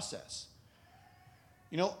that process.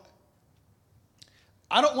 You know,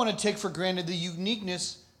 I don't want to take for granted the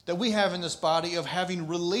uniqueness that we have in this body of having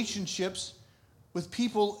relationships with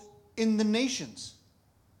people in the nations.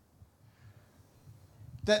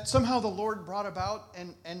 That somehow the Lord brought about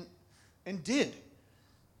and did.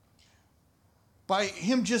 By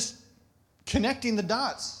him just connecting the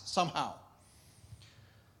dots somehow.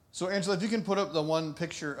 So, Angela, if you can put up the one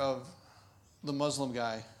picture of the Muslim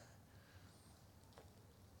guy.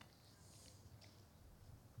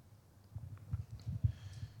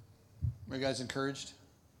 Are you guys encouraged?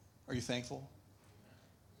 Are you thankful?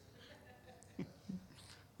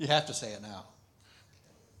 You have to say it now.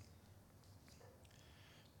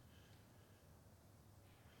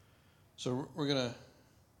 So we're gonna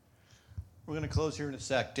close here in a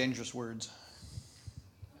sec. Dangerous words.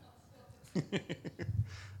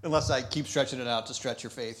 Unless I keep stretching it out to stretch your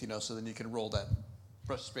faith, so then you can roll that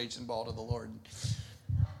frustration ball to the Lord.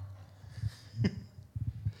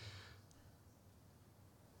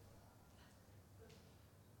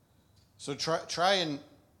 So try and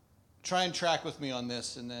track with me on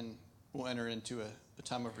this, and then we'll enter into a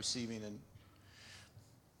time of receiving. And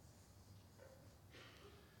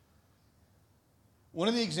one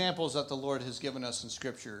of the examples that the Lord has given us in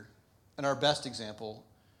Scripture, and our best example,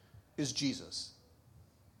 is Jesus.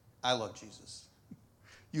 I love Jesus.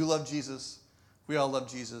 You love Jesus. We all love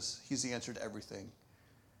Jesus. He's the answer to everything.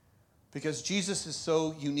 Because Jesus is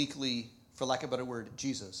so uniquely, for lack of a better word,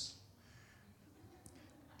 Jesus.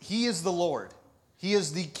 He is the Lord. He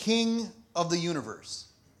is the King of the universe.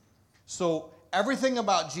 So everything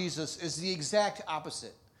about Jesus is the exact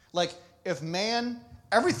opposite. Like, if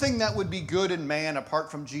everything that would be good in man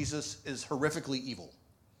apart from Jesus is horrifically evil.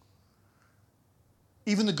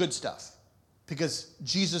 Even the good stuff. Because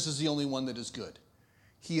Jesus is the only one that is good.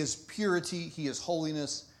 He is purity. He is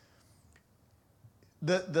holiness.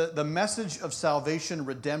 The message of salvation,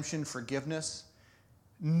 redemption, forgiveness,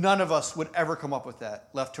 none of us would ever come up with that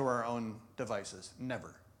left to our own devices.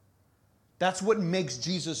 Never. That's what makes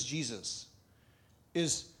Jesus Jesus.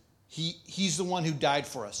 He's the one who died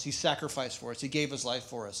for us. He sacrificed for us. He gave his life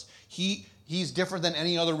for us. He's different than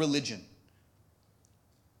any other religion.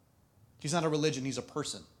 He's not a religion. He's a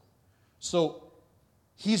person. So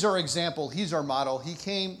he's our example. He's our model.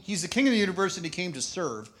 He's the King of the universe, and he came to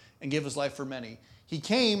serve and give his life for many. He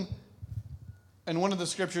came, and one of the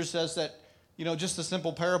scriptures says that, just the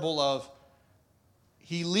simple parable of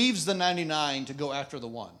he leaves the 99 to go after the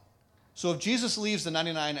one. So if Jesus leaves the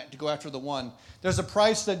 99 to go after the one, there's a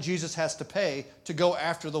price that Jesus has to pay to go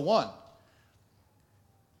after the one.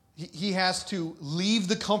 He has to leave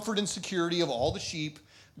the comfort and security of all the sheep,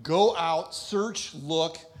 go out, search,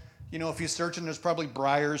 look. If he's searching, there's probably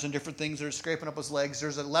briars and different things that are scraping up his legs.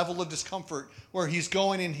 There's a level of discomfort where he's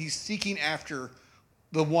going and he's seeking after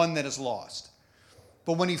the one that is lost.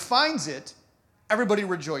 But when he finds it, everybody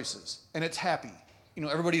rejoices, and it's happy.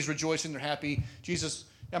 Everybody's rejoicing, they're happy. Jesus,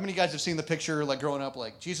 how many of you guys have seen the picture, like growing up,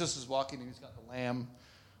 like Jesus is walking and he's got the lamb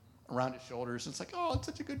around his shoulders. It's like, oh, it's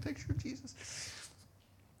such a good picture of Jesus.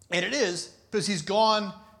 And it is, because he's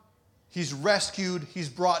gone, he's rescued, he's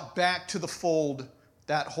brought back to the fold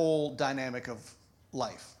that whole dynamic of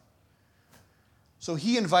life. So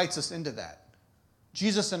he invites us into that.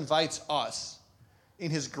 Jesus invites us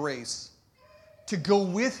in his grace to go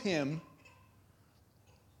with him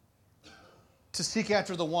to seek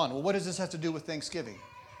after the one. Well, what does this have to do with Thanksgiving?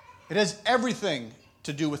 It has everything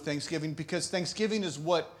to do with Thanksgiving, because Thanksgiving is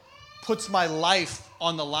what puts my life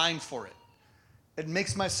on the line for it. It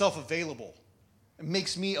makes myself available. It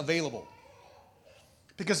makes me available.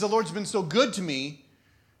 Because the Lord's been so good to me,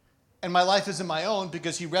 and my life isn't my own,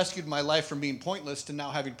 because he rescued my life from being pointless to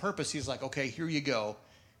now having purpose. He's like, okay, here you go.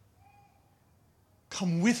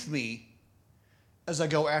 Come with me as I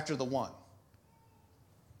go after the one.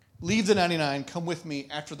 Leave the 99, come with me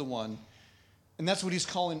after the one. And that's what he's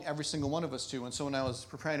calling every single one of us to. And so when I was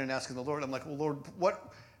preparing and asking the Lord, I'm like, well, Lord,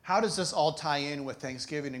 how does this all tie in with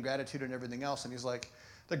Thanksgiving and gratitude and everything else? And he's like,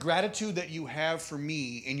 the gratitude that you have for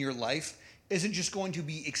me in your life isn't just going to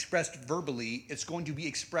be expressed verbally. It's going to be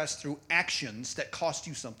expressed through actions that cost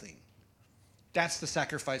you something. That's the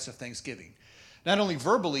sacrifice of Thanksgiving. Not only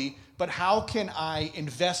verbally, but how can I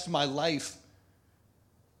invest my life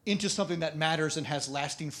into something that matters and has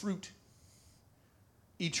lasting fruit?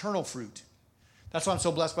 Eternal fruit. That's why I'm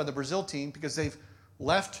so blessed by the Brazil team, because they've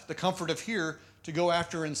left the comfort of here to go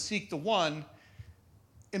after and seek the one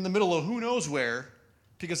in the middle of who knows where,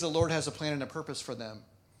 because the Lord has a plan and a purpose for them.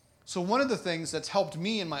 So one of the things that's helped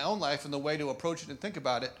me in my own life and the way to approach it and think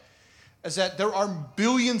about it is that there are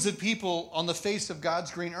billions of people on the face of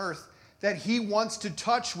God's green earth that he wants to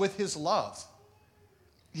touch with his love.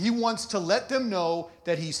 He wants to let them know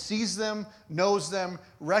that he sees them, knows them,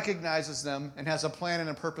 recognizes them, and has a plan and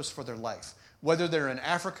a purpose for their life. Whether they're in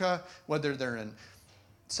Africa, whether they're in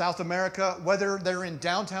South America, whether they're in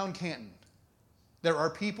downtown Canton. There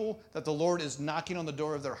are people that the Lord is knocking on the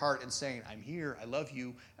door of their heart and saying, I'm here, I love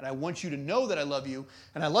you, and I want you to know that I love you,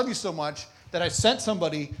 and I love you so much that I sent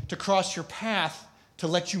somebody to cross your path to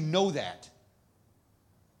let you know that.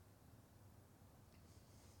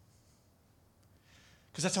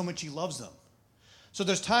 Because that's how much he loves them. So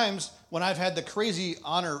there's times when I've had the crazy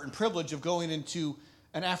honor and privilege of going into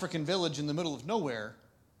an African village in the middle of nowhere,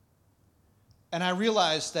 and I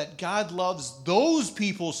realized that God loves those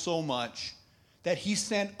people so much that he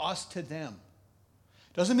sent us to them.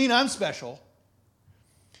 Doesn't mean I'm special,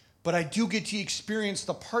 but I do get to experience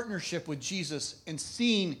the partnership with Jesus and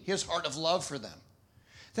seeing his heart of love for them.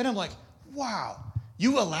 Then I'm like, wow,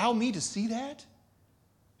 you allow me to see that?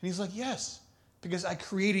 And he's like, yes, because I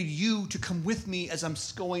created you to come with me as I'm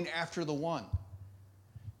going after the one.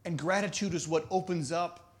 And gratitude is what opens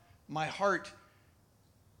up my heart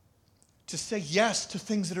to say yes to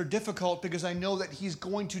things that are difficult because I know that he's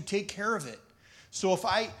going to take care of it. So if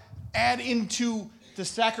I add into the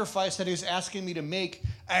sacrifice that he's asking me to make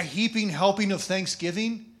a heaping helping of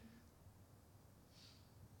thanksgiving,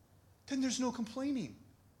 then there's no complaining.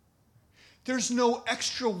 There's no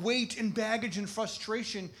extra weight and baggage and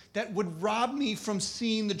frustration that would rob me from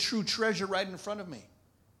seeing the true treasure right in front of me.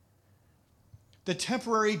 The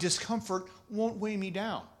temporary discomfort won't weigh me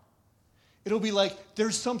down. It'll be like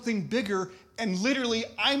there's something bigger, and literally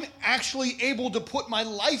I'm actually able to put my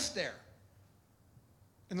life there.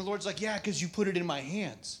 And the Lord's like, yeah, because you put it in my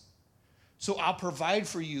hands. So I'll provide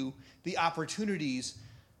for you the opportunities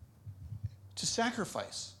to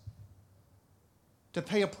sacrifice, to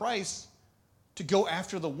pay a price, to go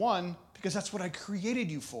after the one, because that's what I created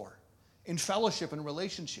you for, in fellowship and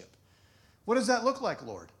relationship. What does that look like,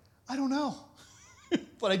 Lord? I don't know.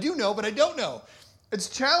 But I do know, but I don't know. It's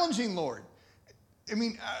challenging, Lord. I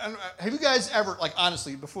mean, have you guys ever, like,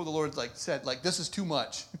 honestly, before the Lord, like, said, like, this is too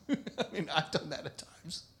much? I mean, I've done that at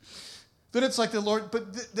times. Then it's like the Lord,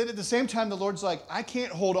 but then at the same time, the Lord's like,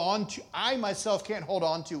 I myself can't hold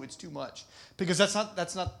on to, it's too much. Because that's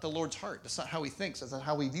not the Lord's heart. That's not how he thinks. That's not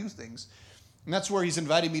how he views things. And that's where he's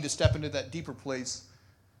inviting me to step into that deeper place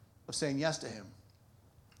of saying yes to him.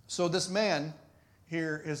 So this man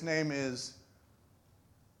here, his name is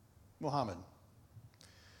Muhammad.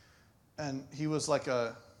 And he was like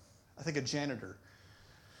I think a janitor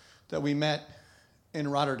that we met in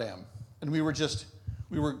Rotterdam. And we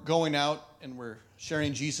were going out and we're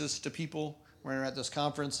sharing Jesus to people. We're at this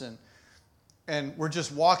conference and we're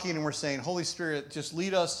just walking and we're saying, Holy Spirit, just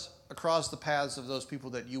lead us across the paths of those people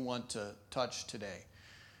that you want to touch today.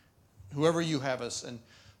 Whoever you have us. And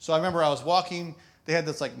so I remember I was walking, they had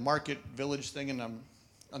this like market village thing and I'm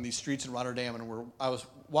on these streets in Rotterdam and I was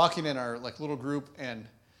walking in our like little group and I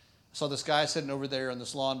saw this guy sitting over there on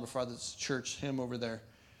this lawn before this church, him over there.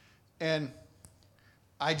 And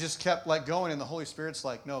I just kept like going and the Holy Spirit's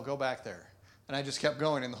like, no, go back there. And I just kept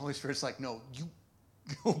going and the Holy Spirit's like, no, you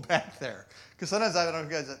go back there. Because sometimes, I don't know if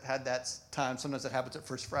you guys have had that time, sometimes it happens at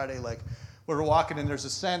First Friday, like we're walking and there's a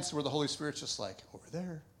sense where the Holy Spirit's just like, over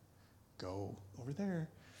there, go over there.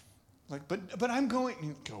 Like, but I'm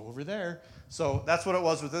going, go over there. So that's what it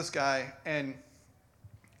was with this guy. And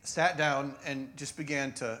sat down and just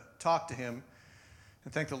began to talk to him.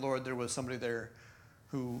 And thank the Lord there was somebody there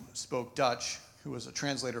who spoke Dutch, who was a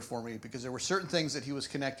translator for me, because there were certain things that he was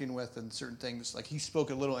connecting with and certain things, like he spoke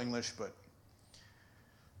a little English,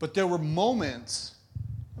 but there were moments,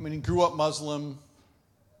 I mean, he grew up Muslim,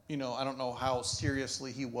 you know, I don't know how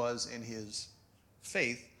seriously he was in his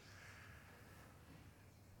faith,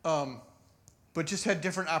 but just had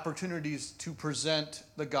different opportunities to present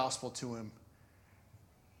the gospel to him.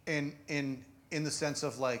 In the sense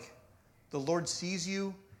of like, the Lord sees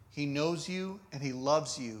you, he knows you, and he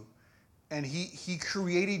loves you. And he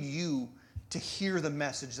created you to hear the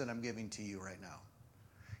message that I'm giving to you right now.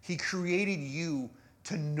 He created you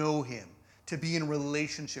to know him, to be in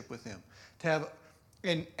relationship with him, to have,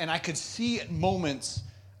 and I could see at moments,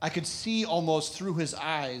 I could see almost through his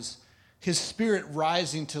eyes, his spirit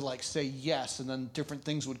rising to like say yes, and then different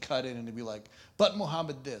things would cut in and it'd be like, but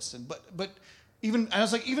Muhammad this, and but even, and I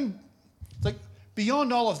was like, even like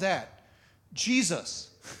beyond all of that, Jesus,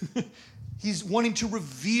 he's wanting to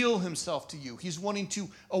reveal himself to you. He's wanting to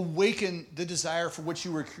awaken the desire for which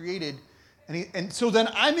you were created. And so then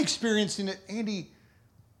I'm experiencing it, Andy,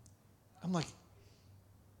 I'm like,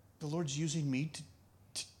 the Lord's using me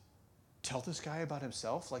to tell this guy about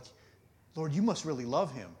himself? Like, Lord, you must really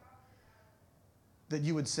love him that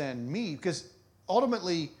you would send me. Because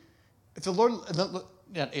ultimately, if the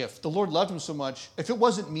Lord loved him so much, if it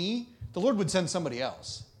wasn't me, the Lord would send somebody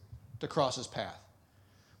else to cross his path.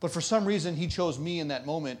 But for some reason, he chose me in that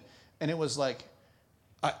moment, and it was like,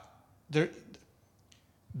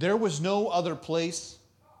 there was no other place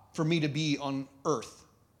for me to be on earth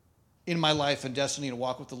in my life and destiny to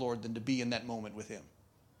walk with the Lord than to be in that moment with him.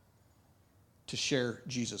 to share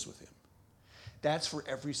Jesus with him. That's for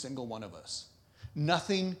every single one of us.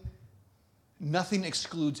 Nothing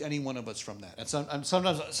excludes any one of us from that. And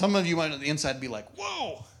sometimes some of you might on the inside be like,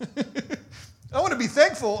 whoa, I want to be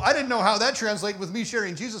thankful. I didn't know how that translates with me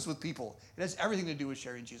sharing Jesus with people. It has everything to do with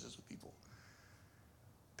sharing Jesus with people.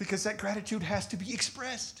 Because that gratitude has to be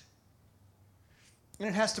expressed. And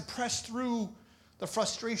it has to press through the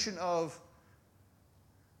frustration of,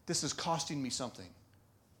 this is costing me something.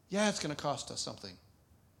 Yeah, it's going to cost us something.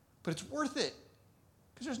 But it's worth it.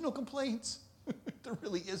 Because there's no complaints. There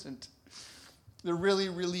really isn't. There really,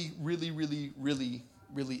 really, really, really, really,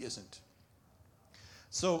 really isn't.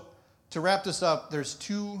 So, to wrap this up, there's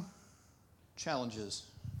 2 challenges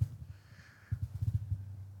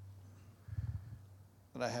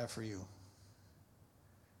that I have for you.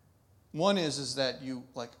 One is that you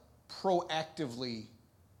proactively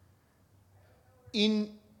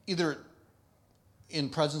either in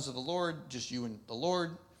presence of the Lord, just you and the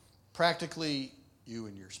Lord, practically you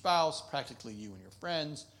and your spouse, practically you and your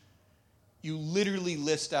friends, you literally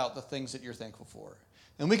list out the things that you're thankful for.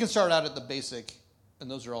 And we can start out at the basic, and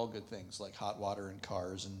those are all good things, like hot water and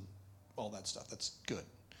cars and all that stuff. That's good.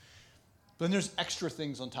 But then there's extra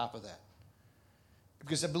things on top of that.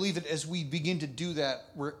 Because I believe that as we begin to do that,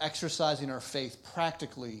 we're exercising our faith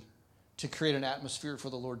practically to create an atmosphere for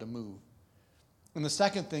the Lord to move. And the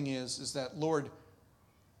second thing is that, Lord,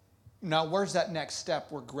 now where's that next step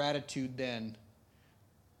where gratitude then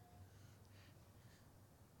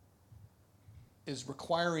is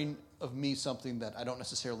requiring of me something that I don't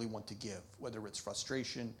necessarily want to give, whether it's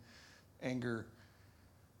frustration, anger,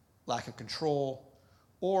 lack of control,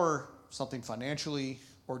 or something financially,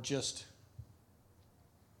 or just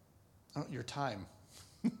your time.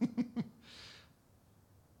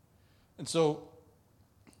 And so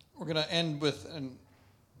we're going to end with, and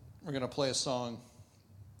we're going to play a song,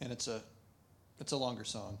 and it's a longer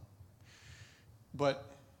song. But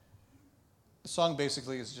the song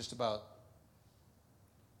basically is just about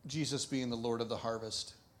Jesus being the Lord of the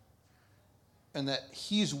harvest, and that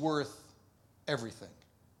he's worth everything,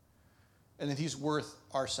 and that he's worth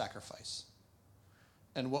our sacrifice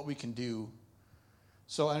and what we can do.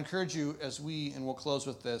 So I encourage you and we'll close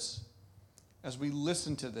with this, as we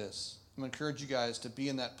listen to this, I'm going to encourage you guys to be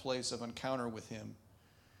in that place of encounter with him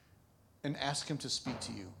and ask him to speak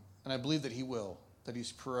to you. And I believe that he will, that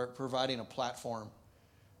he's providing a platform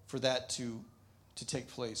for that to take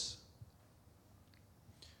place.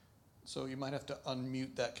 So you might have to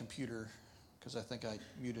unmute that computer, because I think I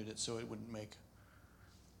muted it so it wouldn't make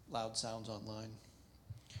loud sounds online.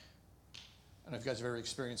 And if you guys have ever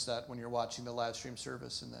experienced that when you're watching the live stream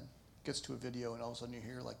service and then it gets to a video and all of a sudden you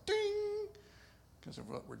hear like ding, because of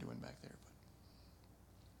what we're doing back there.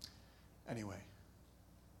 But anyway,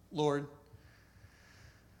 Lord,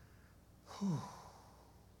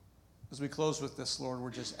 as we close with this, Lord,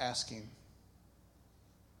 we're just asking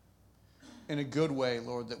in a good way,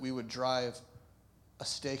 Lord, that we would drive a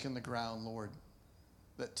stake in the ground, Lord,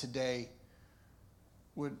 that today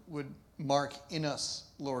would mark in us,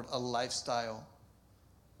 Lord, a lifestyle,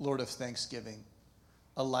 Lord, of thanksgiving,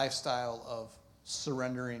 a lifestyle of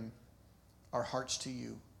surrendering our hearts to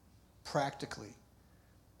you practically,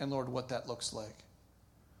 and Lord, what that looks like.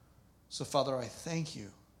 So, Father, I thank you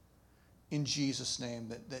in Jesus' name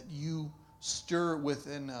that you stir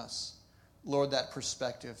within us, Lord, that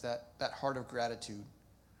perspective, that heart of gratitude.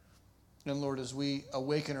 And Lord, as we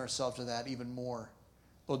awaken ourselves to that even more,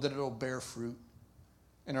 Lord, that it'll bear fruit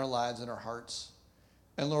in our lives and our hearts.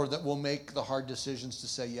 And Lord, that we'll make the hard decisions to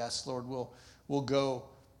say yes, Lord. We'll go,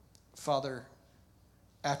 Father,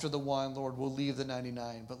 after the one, Lord, we'll leave the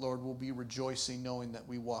 99. But Lord, we'll be rejoicing knowing that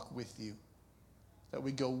we walk with you, that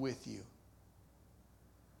we go with you.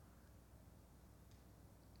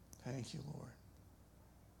 Thank you, Lord.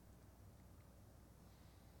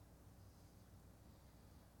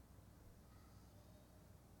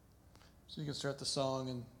 So you can start the song,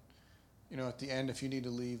 and, at the end, if you need to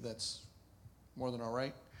leave, that's more than all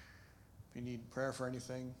right. If you need prayer for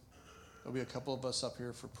anything, there'll be a couple of us up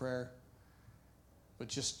here for prayer. But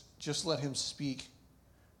just let him speak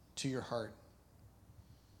to your heart.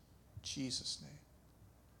 In Jesus' name.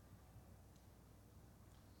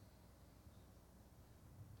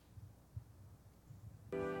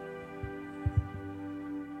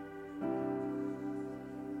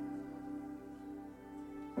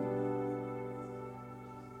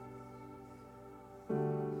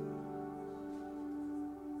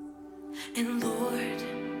 And Lord,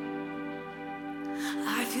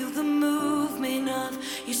 I feel the movement of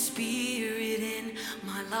your spirit in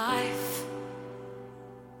my life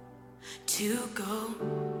to go.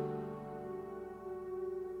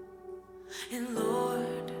 And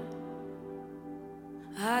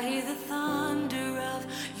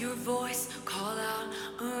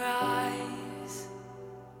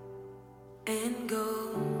and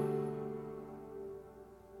go.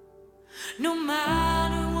 No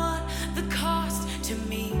matter what the cost to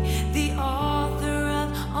me, the author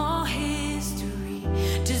of all history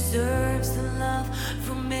deserves the love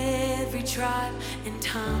from every tribe and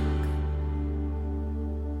tongue.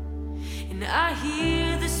 And I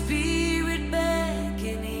hear the Spirit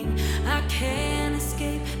beckoning. I can't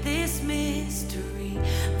escape this mystery,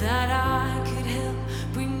 that I could help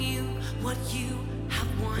bring you what you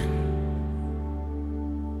have won.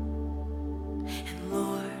 And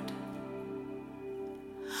Lord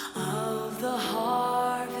of the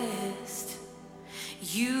harvest,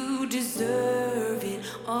 you deserve it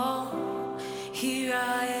all. Here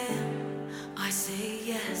I am, I say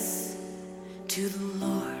yes to the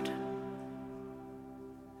Lord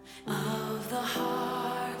of the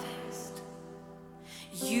harvest.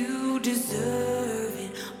 You deserve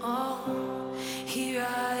it all. Here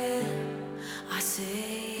I am, I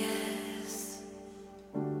say yes.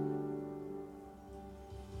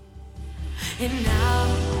 And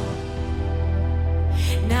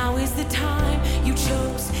now is the time you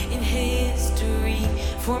chose in history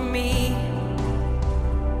for me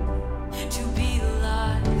to be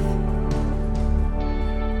alive.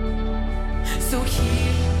 So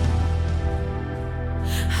here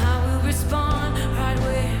I will respond right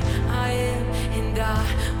where I am, and I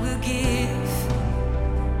will give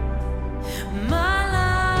my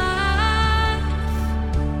life,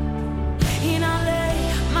 and I lay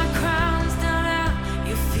my crowns down at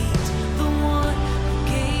your feet, the one who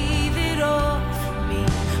gave it all for me.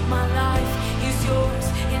 My life is yours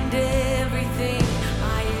and everything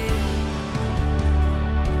I am.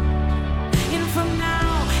 And from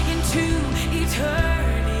now into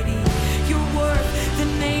eternity, you're worth the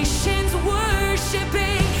nations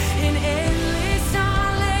worshiping in endless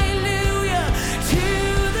hallelujah to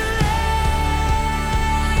the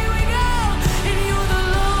Lamb. Here we go. And you're the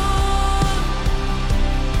Lord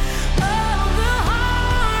of the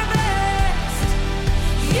harvest.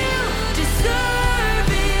 You deserve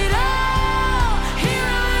it all. Here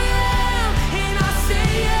I am, and I say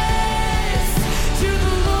yes to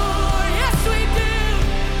the Lord. Yes, we do.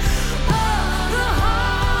 Of the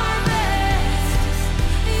harvest,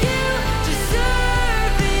 you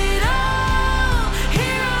deserve it all.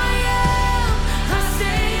 Here I am, I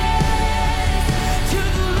say yes to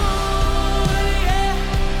the Lord. Yeah.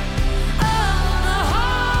 Of the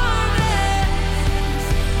harvest,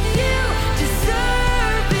 you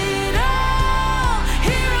deserve it all.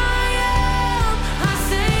 Here I am, I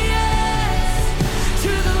say yes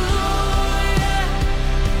to the Lord. Yeah.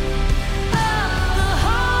 Of the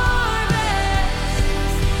harvest,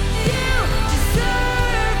 you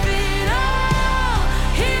deserve it all.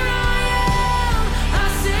 Here I am, I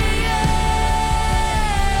say yes.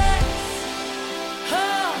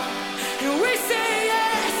 Oh, and we say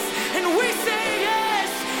yes, and we say yes,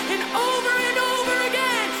 and over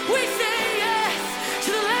again, we say yes to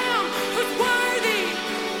the Lamb who's worthy.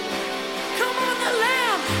 Come on, the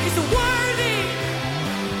Lamb is worthy.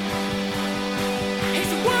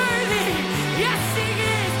 He's worthy. Yes, he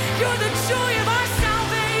is. You're the joy of our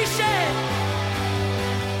salvation.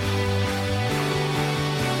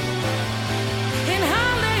 And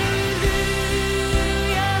hallelujah,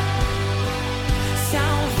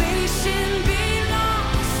 salvation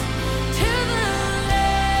belongs to the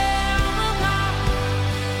Lamb of God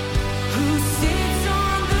who sits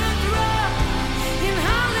on the throne. And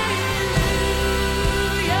hallelujah,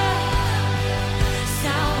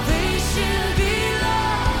 salvation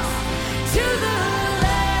belongs to the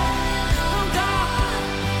Lamb of God.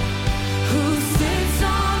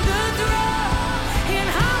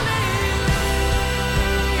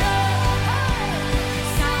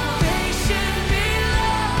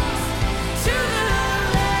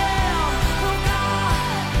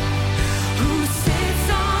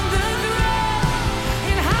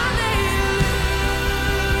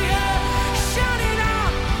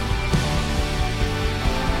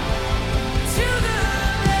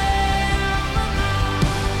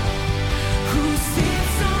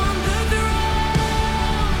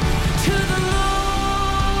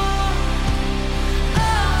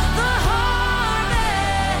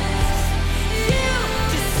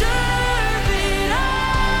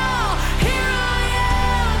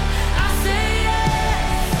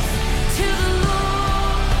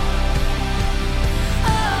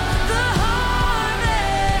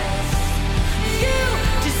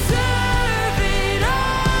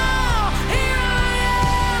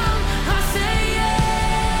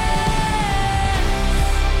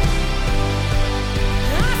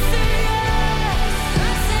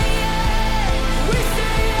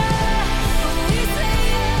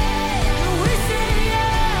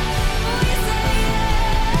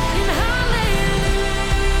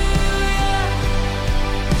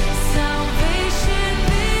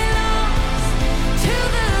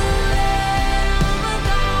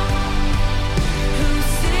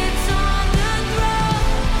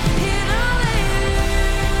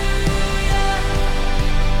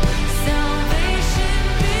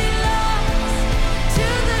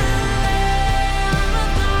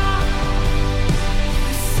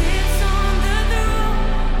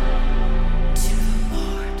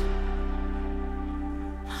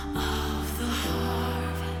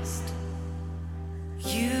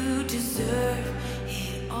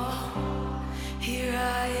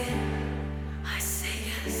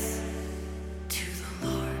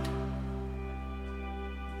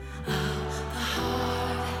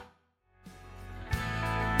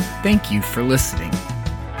 Thank you for listening.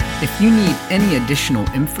 If you need any additional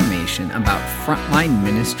information about Frontline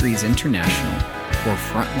Ministries International or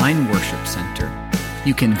Frontline Worship Center,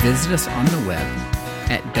 you can visit us on the web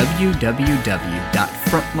at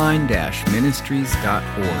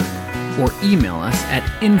www.frontline-ministries.org or email us at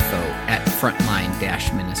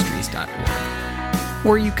info@frontline-ministries.org.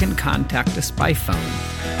 Or you can contact us by phone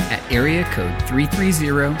at area code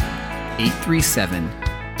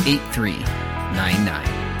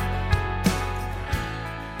 330-837-8399.